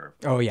Reserve.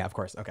 Oh yeah, of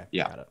course. Okay,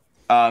 yeah. Got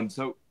it.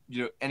 So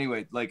you know,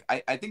 anyway, like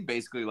I think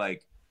basically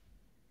like,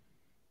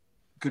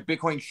 could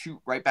Bitcoin shoot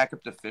right back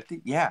up to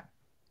 50? Yeah.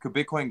 Could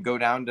Bitcoin go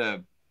down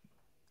to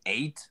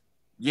 8?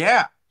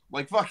 Yeah.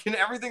 Like fucking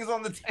everything's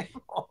on the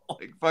table.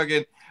 Like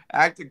fucking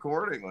act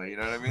accordingly. You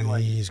know what I mean?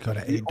 Please go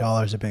to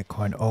 $8 a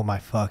Bitcoin. Oh my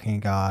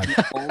fucking god.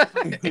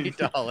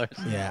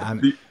 $8. Yeah.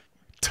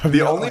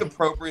 The only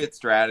appropriate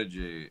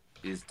strategy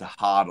is to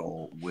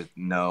hodl with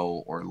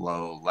no or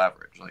low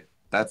leverage. Like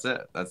that's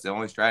it. That's the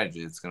only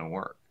strategy that's gonna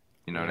work.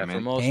 You know what I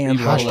mean? And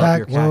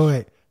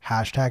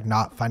hashtag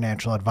not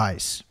financial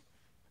advice.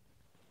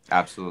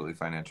 Absolutely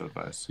financial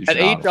advice. At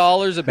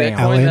 $8 a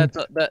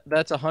Bitcoin,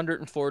 that's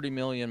 140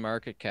 million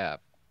market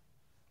cap.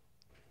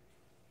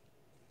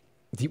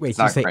 Wait, it's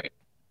not great.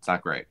 It's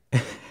not great.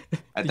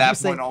 At that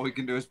point, all we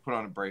can do is put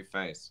on a brave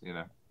face, you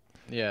know?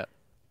 Yeah.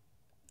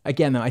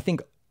 Again, though, I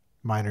think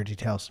minor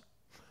details.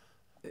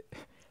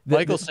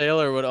 Michael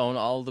Saylor would own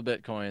all the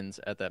Bitcoins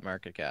at that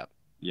market cap.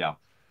 Yeah.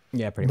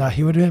 Yeah, pretty much.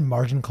 He would have been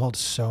margin called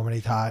so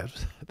many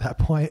times at that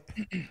point.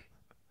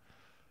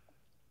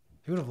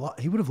 He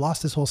would have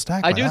lost his whole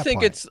stack. I do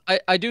think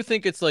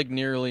it's like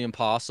nearly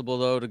impossible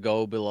though to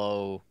go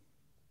below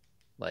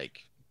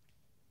like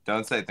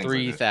Don't say things like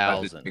this.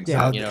 3,000.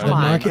 Yeah, You know the what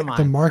I mean? market, Come on.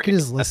 the market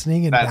is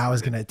listening, and That's now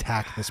is ridiculous. going to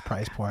attack this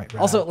price point.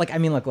 Brad. Also, like, I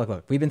mean, look.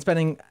 We've been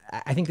spending.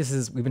 I think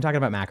we've been talking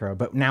about macro,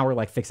 but now we're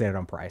like fixated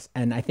on price.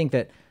 And I think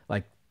that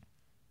like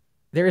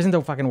there isn't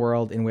a fucking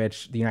world in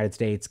which the United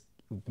States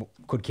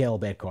could kill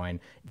Bitcoin.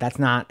 That's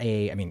not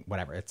I mean,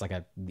 whatever. It's like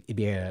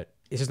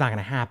it's just not going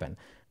to happen.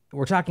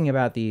 We're talking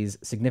about these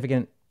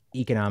significant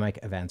economic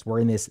events. We're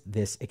in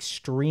this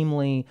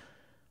extremely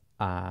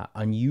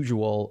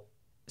unusual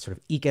sort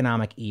of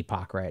economic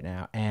epoch right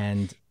now,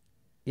 and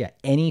yeah,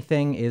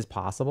 anything is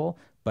possible.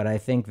 But I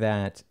think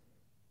that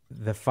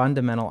the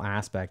fundamental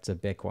aspects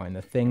of Bitcoin,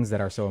 the things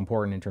that are so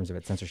important in terms of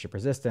its censorship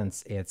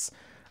resistance, its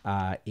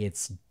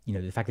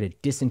the fact that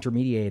it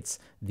disintermediates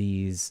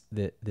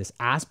this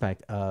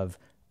aspect of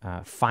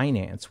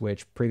finance,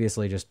 which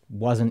previously just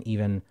wasn't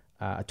even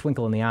a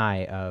twinkle in the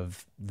eye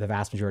of the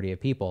vast majority of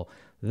people.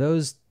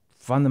 Those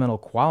fundamental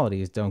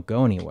qualities don't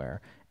go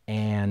anywhere,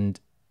 and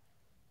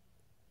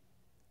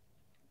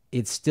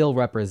it still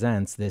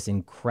represents this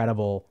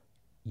incredible,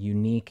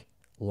 unique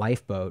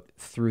lifeboat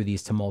through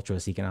these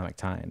tumultuous economic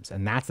times.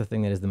 And that's the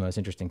thing that is the most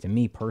interesting to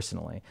me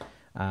personally.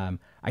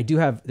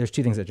 There's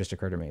two things that just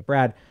occurred to me.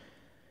 Brad,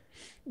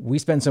 we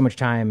spend so much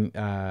time,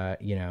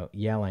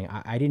 yelling.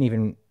 I didn't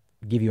even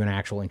give you an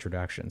actual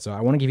introduction. So I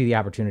want to give you the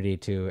opportunity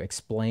to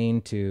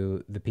explain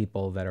to the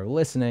people that are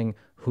listening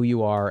who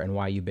you are and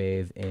why you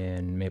bathe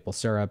in maple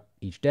syrup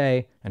each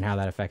day and how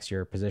that affects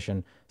your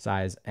position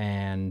size.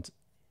 And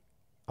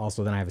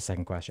also, then I have a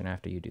second question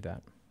after you do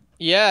that.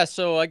 Yeah,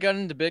 so I got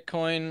into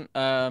Bitcoin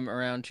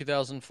around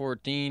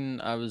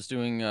 2014. I was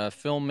doing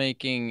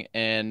filmmaking,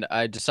 and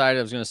I decided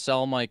I was going to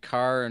sell my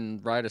car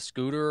and ride a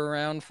scooter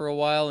around for a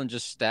while and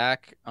just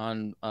stack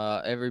on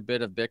every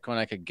bit of Bitcoin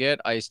I could get.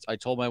 I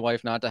told my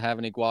wife not to have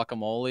any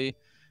guacamole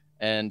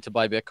and to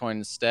buy Bitcoin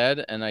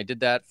instead, and I did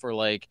that for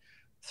like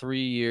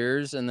 3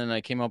 years, and then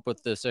I came up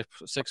with the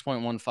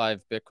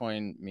 6.15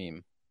 Bitcoin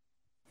meme.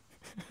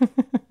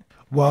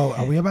 Whoa,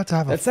 are we about to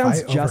have a That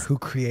sounds fight over just- who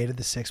created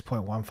the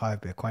 6.15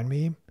 Bitcoin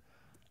meme?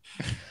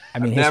 I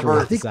mean, I've history never- will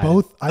I think decide.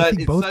 both. I But think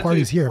it's both such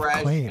parties a here have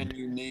fresh claimed. and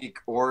unique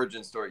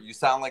origin story. You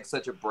sound like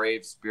such a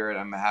brave spirit.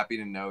 I'm happy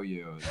to know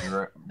you.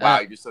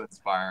 Wow, you're so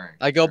inspiring.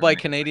 I go You're by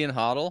amazing. Canadian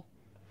Hodl.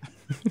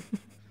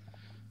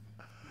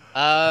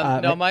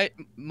 No, my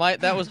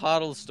that was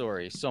Hodl's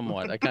story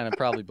somewhat. I kind of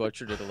probably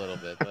butchered it a little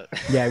bit, but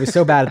Yeah, it was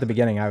so bad at the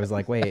beginning. I was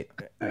like, wait,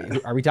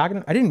 are we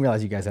talking? I didn't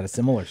realize you guys had a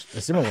similar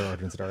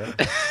origin story.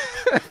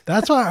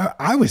 That's why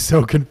I was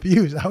so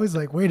confused. I was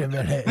like, wait a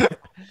minute.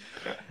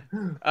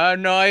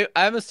 no,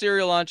 I'm a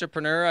serial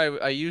entrepreneur.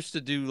 I used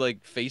to do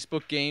like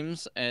Facebook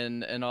games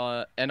and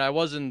I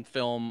was in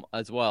film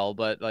as well,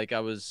 but like I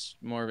was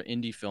more of an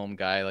indie film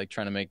guy, like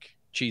trying to make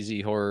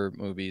cheesy horror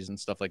movies and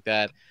stuff like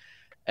that.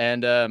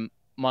 And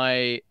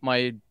my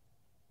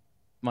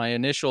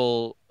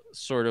initial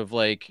sort of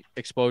like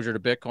exposure to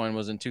Bitcoin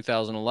was in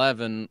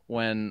 2011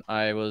 when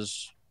I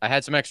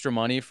had some extra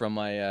money from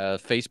my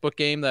Facebook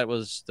game that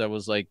was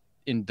like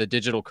in the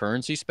digital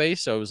currency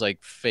space. So it was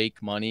like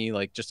fake money,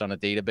 like just on a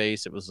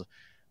database.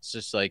 It's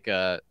just like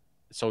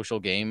social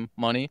game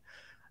money.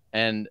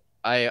 And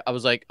I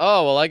was like,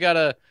 oh, well, I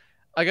gotta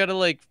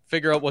like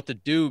figure out what to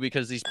do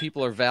because these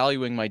people are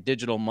valuing my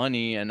digital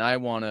money and I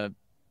want to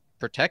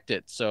protect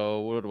it.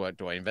 So what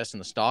do I invest in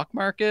the stock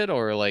market,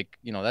 or like,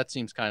 that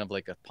seems kind of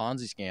like a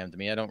Ponzi scam to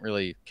me. I don't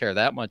really care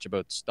that much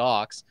about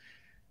stocks.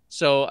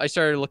 So I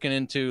started looking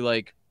into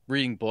like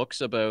reading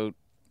books about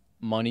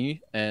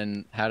money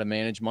and how to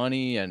manage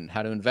money and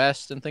how to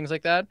invest and things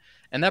like that.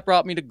 And that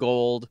brought me to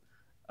gold.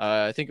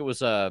 I think it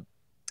was I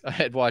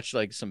had watched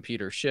like some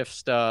Peter Schiff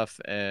stuff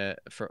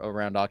for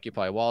around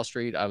Occupy Wall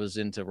Street. I was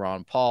into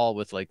Ron Paul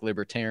with like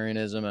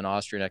libertarianism and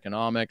Austrian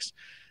economics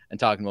and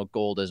talking about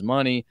gold as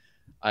money.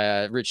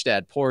 Rich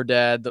Dad, Poor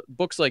Dad, the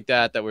books like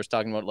that was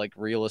talking about like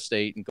real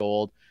estate and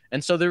gold.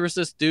 And so there was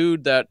this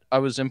dude that I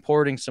was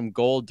importing some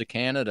gold to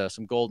Canada,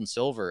 some gold and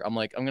silver. I'm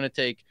like, I'm going to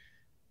take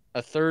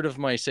a third of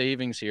my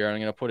savings here. I'm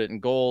going to put it in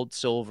gold,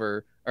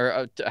 silver,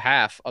 or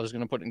half. I was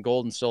going to put it in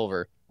gold and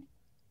silver.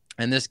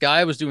 And this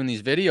guy was doing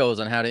these videos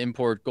on how to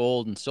import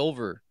gold and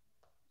silver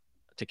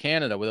to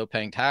Canada without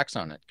paying tax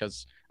on it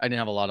because I didn't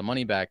have a lot of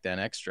money back then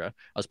extra.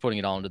 I was putting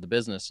it all into the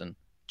business and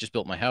just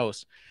built my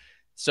house.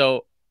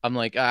 So I'm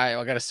like,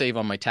 I got to save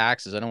on my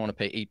taxes. I don't want to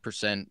pay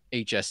 8%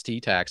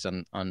 HST tax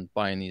on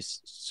buying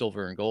these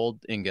silver and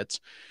gold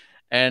ingots.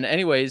 And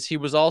anyways, he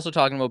was also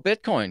talking about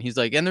Bitcoin. He's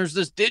like, and there's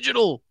this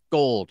digital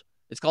gold.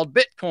 It's called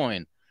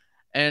Bitcoin.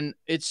 And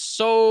it's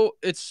so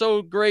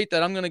great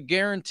that I'm going to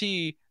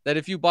guarantee that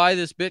if you buy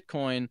this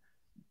Bitcoin,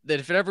 that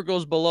if it ever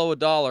goes below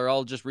 $1,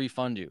 I'll just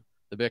refund you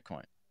the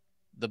Bitcoin,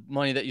 the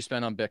money that you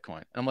spent on Bitcoin.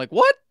 And I'm like,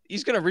 what?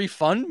 He's going to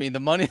refund me the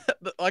money?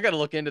 I got to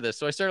look into this.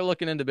 So I started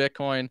looking into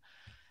Bitcoin.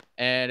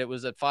 And it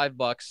was at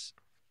 $5.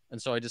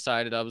 And so I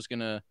decided I was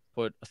going to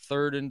put a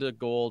third into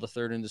gold, a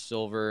third into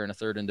silver, and a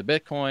third into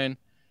Bitcoin.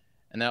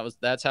 And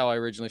that's how I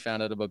originally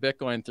found out about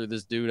Bitcoin, through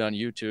this dude on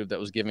YouTube that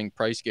was giving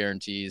price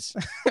guarantees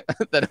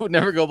that it would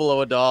never go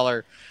below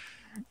 $1.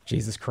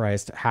 Jesus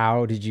Christ.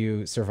 How did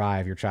you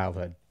survive your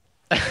childhood?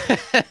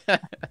 I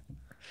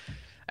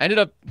ended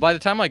up, by the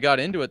time I got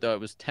into it though, it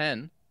was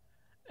 10,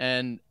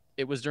 and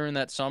it was during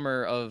that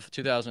summer of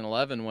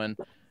 2011 when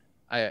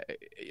I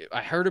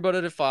heard about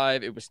it at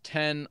 5. It was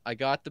 10. I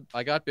got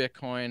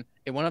Bitcoin.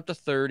 It went up to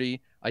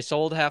 30. I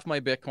sold half my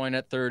Bitcoin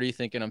at 30,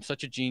 thinking I'm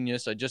such a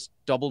genius. I just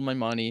doubled my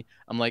money.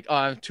 I'm like, oh,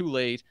 I'm too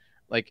late.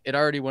 Like, it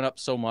already went up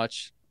so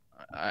much.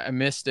 I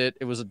missed it.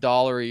 It was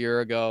 $1 a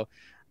year ago.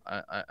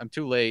 I'm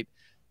too late.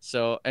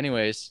 So,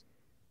 anyways,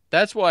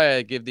 that's why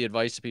I give the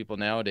advice to people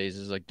nowadays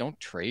is like, don't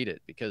trade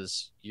it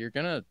because you're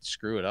gonna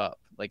screw it up.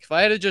 Like, if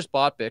I had just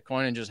bought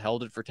Bitcoin and just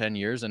held it for 10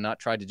 years and not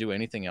tried to do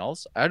anything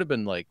else, I'd have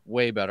been like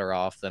way better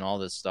off than all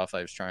this stuff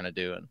I was trying to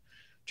do and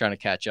trying to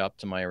catch up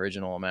to my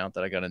original amount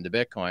that I got into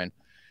Bitcoin.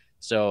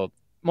 So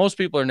most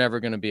people are never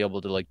going to be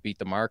able to like beat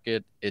the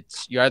market.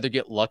 It's you either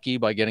get lucky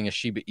by getting a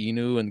Shiba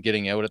Inu and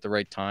getting out at the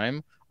right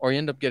time, or you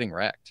end up getting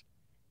wrecked.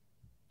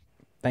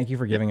 Thank you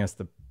for giving us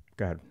the.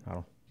 Go ahead,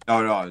 Otto.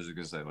 Oh no, I was just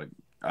gonna say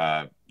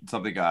like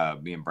something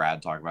me and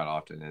Brad talk about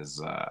often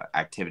is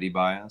activity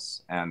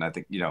bias, and I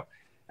think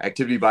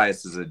activity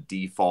bias is a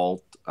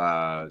default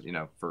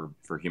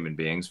for human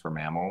beings, for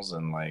mammals,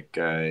 and like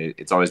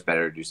it's always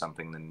better to do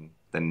something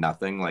than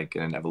nothing, like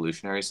in an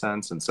evolutionary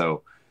sense. And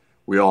so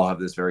we all have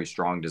this very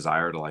strong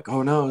desire to like,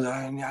 oh no,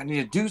 I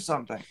need to do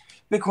something.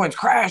 Bitcoin's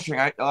crashing.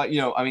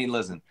 I mean,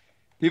 listen,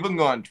 people can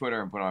go on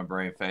Twitter and put on a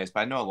brave face, but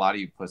I know a lot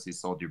of you pussies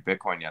sold your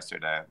Bitcoin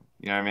yesterday.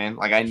 You know what I mean?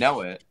 Like, I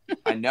know it.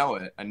 I know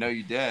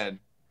you did.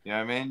 You know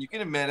what I mean? You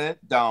can admit it.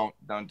 Don't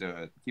do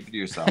it. Keep it to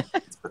yourself.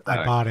 It's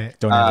pathetic. I bought it.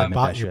 Don't ever I admit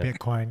bought that your shit.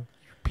 Bitcoin,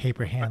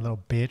 paper hand,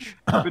 little bitch.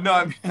 But no,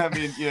 I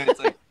mean, it's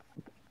like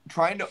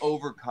trying to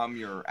overcome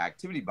your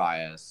activity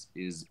bias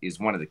is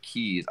one of the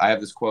keys. I have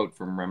this quote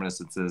from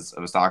Reminiscences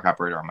of a Stock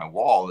Operator on my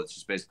wall that's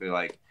just basically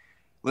like,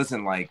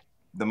 listen, like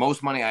the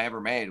most money I ever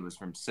made was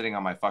from sitting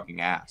on my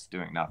fucking ass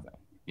doing nothing,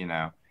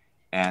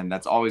 and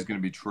that's always going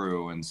to be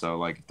true. And so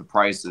like if the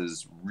price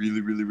is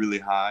really, really, really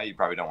high, you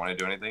probably don't want to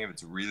do anything. If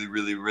it's really,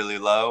 really, really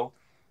low,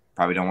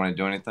 probably don't want to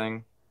do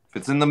anything. If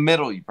it's in the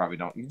middle, you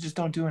just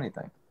don't do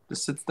anything.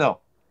 Just sit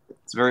still.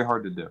 It's very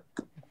hard to do.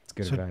 It's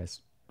good advice.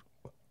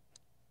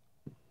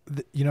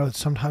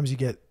 Sometimes you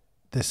get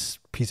this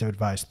piece of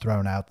advice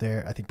thrown out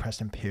there. I think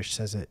Preston Pierce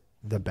says it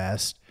the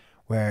best,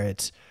 where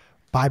it's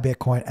buy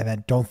Bitcoin and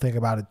then don't think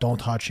about it, don't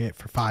touch it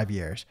for 5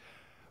 years.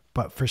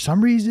 But for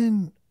some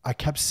reason, I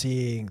kept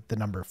seeing the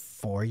number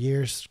 4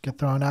 years get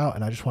thrown out.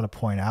 And I just want to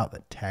point out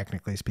that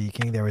technically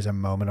speaking, there was a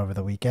moment over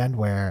the weekend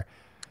where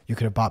you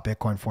could have bought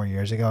Bitcoin 4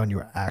 years ago and you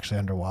were actually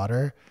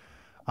underwater.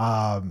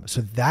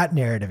 So that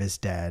narrative is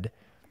dead.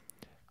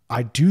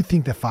 I do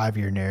think the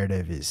 5-year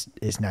narrative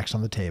is next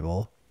on the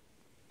table.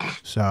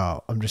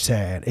 So I'm just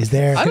saying, is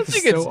there? I don't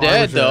think it's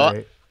dead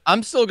though.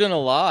 I'm still gonna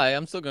lie.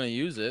 I'm still gonna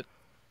use it.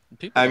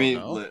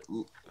 People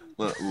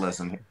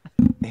listen.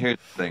 Here's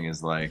the thing: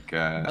 is like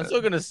I'm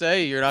still gonna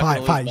say you're not gonna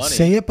lose money.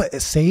 Say it, but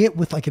say it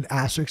with like an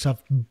asterisk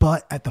of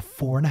but at the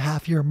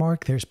 4.5 year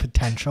mark, there's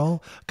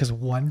potential because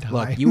one time.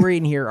 Look, you were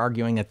in here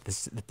arguing that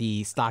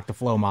the stock to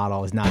flow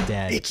model is not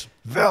dead. It's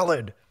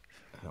valid.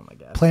 Oh my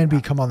god. Plan B,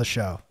 come on the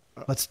show.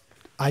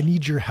 I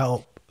need your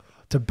help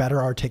to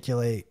better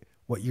articulate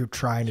what you're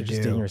trying to do.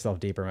 Just digging yourself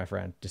deeper, my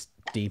friend. Just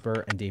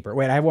deeper and deeper.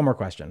 Wait, I have one more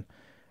question.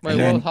 Wait,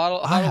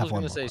 Huddle was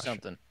going to say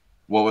something.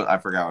 I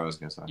forgot what I was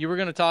going to say. You were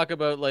going to talk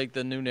about like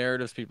the new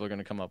narratives people are going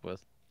to come up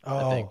with. Oh,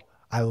 I think.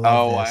 I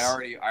love this.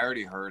 I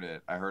already heard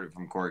it. I heard it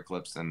from Corey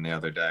Clipson the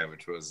other day,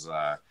 which was,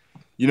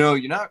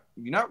 you're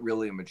not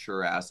really a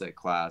mature asset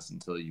class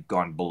until you've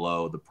gone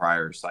below the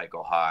prior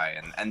cycle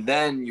high, and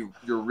then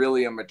you're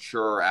really a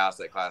mature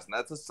asset class, and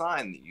that's a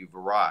sign that you've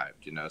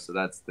arrived. So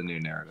that's the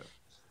new narrative.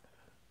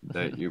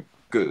 That you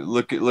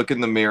look in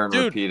the mirror and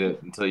repeat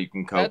it until you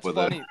can cope with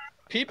it.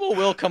 People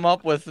will come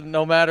up with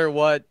no matter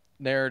what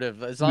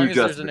narrative, as long as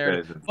there's a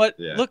narrative. But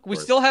look, we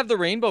still have the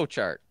rainbow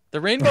chart.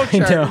 The rainbow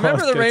chart.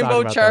 Remember the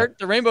rainbow chart?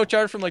 The rainbow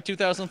chart from like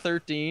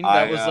 2013.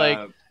 That was like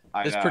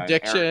this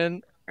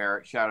prediction.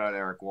 Eric, shout out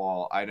Eric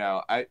Wall. I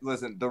know.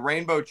 Listen. The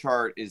rainbow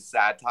chart is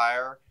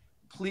satire.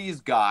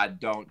 Please, God,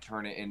 don't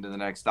turn it into the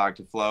next stock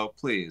to flow.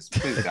 Please,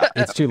 God.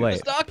 It's too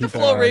late. The stock to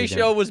flow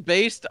ratio was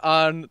based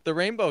on the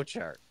rainbow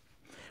chart.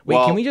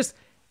 Wait, can we just?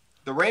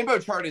 The rainbow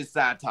chart is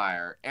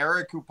satire.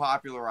 Eric, who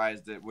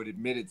popularized it, would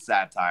admit it's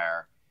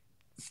satire.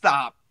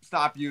 Stop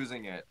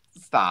using it.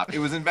 Stop. It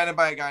was invented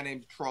by a guy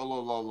named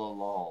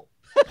Trollololol.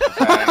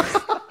 Okay?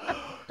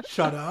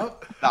 Shut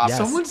up. Stop. Yes.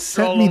 Someone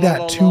sent me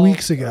that 2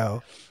 weeks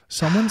ago.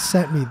 Someone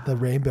sent me the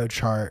rainbow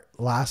chart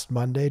last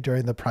Monday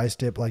during the price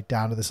dip, like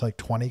down to this like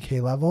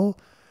 20K level.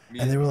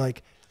 And they were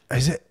like,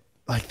 is it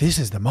like, this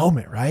is the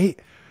moment, right?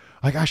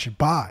 Like I should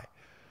buy.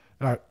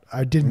 And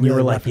I didn't. You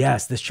were like,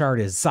 yes, this chart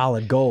is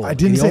solid gold. I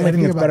didn't the say only thing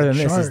anything that's better about than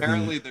the this chart. is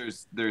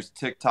Apparently, there's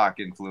TikTok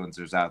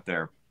influencers out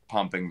there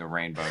pumping the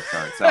rainbow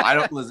chart. So I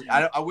don't listen.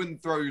 I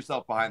wouldn't throw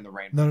yourself behind the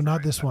rainbow. No,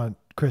 not this one,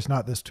 Chris.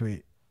 Not this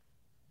tweet.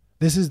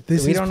 This is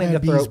We don't need Plan to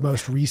B's throw-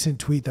 most recent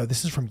tweet though.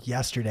 This is from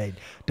yesterday.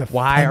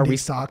 Why are we- Defending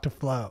stock to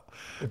flow?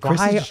 Chris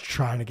Why- is just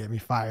trying to get me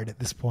fired at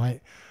this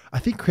point. I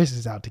think Chris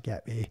is out to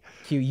get me.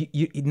 Q,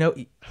 you know,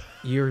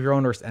 you're your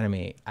own worst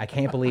enemy. I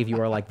can't believe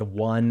you are like the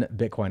one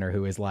Bitcoiner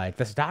who is like,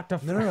 this Dr.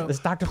 No. This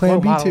Dr. Plan Flow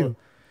B model. too.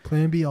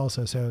 Plan B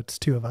also. So it's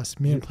two of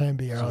us. Me and Plan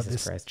B are on Jesus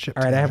this Christ. ship.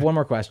 All right, I have together. one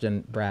more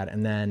question, Brad,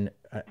 and then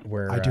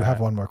I do have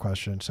one more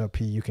question. So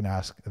P, you can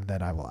ask, and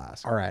then I will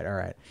ask. All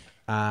right.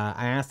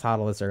 I asked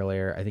Huddle this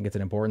earlier. I think it's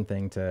an important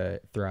thing to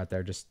throw out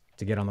there just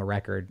to get on the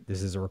record.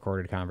 This is a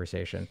recorded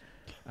conversation.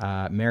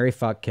 Marry,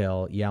 fuck,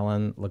 kill,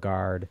 Yellen,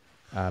 Lagarde,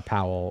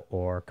 Powell,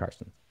 or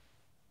Carson.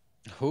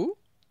 Who?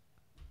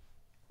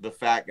 The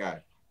fat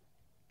guy.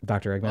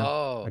 Dr. Eggman?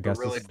 Oh,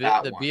 Augustus? really The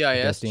fat BIS one.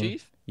 Augustine?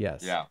 chief.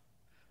 Yes. Yeah.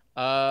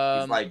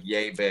 Um, He's like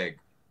yay big.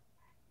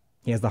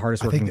 He has the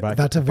hardest I working think butt.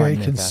 that's a very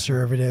button in fashion.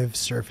 conservative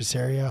surface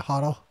area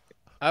huddle.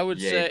 I would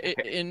Yeah.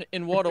 say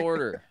in what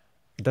order?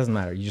 It doesn't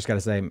matter. You just got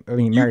to say, I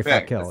mean, You Marry,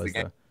 fuck, pick. kill That's is the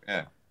game.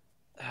 the.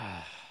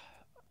 Yeah.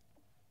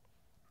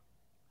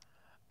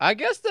 I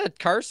guess that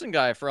Carson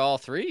guy for all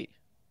three.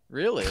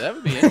 Really, that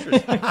would be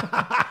interesting.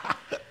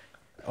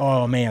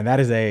 Oh, man,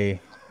 that's the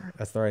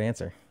right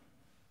answer.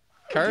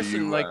 Carson, Do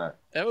you, like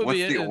that would what's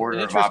be the an order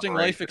of interesting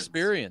life operations?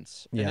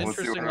 experience. Yeah. An What's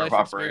the interesting order of life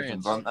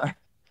operations experience. on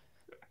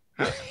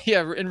that?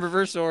 Yeah, in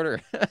reverse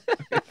order.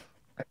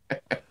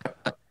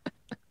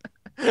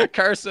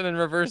 Carson in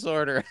reverse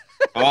order.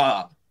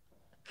 Ah.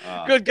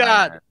 Good God.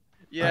 nightmare.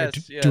 Yes,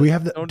 do yes. we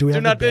have the- Don't- do we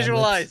have the not bandwidth?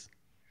 visualize.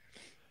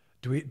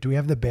 Do we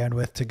have the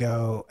bandwidth to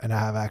go and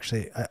have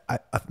actually a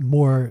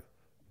more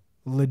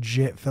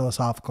legit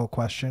philosophical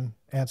question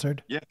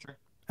answered? Yeah, sure.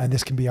 And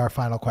this can be our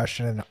final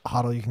question. And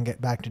Huddle, you can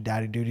get back to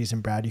daddy duties,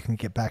 and Brad, you can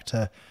get back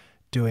to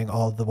doing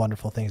all the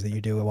wonderful things that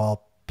you do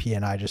while P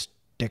and I just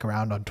dick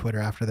around on Twitter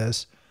after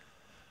this.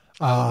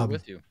 I'll be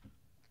with you.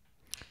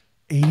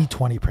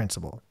 80-20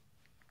 principle.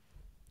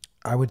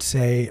 I would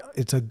say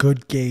it's a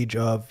good gauge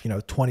of,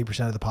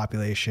 20% of the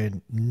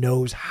population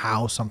knows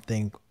how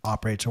something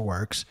operates or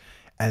works.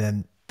 And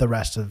then the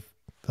rest of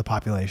the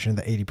population,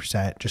 the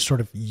 80%, just sort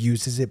of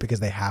uses it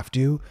because they have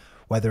to,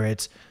 whether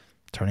it's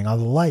turning on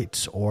the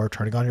lights or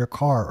turning on your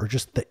car or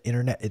just the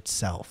internet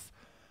itself.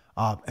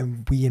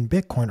 And we in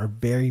Bitcoin are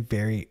very,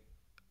 very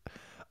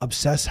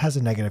obsessed has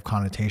a negative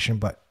connotation,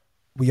 but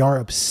we are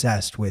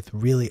obsessed with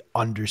really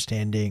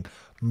understanding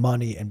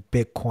money and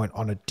Bitcoin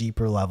on a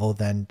deeper level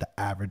than the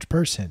average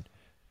person.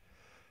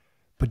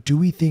 But do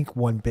we think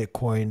when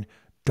Bitcoin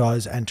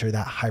does enter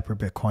that hyper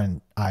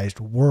Bitcoinized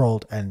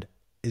world and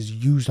is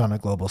used on a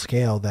global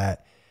scale,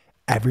 that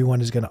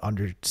everyone is going to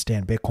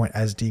understand Bitcoin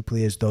as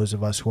deeply as those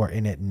of us who are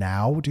in it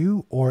now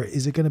do? Or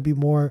is it going to be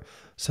more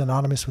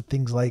synonymous with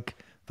things like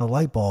the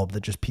light bulb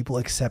that just people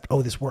accept,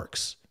 oh, this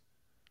works?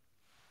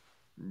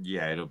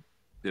 Yeah,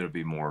 it'll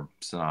be more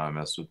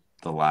synonymous with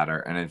the latter.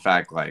 And in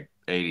fact, like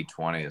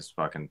 80-20 is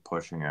fucking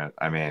pushing it.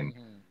 I mean,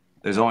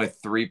 there's only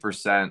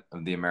 3%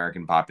 of the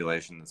American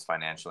population that's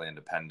financially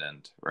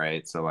independent,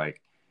 right? So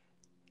like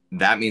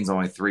that means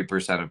only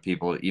 3% of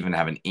people even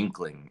have an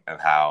inkling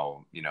of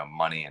how,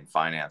 money and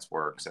finance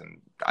works. And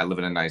I live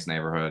in a nice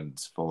neighborhood.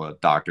 It's full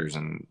of doctors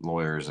and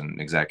lawyers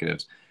and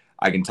executives.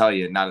 I can tell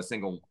you, not a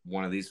single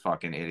one of these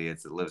fucking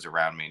idiots that lives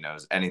around me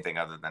knows anything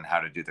other than how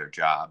to do their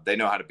job. They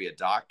know how to be a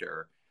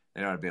doctor.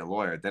 They know how to be a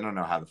lawyer. They don't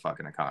know how the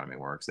fucking economy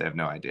works. They have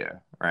no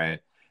idea, right?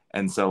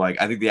 And so,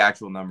 like, I think the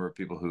actual number of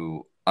people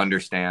who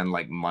understand,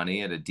 like,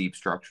 money at a deep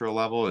structural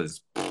level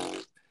is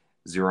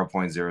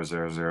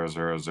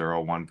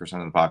 0.0000001%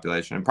 of the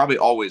population, and probably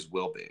always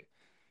will be.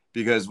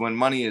 Because when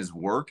money is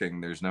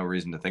working, there's no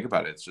reason to think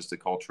about it. It's just a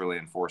culturally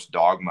enforced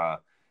dogma.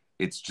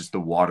 It's just the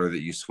water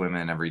that you swim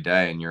in every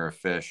day, and you're a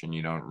fish and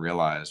you don't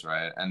realize,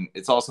 right? And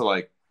it's also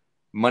like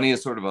money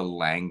is sort of a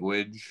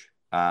language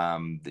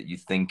that you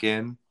think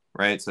in,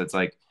 right? So it's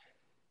like,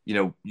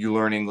 you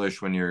learn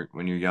English when you're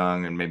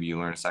young, and maybe you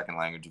learn a second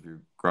language if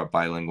you grow up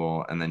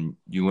bilingual, and then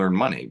you learn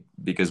money,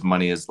 because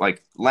money is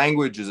like,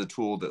 language is a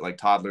tool that like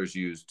toddlers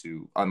use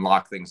to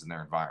unlock things in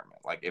their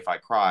environment. Like if I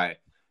cry,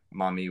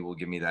 mommy will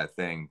give me that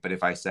thing. But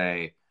if I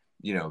say,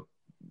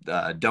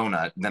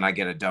 donut, then I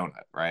get a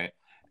donut, right?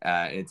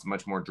 It's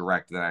much more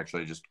direct than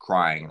actually just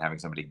crying and having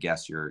somebody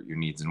guess your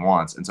needs and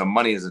wants. And so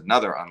money is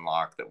another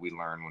unlock that we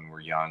learn when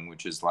we're young,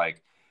 which is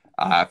like,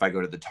 if I go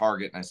to the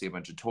Target and I see a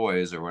bunch of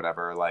toys or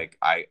whatever, like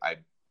I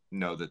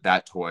know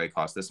that toy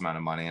costs this amount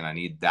of money and I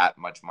need that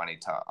much money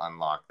to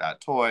unlock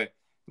that toy.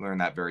 Learn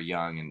that very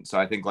young. And so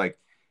I think like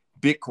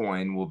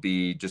Bitcoin will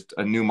be just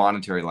a new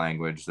monetary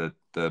language that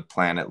the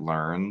planet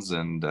learns.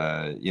 And,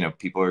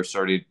 people are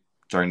starting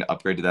to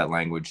upgrade to that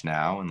language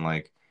now. And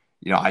like,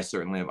 I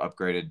certainly have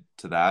upgraded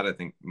to that. I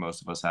think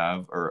most of us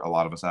have, or a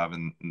lot of us have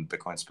in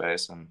Bitcoin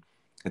space. And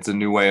it's a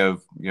new way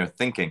of,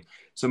 thinking.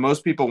 So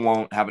most people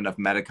won't have enough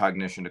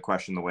metacognition to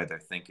question the way they're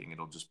thinking.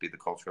 It'll just be the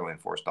culturally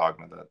enforced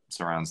dogma that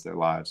surrounds their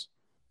lives.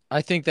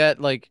 I think that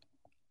like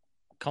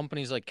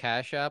companies like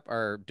Cash App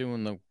are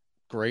doing the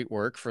great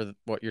work for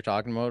what you're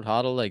talking about,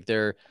 Hodl. Like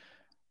they're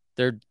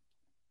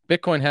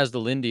Bitcoin has the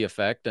Lindy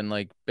effect, and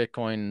like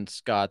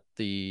Bitcoin's got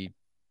the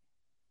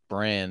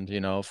brand, you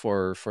know,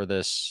 for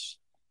this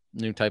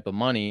new type of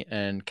money,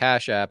 and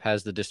Cash App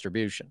has the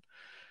distribution.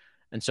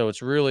 And so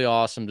it's really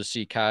awesome to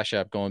see Cash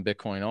App going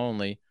Bitcoin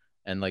only,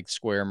 and like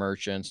Square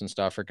merchants and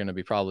stuff are going to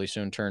be probably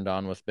soon turned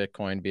on with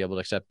Bitcoin to be able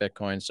to accept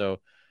Bitcoin. So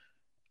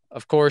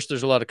of course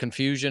there's a lot of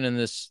confusion in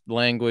this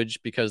language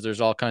because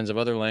there's all kinds of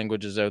other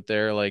languages out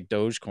there like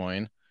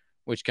Dogecoin,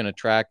 which can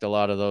attract a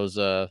lot of those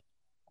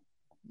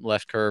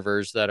left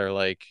curvers that are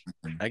like,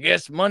 I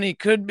guess money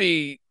could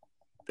be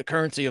the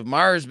currency of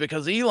Mars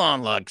because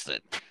Elon likes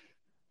it.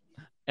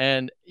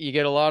 And you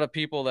get a lot of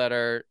people that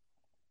are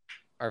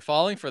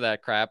falling for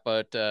that crap,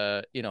 but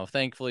you know,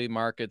 thankfully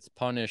markets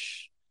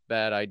punish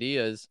bad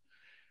ideas.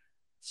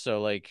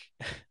 So like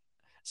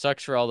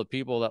sucks for all the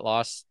people that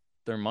lost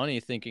their money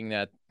thinking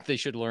that they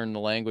should learn the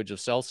language of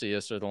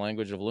Celsius or the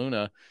language of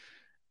Luna,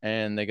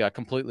 and they got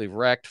completely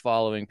wrecked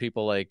following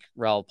people like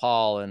Raoul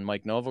Pal and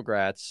Mike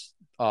Novogratz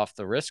off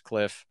the risk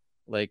cliff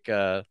like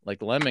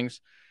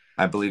lemmings.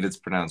 I believe it's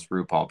pronounced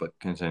RuPaul, but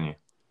continue.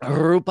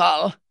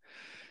 RuPaul.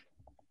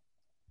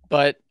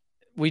 But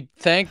we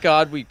thank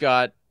God we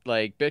got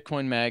like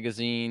Bitcoin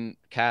Magazine,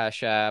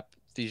 Cash App,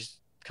 these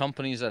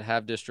companies that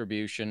have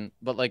distribution.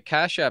 But like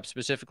Cash App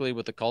specifically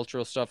with the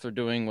cultural stuff they're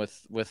doing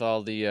with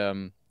all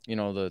the you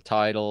know, the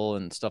title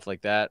and stuff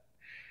like that.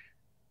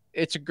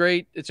 It's a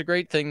great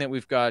thing that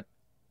we've got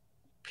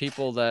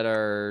people that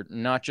are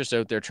not just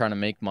out there trying to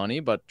make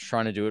money, but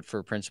trying to do it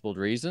for principled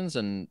reasons,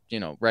 and, you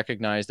know,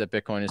 recognize that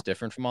Bitcoin is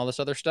different from all this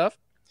other stuff.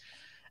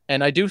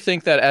 And I do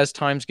think that as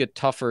times get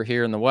tougher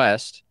here in the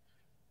West,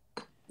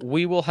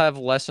 we will have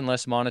less and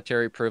less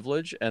monetary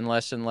privilege, and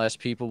less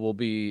people will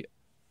be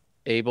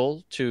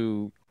able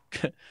to,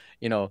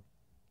 you know,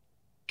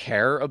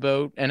 care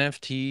about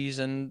NFTs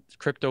and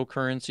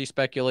cryptocurrency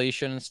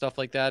speculation and stuff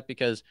like that.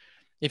 Because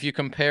if you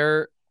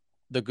compare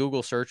the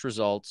Google search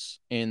results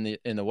in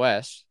the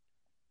West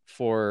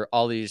for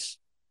all these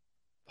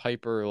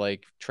hyper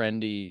like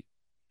trendy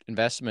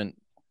investment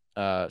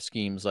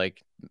schemes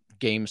like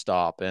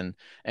GameStop and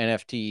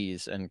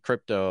NFTs and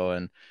crypto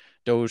and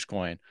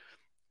Dogecoin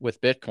with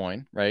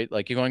Bitcoin, right?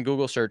 Like you go on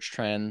Google search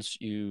trends,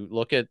 you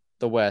look at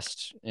the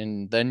West,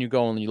 and then you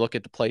go and you look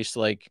at the place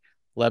like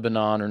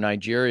Lebanon or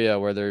Nigeria,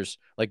 where there's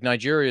like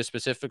Nigeria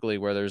specifically,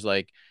 where there's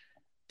like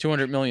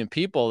 200 million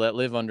people that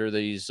live under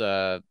these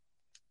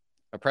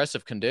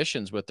oppressive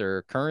conditions with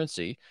their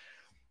currency.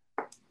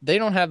 They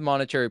don't have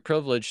monetary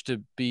privilege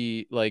to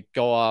be like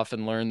go off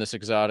and learn this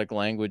exotic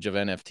language of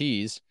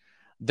NFTs.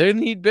 They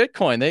need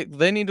Bitcoin.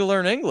 They need to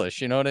learn English.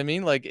 You know what I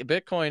mean? Like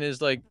Bitcoin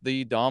is like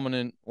the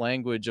dominant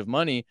language of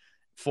money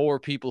for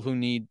people who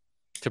need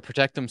to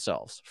protect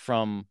themselves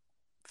from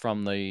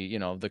the, you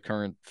know, the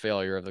current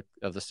failure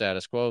of the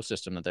status quo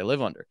system that they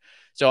live under.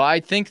 So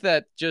I think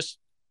that just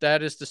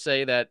that is to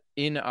say that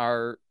in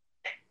our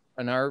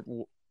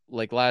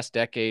like last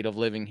decade of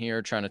living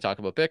here trying to talk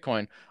about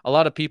Bitcoin, a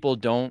lot of people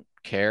don't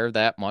care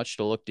that much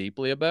to look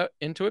deeply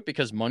into it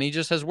because money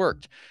just has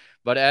worked.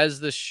 But as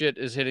this shit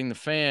is hitting the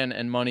fan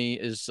and money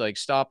is like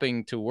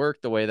stopping to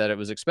work the way that it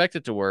was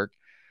expected to work,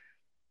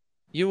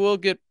 you will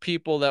get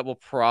people that will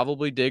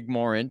probably dig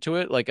more into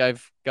it. Like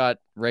I've got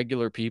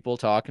regular people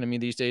talking to me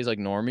these days, like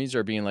normies,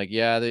 are being like,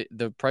 yeah,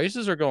 the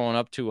prices are going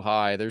up too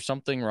high. There's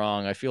something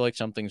wrong. I feel like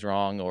something's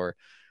wrong. Or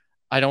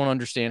I don't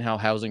understand how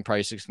housing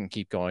prices can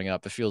keep going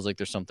up. It feels like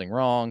there's something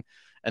wrong.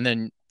 And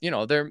then, you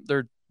know,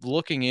 they're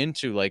looking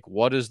into like,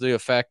 what is the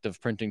effect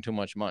of printing too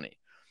much money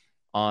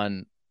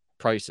on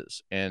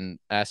prices and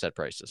asset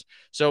prices?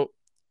 So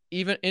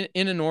even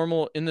in the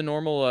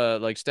normal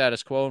like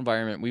status quo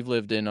environment we've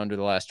lived in under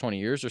the last 20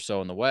 years or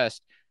so in the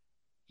West,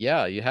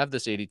 yeah, you have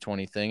this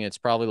 80-20 thing. It's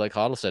probably like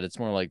Hoddle said, it's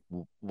more like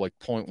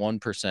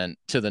 0.1%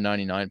 to the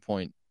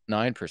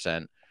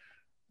 99.9%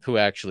 who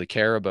actually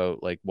care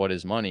about like what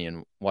is money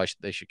and why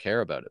they should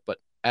care about it. But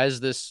as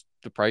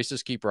the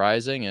prices keep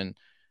rising and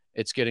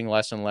it's getting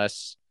less and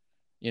less,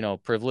 you know,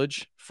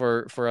 privilege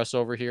for us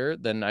over here,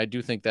 then I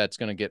do think that's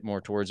going to get more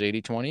towards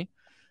 80-20.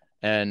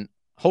 And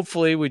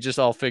hopefully we just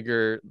all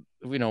figure,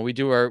 you know, we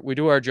do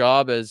our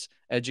job as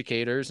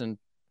educators and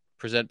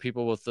present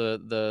people with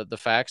the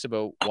facts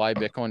about why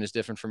Bitcoin is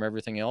different from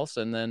everything else.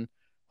 And then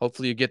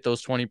hopefully you get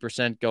those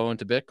 20% go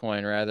into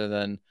Bitcoin rather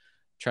than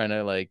trying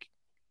to like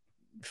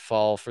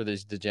fall for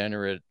these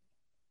degenerate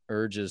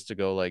urges to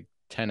go like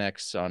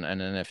 10x on an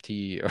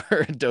NFT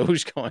or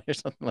Dogecoin or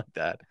something like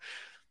that.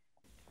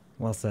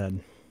 Well said.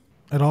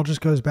 It all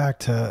just goes back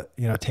to,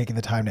 you know, taking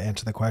the time to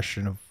answer the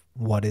question of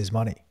what is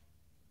money.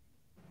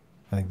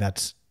 I think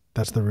that's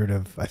the root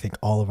of, I think,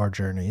 all of our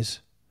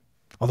journeys.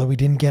 Although we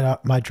didn't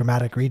get my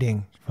dramatic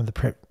reading from the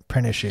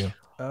print issue.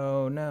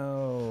 Oh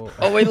no.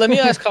 Oh wait, let me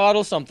ask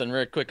Hoddle something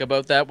real quick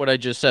about that. What I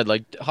just said,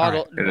 like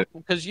Hoddle,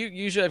 because you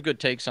usually have good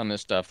takes on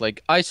this stuff.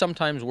 Like I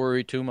sometimes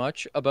worry too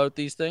much about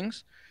these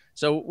things.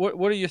 So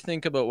what do you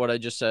think about what I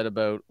just said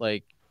about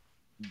like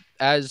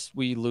as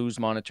we lose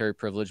monetary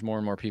privilege, more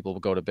and more people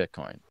will go to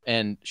Bitcoin?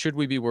 And should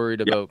we be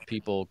worried about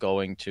people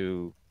going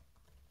to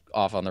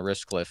off on the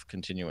risk cliff,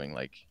 continuing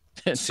like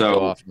to So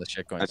go off on the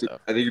shitcoin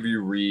stuff. I think if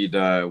you read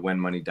When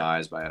Money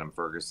Dies by Adam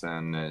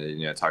Ferguson,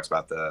 it talks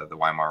about the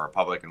Weimar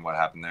Republic and what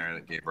happened there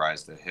that gave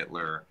rise to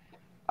Hitler,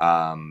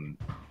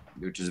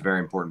 which is a very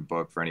important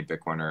book for any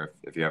Bitcoiner.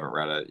 If you haven't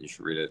read it, you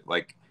should read it.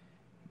 Like,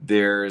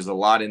 there's a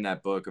lot in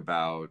that book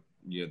about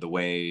the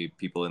way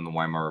people in the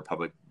Weimar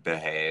Republic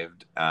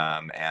behaved,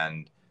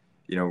 and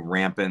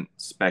rampant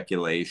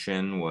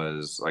speculation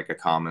was like a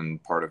common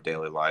part of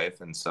daily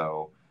life, and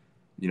so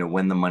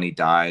when the money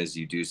dies,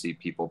 you do see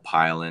people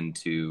pile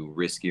into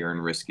riskier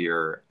and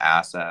riskier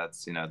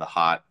assets.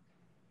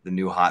 The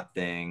new hot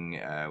thing,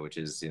 which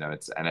is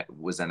it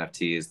was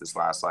NFTs this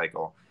last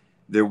cycle.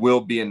 There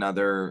will be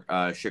another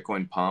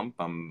shitcoin pump.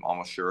 I'm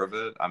almost sure of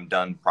it. I'm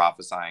done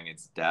prophesying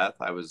its death.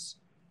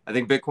 I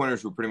think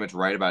Bitcoiners were pretty much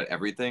right about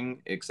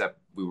everything, except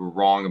we were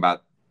wrong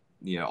about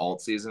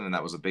alt season, and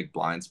that was a big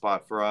blind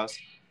spot for us,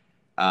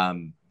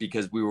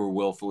 because we were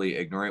willfully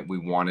ignorant. We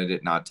wanted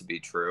it not to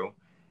be true,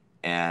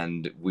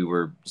 and we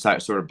were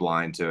sort of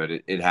blind to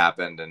it. It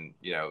happened, and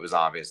it was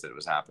obvious that it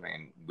was happening,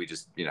 and we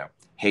just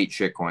hate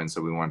shitcoin,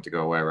 so we want it to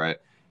go away, right?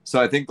 So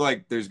I think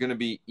like there's going to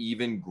be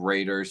even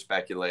greater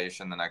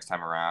speculation the next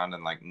time around,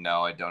 and like,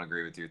 no, I don't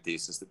agree with your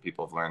thesis that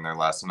people have learned their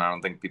lesson. I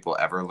don't think people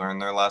ever learn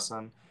their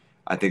lesson.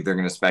 I think they're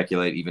going to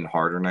speculate even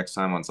harder next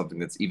time on something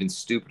that's even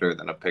stupider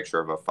than a picture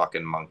of a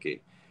fucking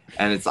monkey.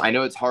 And I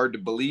know it's hard to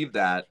believe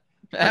that.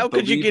 How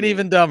could you get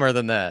even dumber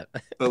than that?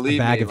 Believe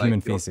A bag me, of human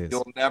feces.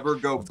 You'll never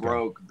go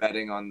broke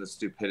betting on the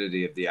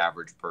stupidity of the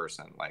average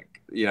person.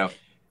 Like,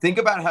 think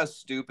about how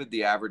stupid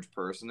the average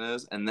person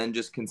is, and then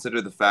just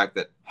consider the fact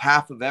that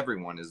half of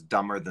everyone is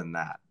dumber than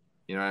that.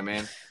 You know what I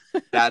mean?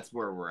 That's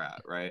where we're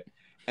at, right?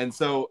 And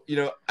so,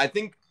 I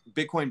think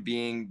Bitcoin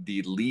being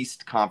the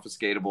least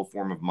confiscatable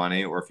form of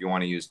money, or if you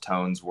want to use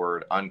Tone's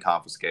word,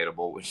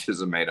 unconfiscatable, which is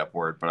a made-up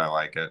word, but I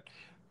like it.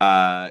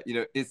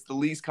 It's the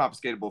least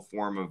confiscatable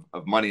form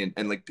of money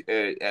and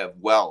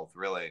wealth,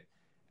 really.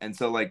 And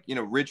so,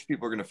 rich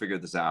people are going to figure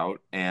this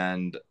out,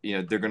 and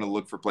they're going to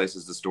look for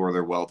places to store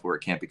their wealth where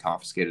it can't be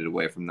confiscated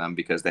away from them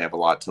because they have a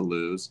lot to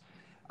lose.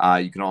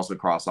 You can also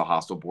cross a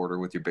hostile border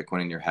with your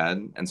Bitcoin in your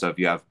head, and so if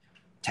you have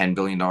 $10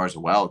 billion of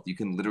wealth, you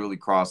can literally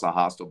cross a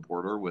hostile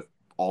border with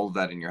all of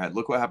that in your head.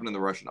 Look what happened to the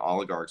Russian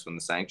oligarchs when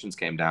the sanctions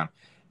came down.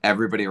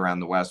 Everybody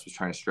around the West was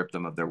trying to strip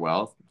them of their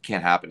wealth.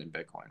 Can't happen in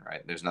Bitcoin,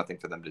 right? There's nothing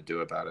for them to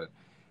do about it.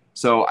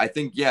 So I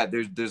think,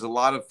 there's a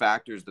lot of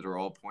factors that are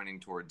all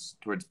pointing towards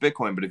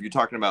Bitcoin. But if you're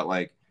talking about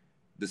like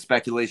the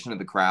speculation of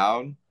the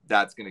crowd,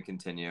 that's going to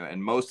continue,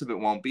 and most of it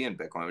won't be in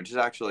Bitcoin, which is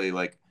actually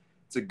like,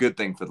 it's a good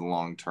thing for the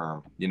long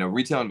term.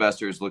 Retail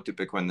investors looked at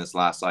Bitcoin this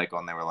last cycle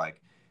and they were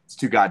like, it's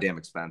too goddamn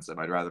expensive.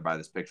 I'd rather buy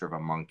this picture of a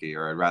monkey,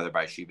 or I'd rather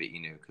buy Shiba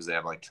Inu because they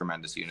have like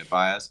tremendous unit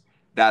bias.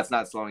 That's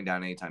not slowing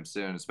down anytime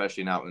soon,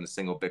 especially not when a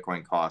single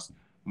Bitcoin costs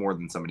more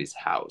than somebody's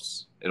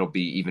house. It'll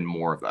be even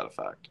more of that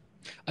effect.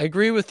 I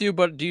agree with you,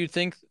 but you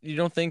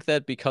don't think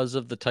that because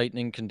of the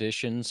tightening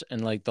conditions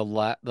and like the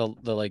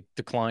like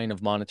decline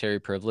of monetary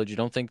privilege, you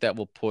don't think that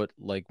will put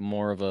like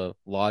more of a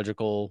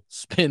logical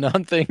spin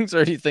on things,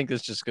 or do you think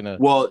it's just gonna?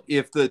 Well,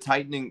 if the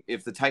tightening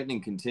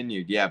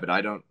continued, yeah, but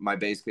I don't. My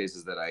base case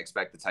is that I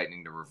expect the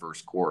tightening to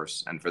reverse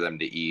course and for them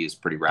to ease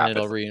pretty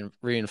rapidly. And it'll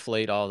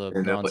reinflate all the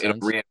nonsense. It'll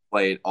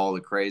reinflate all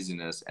the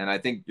craziness, and I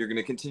think you're going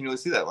to continually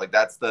see that. Like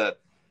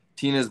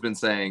Tina's been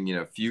saying,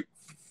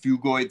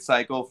 Fugoid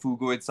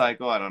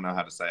cycle. I don't know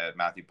how to say it.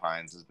 Matthew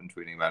Pines has been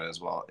tweeting about it as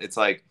well. It's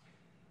like,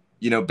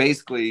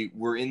 basically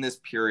we're in this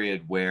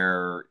period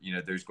where,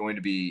 there's going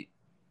to be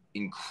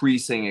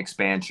increasing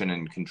expansion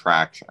and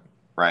contraction,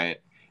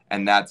 right?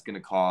 And that's going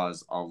to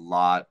cause a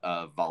lot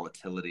of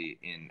volatility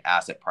in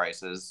asset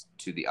prices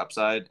to the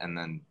upside and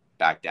then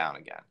back down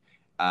again.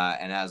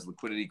 And as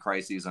liquidity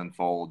crises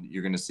unfold,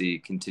 you're going to see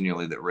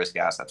continually that risk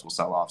assets will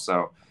sell off.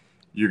 So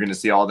you're going to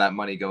see all that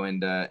money go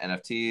into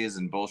NFTs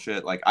and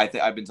bullshit. Like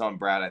I've been telling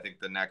Brad, I think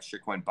the next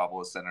shitcoin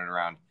bubble is centered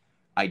around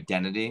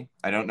identity.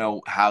 I don't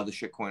know how the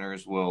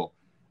shitcoiners will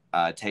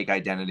take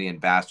identity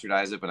and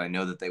bastardize it, but I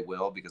know that they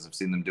will because I've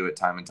seen them do it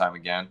time and time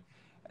again.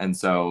 And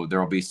so there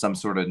will be some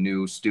sort of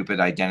new stupid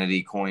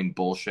identity coin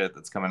bullshit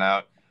that's coming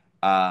out,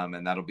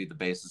 and that'll be the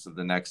basis of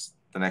the next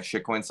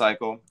shitcoin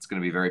cycle. It's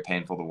going to be very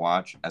painful to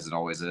watch, as it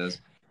always is.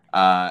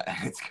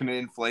 It's going to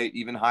inflate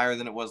even higher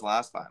than it was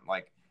last time.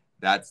 Like,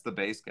 that's the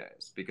base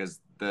case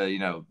because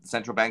the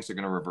central banks are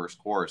going to reverse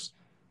course.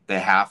 They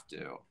have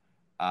to.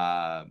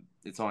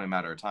 It's only a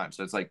matter of time.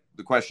 So it's like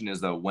the question is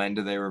though, when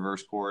do they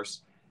reverse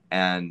course,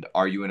 and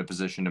are you in a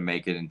position to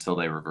make it until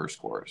they reverse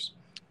course?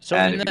 So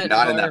and if you're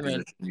not in that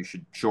position, you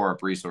should shore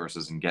up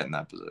resources and get in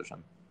that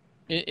position.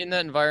 In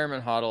that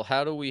environment, Hodl,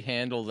 how do we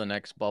handle the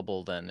next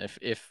bubble then?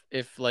 If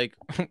like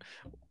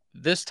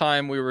this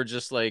time we were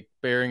just like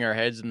burying our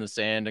heads in the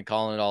sand and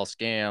calling it all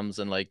scams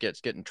and like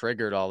getting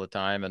triggered all the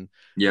time and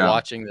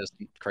watching this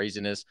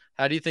craziness.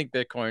 How do you think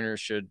Bitcoiners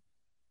should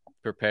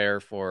prepare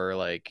for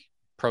like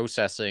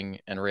processing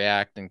and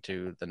reacting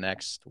to the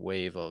next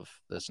wave of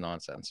this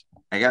nonsense?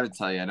 I got to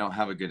tell you, I don't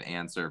have a good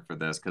answer for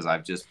this because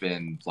I've just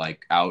been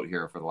like out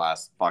here for the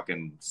last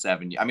fucking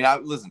 7 years. I mean,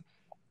 listen,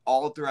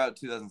 all throughout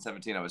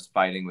 2017, I was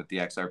fighting with the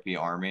XRP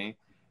army.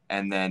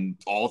 And then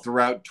all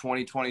throughout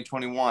 2020,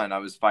 21, I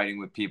was fighting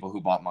with people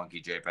who bought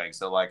Monkey JPEG.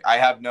 So like, I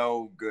have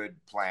no good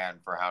plan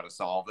for how to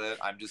solve it.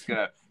 I'm just going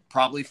to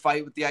probably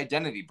fight with the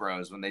identity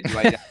bros when they do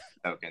identity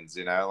tokens,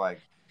 you know, like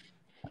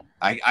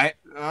I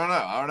don't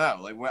know.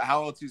 Like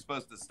how else are you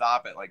supposed to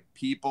stop it? Like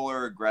people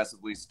are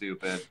aggressively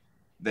stupid.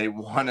 They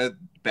want to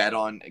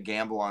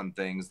gamble on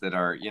things that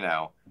are, you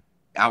know,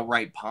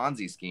 outright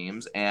Ponzi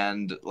schemes,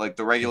 and like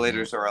the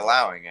regulators are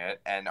allowing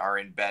it and are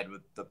in bed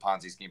with the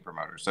Ponzi scheme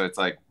promoters. So it's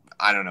like,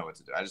 I don't know what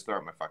to do. I just throw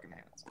up my fucking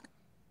hands.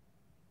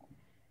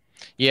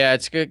 Yeah,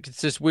 it's good.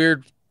 It's this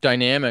weird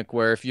dynamic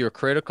where if you're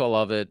critical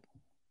of it,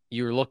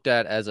 you're looked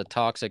at as a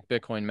toxic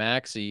Bitcoin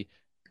maxi.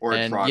 Or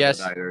a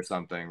troglodyte or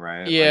something,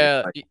 right?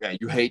 Yeah. Like, yeah,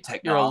 you hate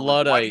technology. You're a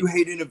Luddite. Why do you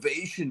hate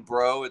innovation,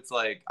 bro? It's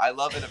like, I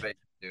love innovation,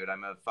 dude.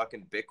 I'm a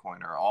fucking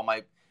Bitcoiner. All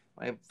my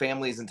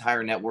family's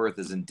entire net worth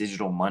is in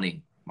digital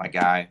money, my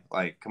guy.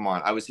 Like, come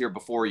on. I was here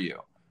before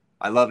you.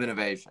 I love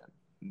innovation.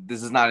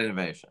 This is not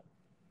innovation.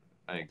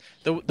 Like,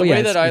 the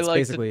way that I like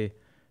basically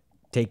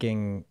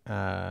taking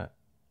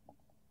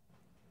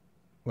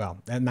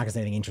well, I'm not gonna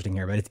say anything interesting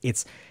here, but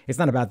it's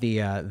not about the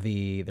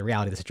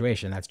reality of the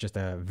situation. That's just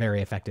a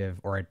very effective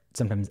or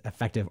sometimes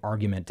effective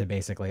argument to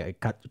basically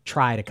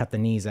try to cut the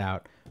knees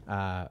out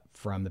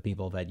from the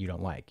people that you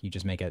don't like. You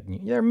just make it,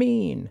 they're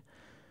mean.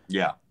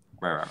 Yeah,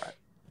 right.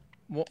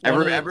 Well,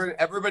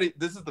 everybody.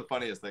 This is the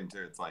funniest thing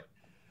too. It's like,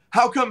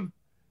 how come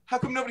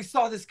nobody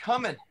saw this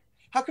coming?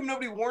 How come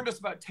nobody warned us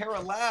about Terra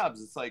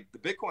Labs? It's like the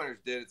Bitcoiners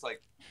did. It's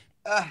like,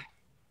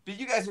 but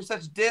you guys are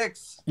such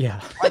dicks.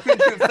 Yeah. Why couldn't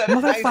you have said it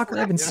Motherfucker,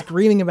 I've been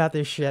screaming about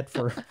this shit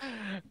for.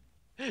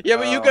 Yeah,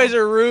 but you guys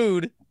are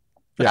rude.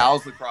 Yeah.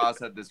 Al's Lacrosse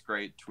had this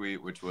great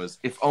tweet, which was,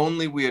 if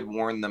only we had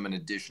warned them an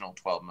additional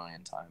 12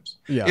 million times.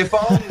 Yeah. If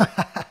only.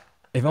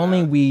 If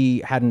only we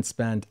hadn't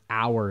spent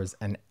hours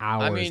and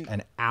hours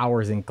and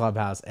hours in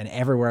Clubhouse and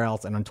everywhere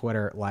else and on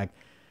Twitter, like.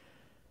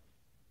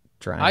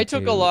 I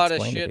took a lot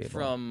of shit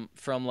from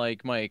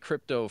like my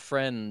crypto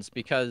friends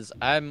because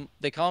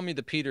they call me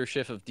the Peter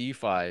Schiff of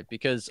DeFi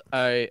because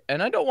I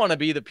don't want to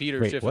be the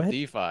Peter Schiff of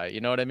DeFi.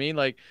 You know what I mean?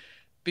 Like,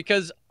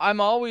 because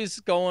I'm always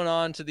going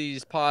on to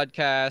these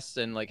podcasts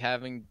and like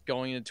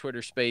going into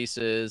Twitter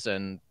Spaces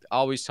and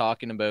always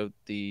talking about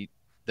the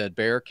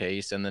bear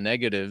case and the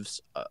negatives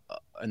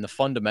and the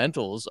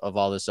fundamentals of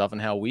all this stuff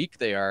and how weak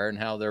they are and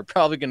how they're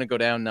probably going to go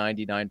down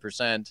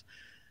 99%.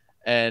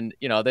 And,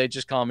 you know, they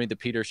just call me the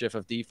Peter Schiff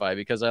of DeFi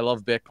because I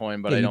love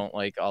Bitcoin, but I don't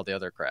like all the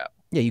other crap.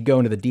 Yeah, you go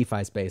into the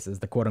DeFi spaces,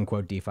 the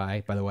quote-unquote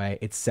DeFi, by the way.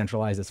 It's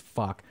centralized as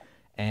fuck.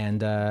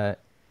 And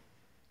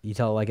you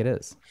tell it like it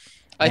is.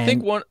 I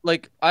think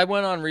I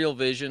went on Real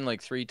Vision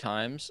like 3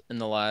 times in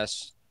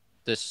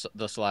this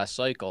last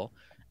cycle.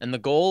 And the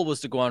goal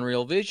was to go on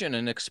Real Vision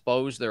and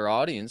expose their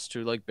audience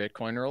to like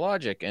Bitcoin or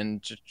Logic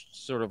and just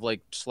sort of like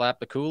slap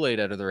the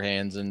Kool-Aid out of their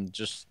hands and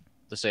just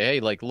to say, hey,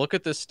 like, look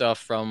at this stuff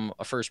from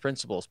a first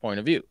principles point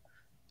of view.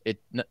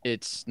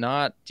 It's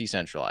not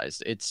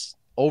decentralized. It's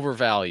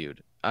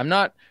overvalued. I'm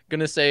not going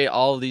to say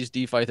all of these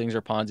DeFi things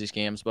are Ponzi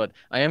scams, but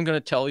I am going to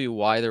tell you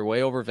why they're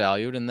way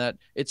overvalued and that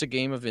it's a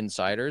game of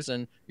insiders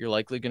and you're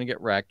likely going to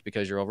get wrecked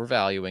because you're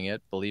overvaluing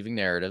it, believing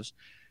narratives.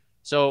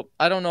 So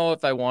I don't know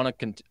if I want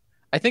to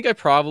I think I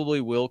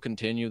probably will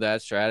continue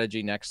that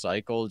strategy next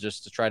cycle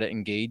just to try to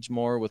engage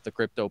more with the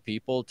crypto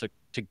people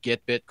to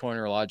get Bitcoin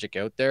or Logic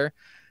out there.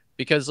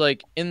 Because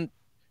like the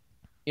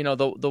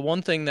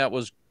one thing that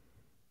was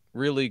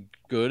really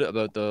good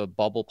about the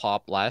bubble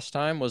pop last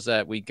time was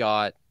that we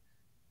got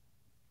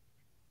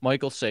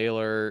Michael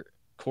Saylor,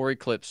 Corey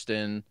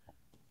Clipston,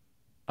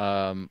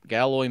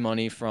 Galloy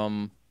Money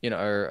from,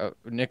 or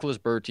Nicholas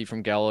Berti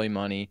from Galloy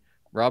Money,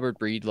 Robert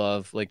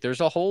Breedlove. Like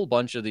there's a whole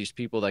bunch of these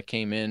people that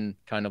came in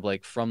kind of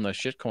like from the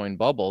shitcoin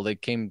bubble. They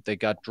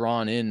got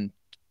drawn in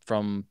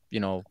from,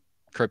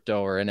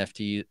 crypto or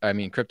NFT,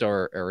 crypto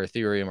or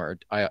Ethereum or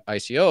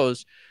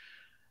ICOs,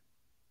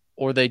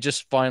 or they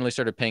just finally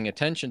started paying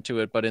attention to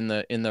it. But in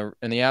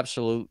the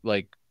absolute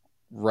like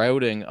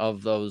routing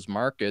of those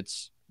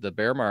markets, the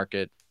bear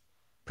market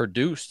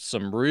produced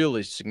some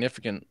really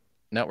significant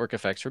network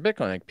effects for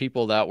Bitcoin. Like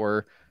people that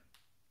were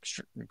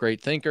great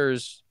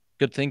thinkers,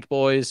 good think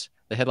boys.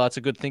 They had lots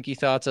of good thinky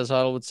thoughts, as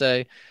Huddle would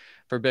say,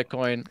 for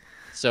Bitcoin.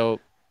 So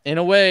in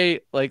a way,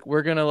 like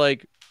we're gonna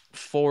like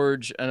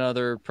forge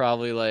another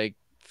probably like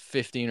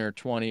 15 or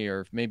 20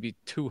 or maybe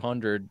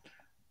 200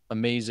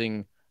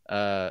 amazing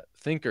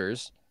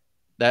thinkers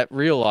that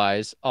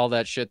realize all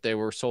that shit they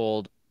were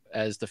sold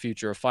as the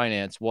future of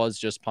finance was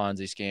just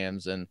Ponzi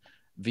scams and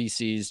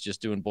VCs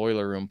just doing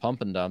boiler room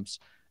pump and dumps.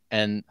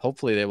 And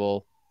hopefully they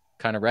will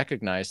kind of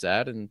recognize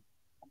that and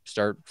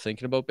start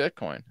thinking about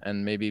Bitcoin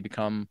and maybe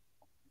become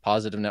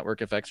positive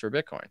network effects for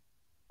Bitcoin.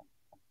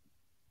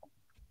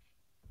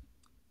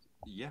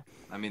 Yeah.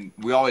 I mean,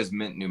 we always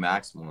mint new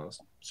maximalists.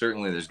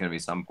 Certainly there's going to be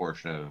some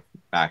portion of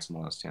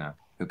maximalists,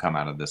 who come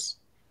out of this,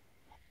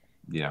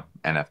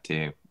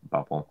 NFT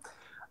bubble.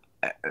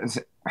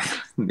 The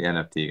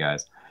NFT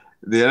guys.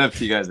 The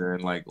NFT guys are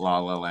in like La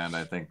La Land,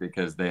 I think,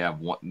 because they have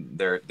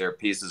their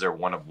pieces are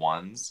one of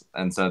ones,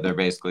 and so they're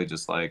basically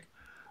just like,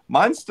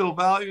 mine's still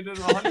valued at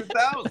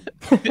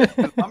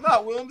 100,000. I'm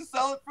not willing to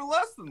sell it for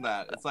less than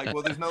that. It's like,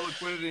 well, there's no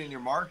liquidity in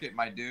your market,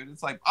 my dude.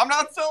 It's like, I'm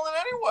not selling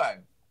anyway.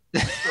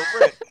 I'm still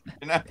rich,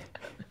 you know?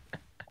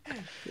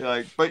 You're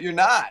like, but you're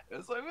not.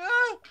 It's like,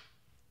 I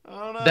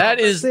don't know. That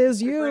is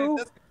Says you.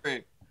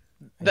 Disagree.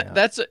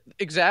 That's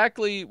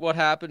exactly what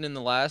happened in the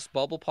last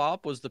bubble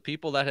pop. Was the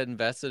people that had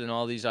invested in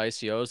all these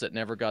ICOs that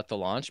never got to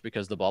launch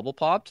because the bubble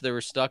popped, they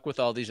were stuck with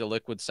all these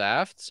illiquid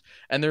safts,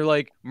 and they're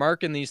like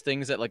marking these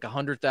things at like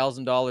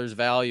 $100,000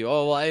 value.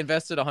 Oh, well, I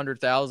invested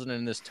 100,000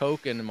 in this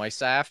token and my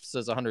saft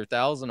says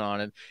 100,000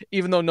 on it,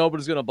 even though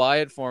nobody's gonna buy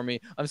it for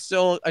me. I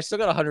still got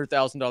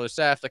 $100,000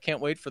 saft. I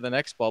can't wait for the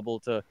next bubble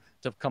to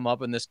come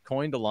up and this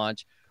coin to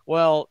launch.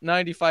 Well,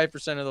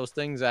 95% of those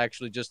things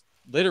actually just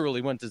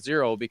literally went to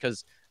zero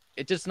because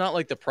it's just not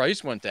like the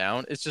price went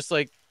down. It's just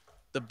like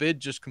the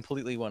bid just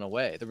completely went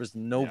away. There was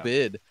no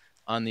bid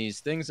on these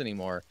things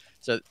anymore.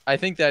 So I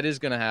think that is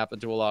going to happen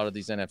to a lot of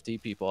these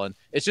NFT people. And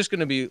it's just going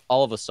to be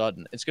all of a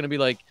sudden. It's going to be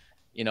like,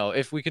 you know,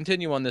 if we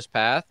continue on this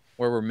path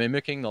where we're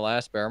mimicking the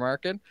last bear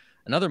market,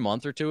 another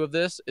month or two of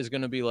this is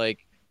going to be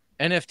like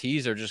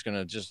NFTs are just going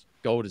to just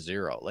go to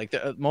zero. Like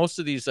most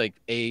of these like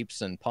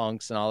apes and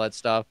punks and all that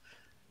stuff,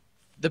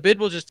 the bid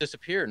will just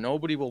disappear.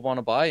 Nobody will want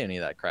to buy any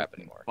of that crap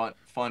anymore.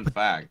 Fun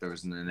fact, there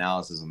was an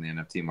analysis on the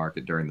NFT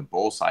market during the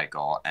bull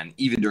cycle, and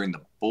even during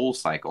the bull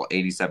cycle,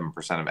 87%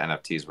 of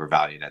NFTs were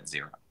valued at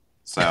zero.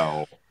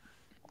 So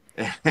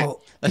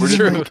Well, That's even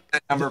true. like-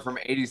 that number from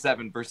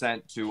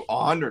 87% to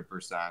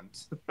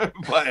 100%,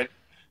 but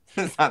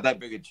it's not that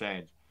big a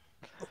change.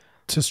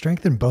 to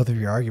strengthen both of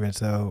your arguments,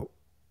 though,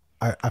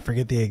 I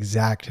forget the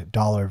exact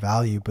dollar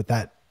value, but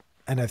that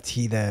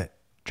NFT that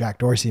Jack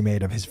Dorsey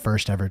made of his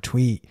first ever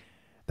tweet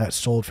that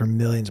sold for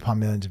millions upon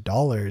millions of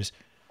dollars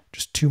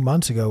just 2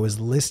 months ago was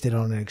listed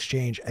on an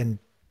exchange and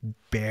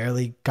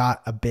barely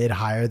got a bid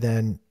higher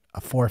than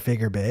a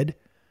 4-figure bid.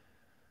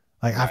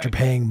 Like after Right.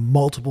 paying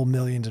multiple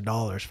millions of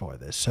dollars for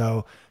this.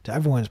 So to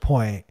everyone's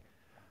point,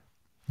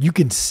 you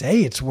can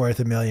say it's worth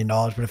 $1 million,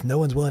 but if no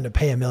one's willing to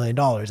pay $1 million,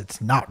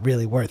 it's not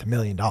really worth $1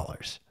 million.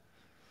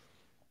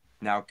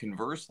 Now,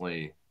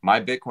 conversely,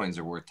 my Bitcoins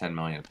are worth 10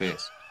 million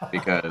apiece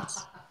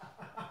because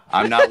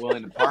I'm not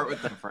willing to part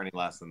with them for any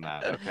less than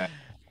that. Okay.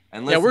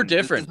 And Yeah, we're this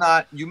is different.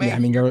 not, you may Yeah, I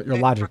mean, your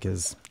make logic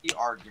is the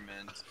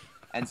argument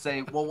and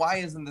say, well, why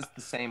isn't this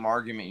the same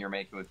argument you're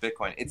making with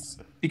Bitcoin? It's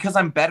because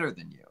I'm better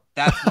than you.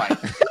 That's why.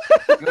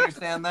 You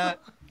understand that?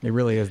 it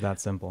really is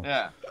that simple.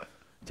 Yeah.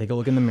 Take a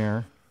look in the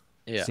mirror.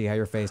 Yeah. See how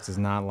your face does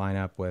not line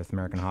up with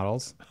American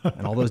Huddles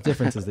and all those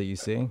differences that you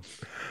see.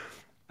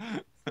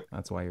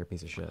 That's why you're a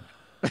piece of shit.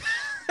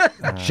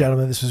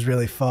 Gentlemen, this was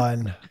really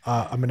fun.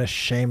 I'm going to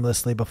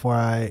shamelessly, before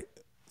I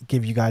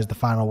give you guys the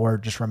final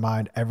word, just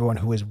remind everyone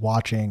who is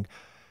watching,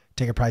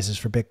 ticket prices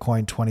for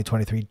Bitcoin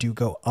 2023 do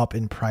go up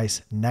in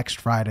price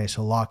next Friday.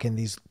 So lock in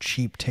these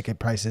cheap ticket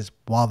prices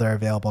while they're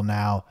available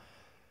now.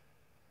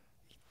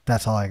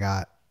 That's all I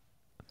got.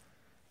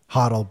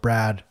 Hodl,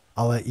 Brad,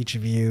 I'll let each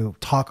of you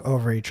talk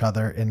over each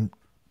other in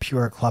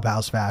pure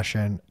Clubhouse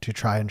fashion to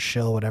try and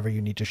shill whatever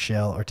you need to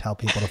shill or tell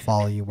people to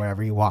follow you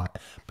wherever you want.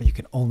 But you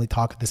can only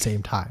talk at the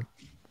same time.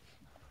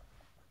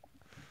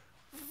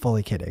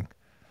 Fully kidding.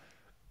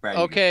 Brad,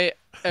 you Okay,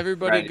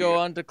 everybody Brad, you go go-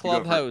 on to you go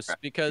first, Clubhouse Brad.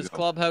 because You go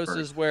Clubhouse first.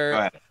 is Go where.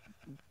 ahead.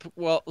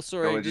 Well,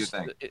 sorry, what do you just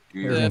think?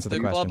 You You're answer the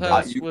question,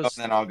 Clubhouse you go, was.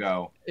 then I'll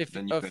go. If,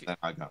 Then you go, then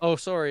I'll go. oh,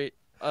 sorry.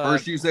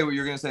 First, you say what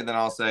you're going to say, then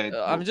I'll say.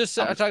 I'm just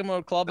talking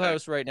about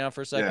Clubhouse right now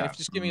for a second. Yeah. If you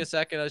just give me a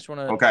second, I just want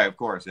to Okay, of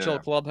course. Yeah. chill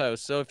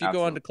Clubhouse. So if you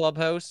go on Absolutely. to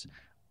Clubhouse,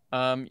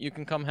 you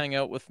can come hang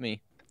out with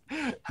me.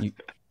 It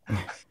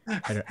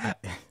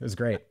was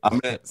great. I'm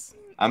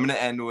gonna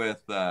end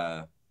with.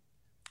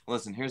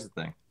 Listen, here's the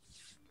thing.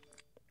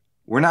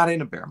 We're not in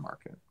a bear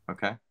market,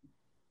 okay?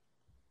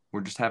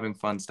 We're just having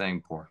fun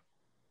staying poor.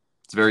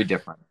 It's very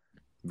different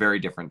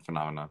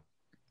phenomenon.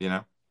 You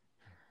know.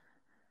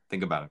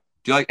 Think about it.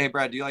 Hey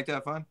Brad? Do you like to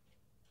have fun?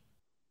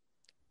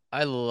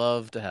 I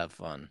love to have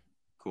fun.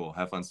 Cool.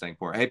 Have fun staying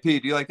poor. Hey P,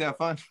 do you like to have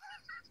fun?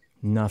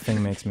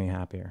 Nothing makes me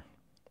happier.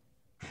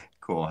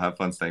 Cool. Have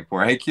fun staying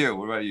poor. Hey Q,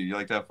 what about you? You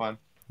like to have fun?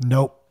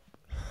 Nope.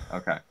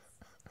 Okay.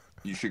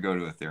 You should go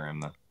to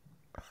Ethereum then.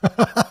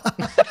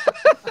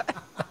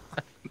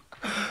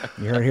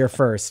 You heard it here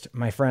first.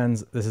 My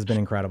friends, this has been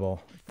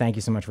incredible. Thank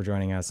you so much for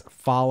joining us.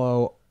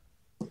 Follow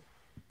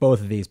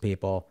both of these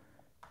people.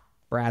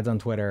 Brad's on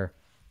Twitter.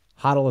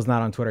 Hodl is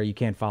not on Twitter. You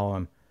can't follow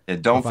him. Yeah,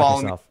 don't Go fuck follow me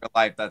in yourself. real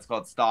life. That's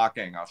called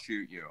stalking. I'll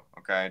shoot you.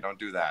 Okay? Don't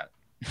do that.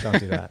 Don't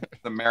do that.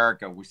 It's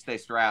America. We stay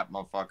strapped,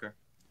 motherfucker.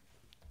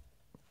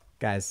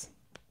 Guys,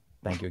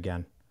 thank you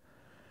again.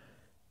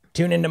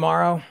 Tune in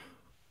tomorrow.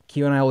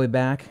 Q and I will be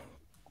back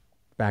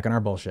on our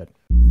bullshit.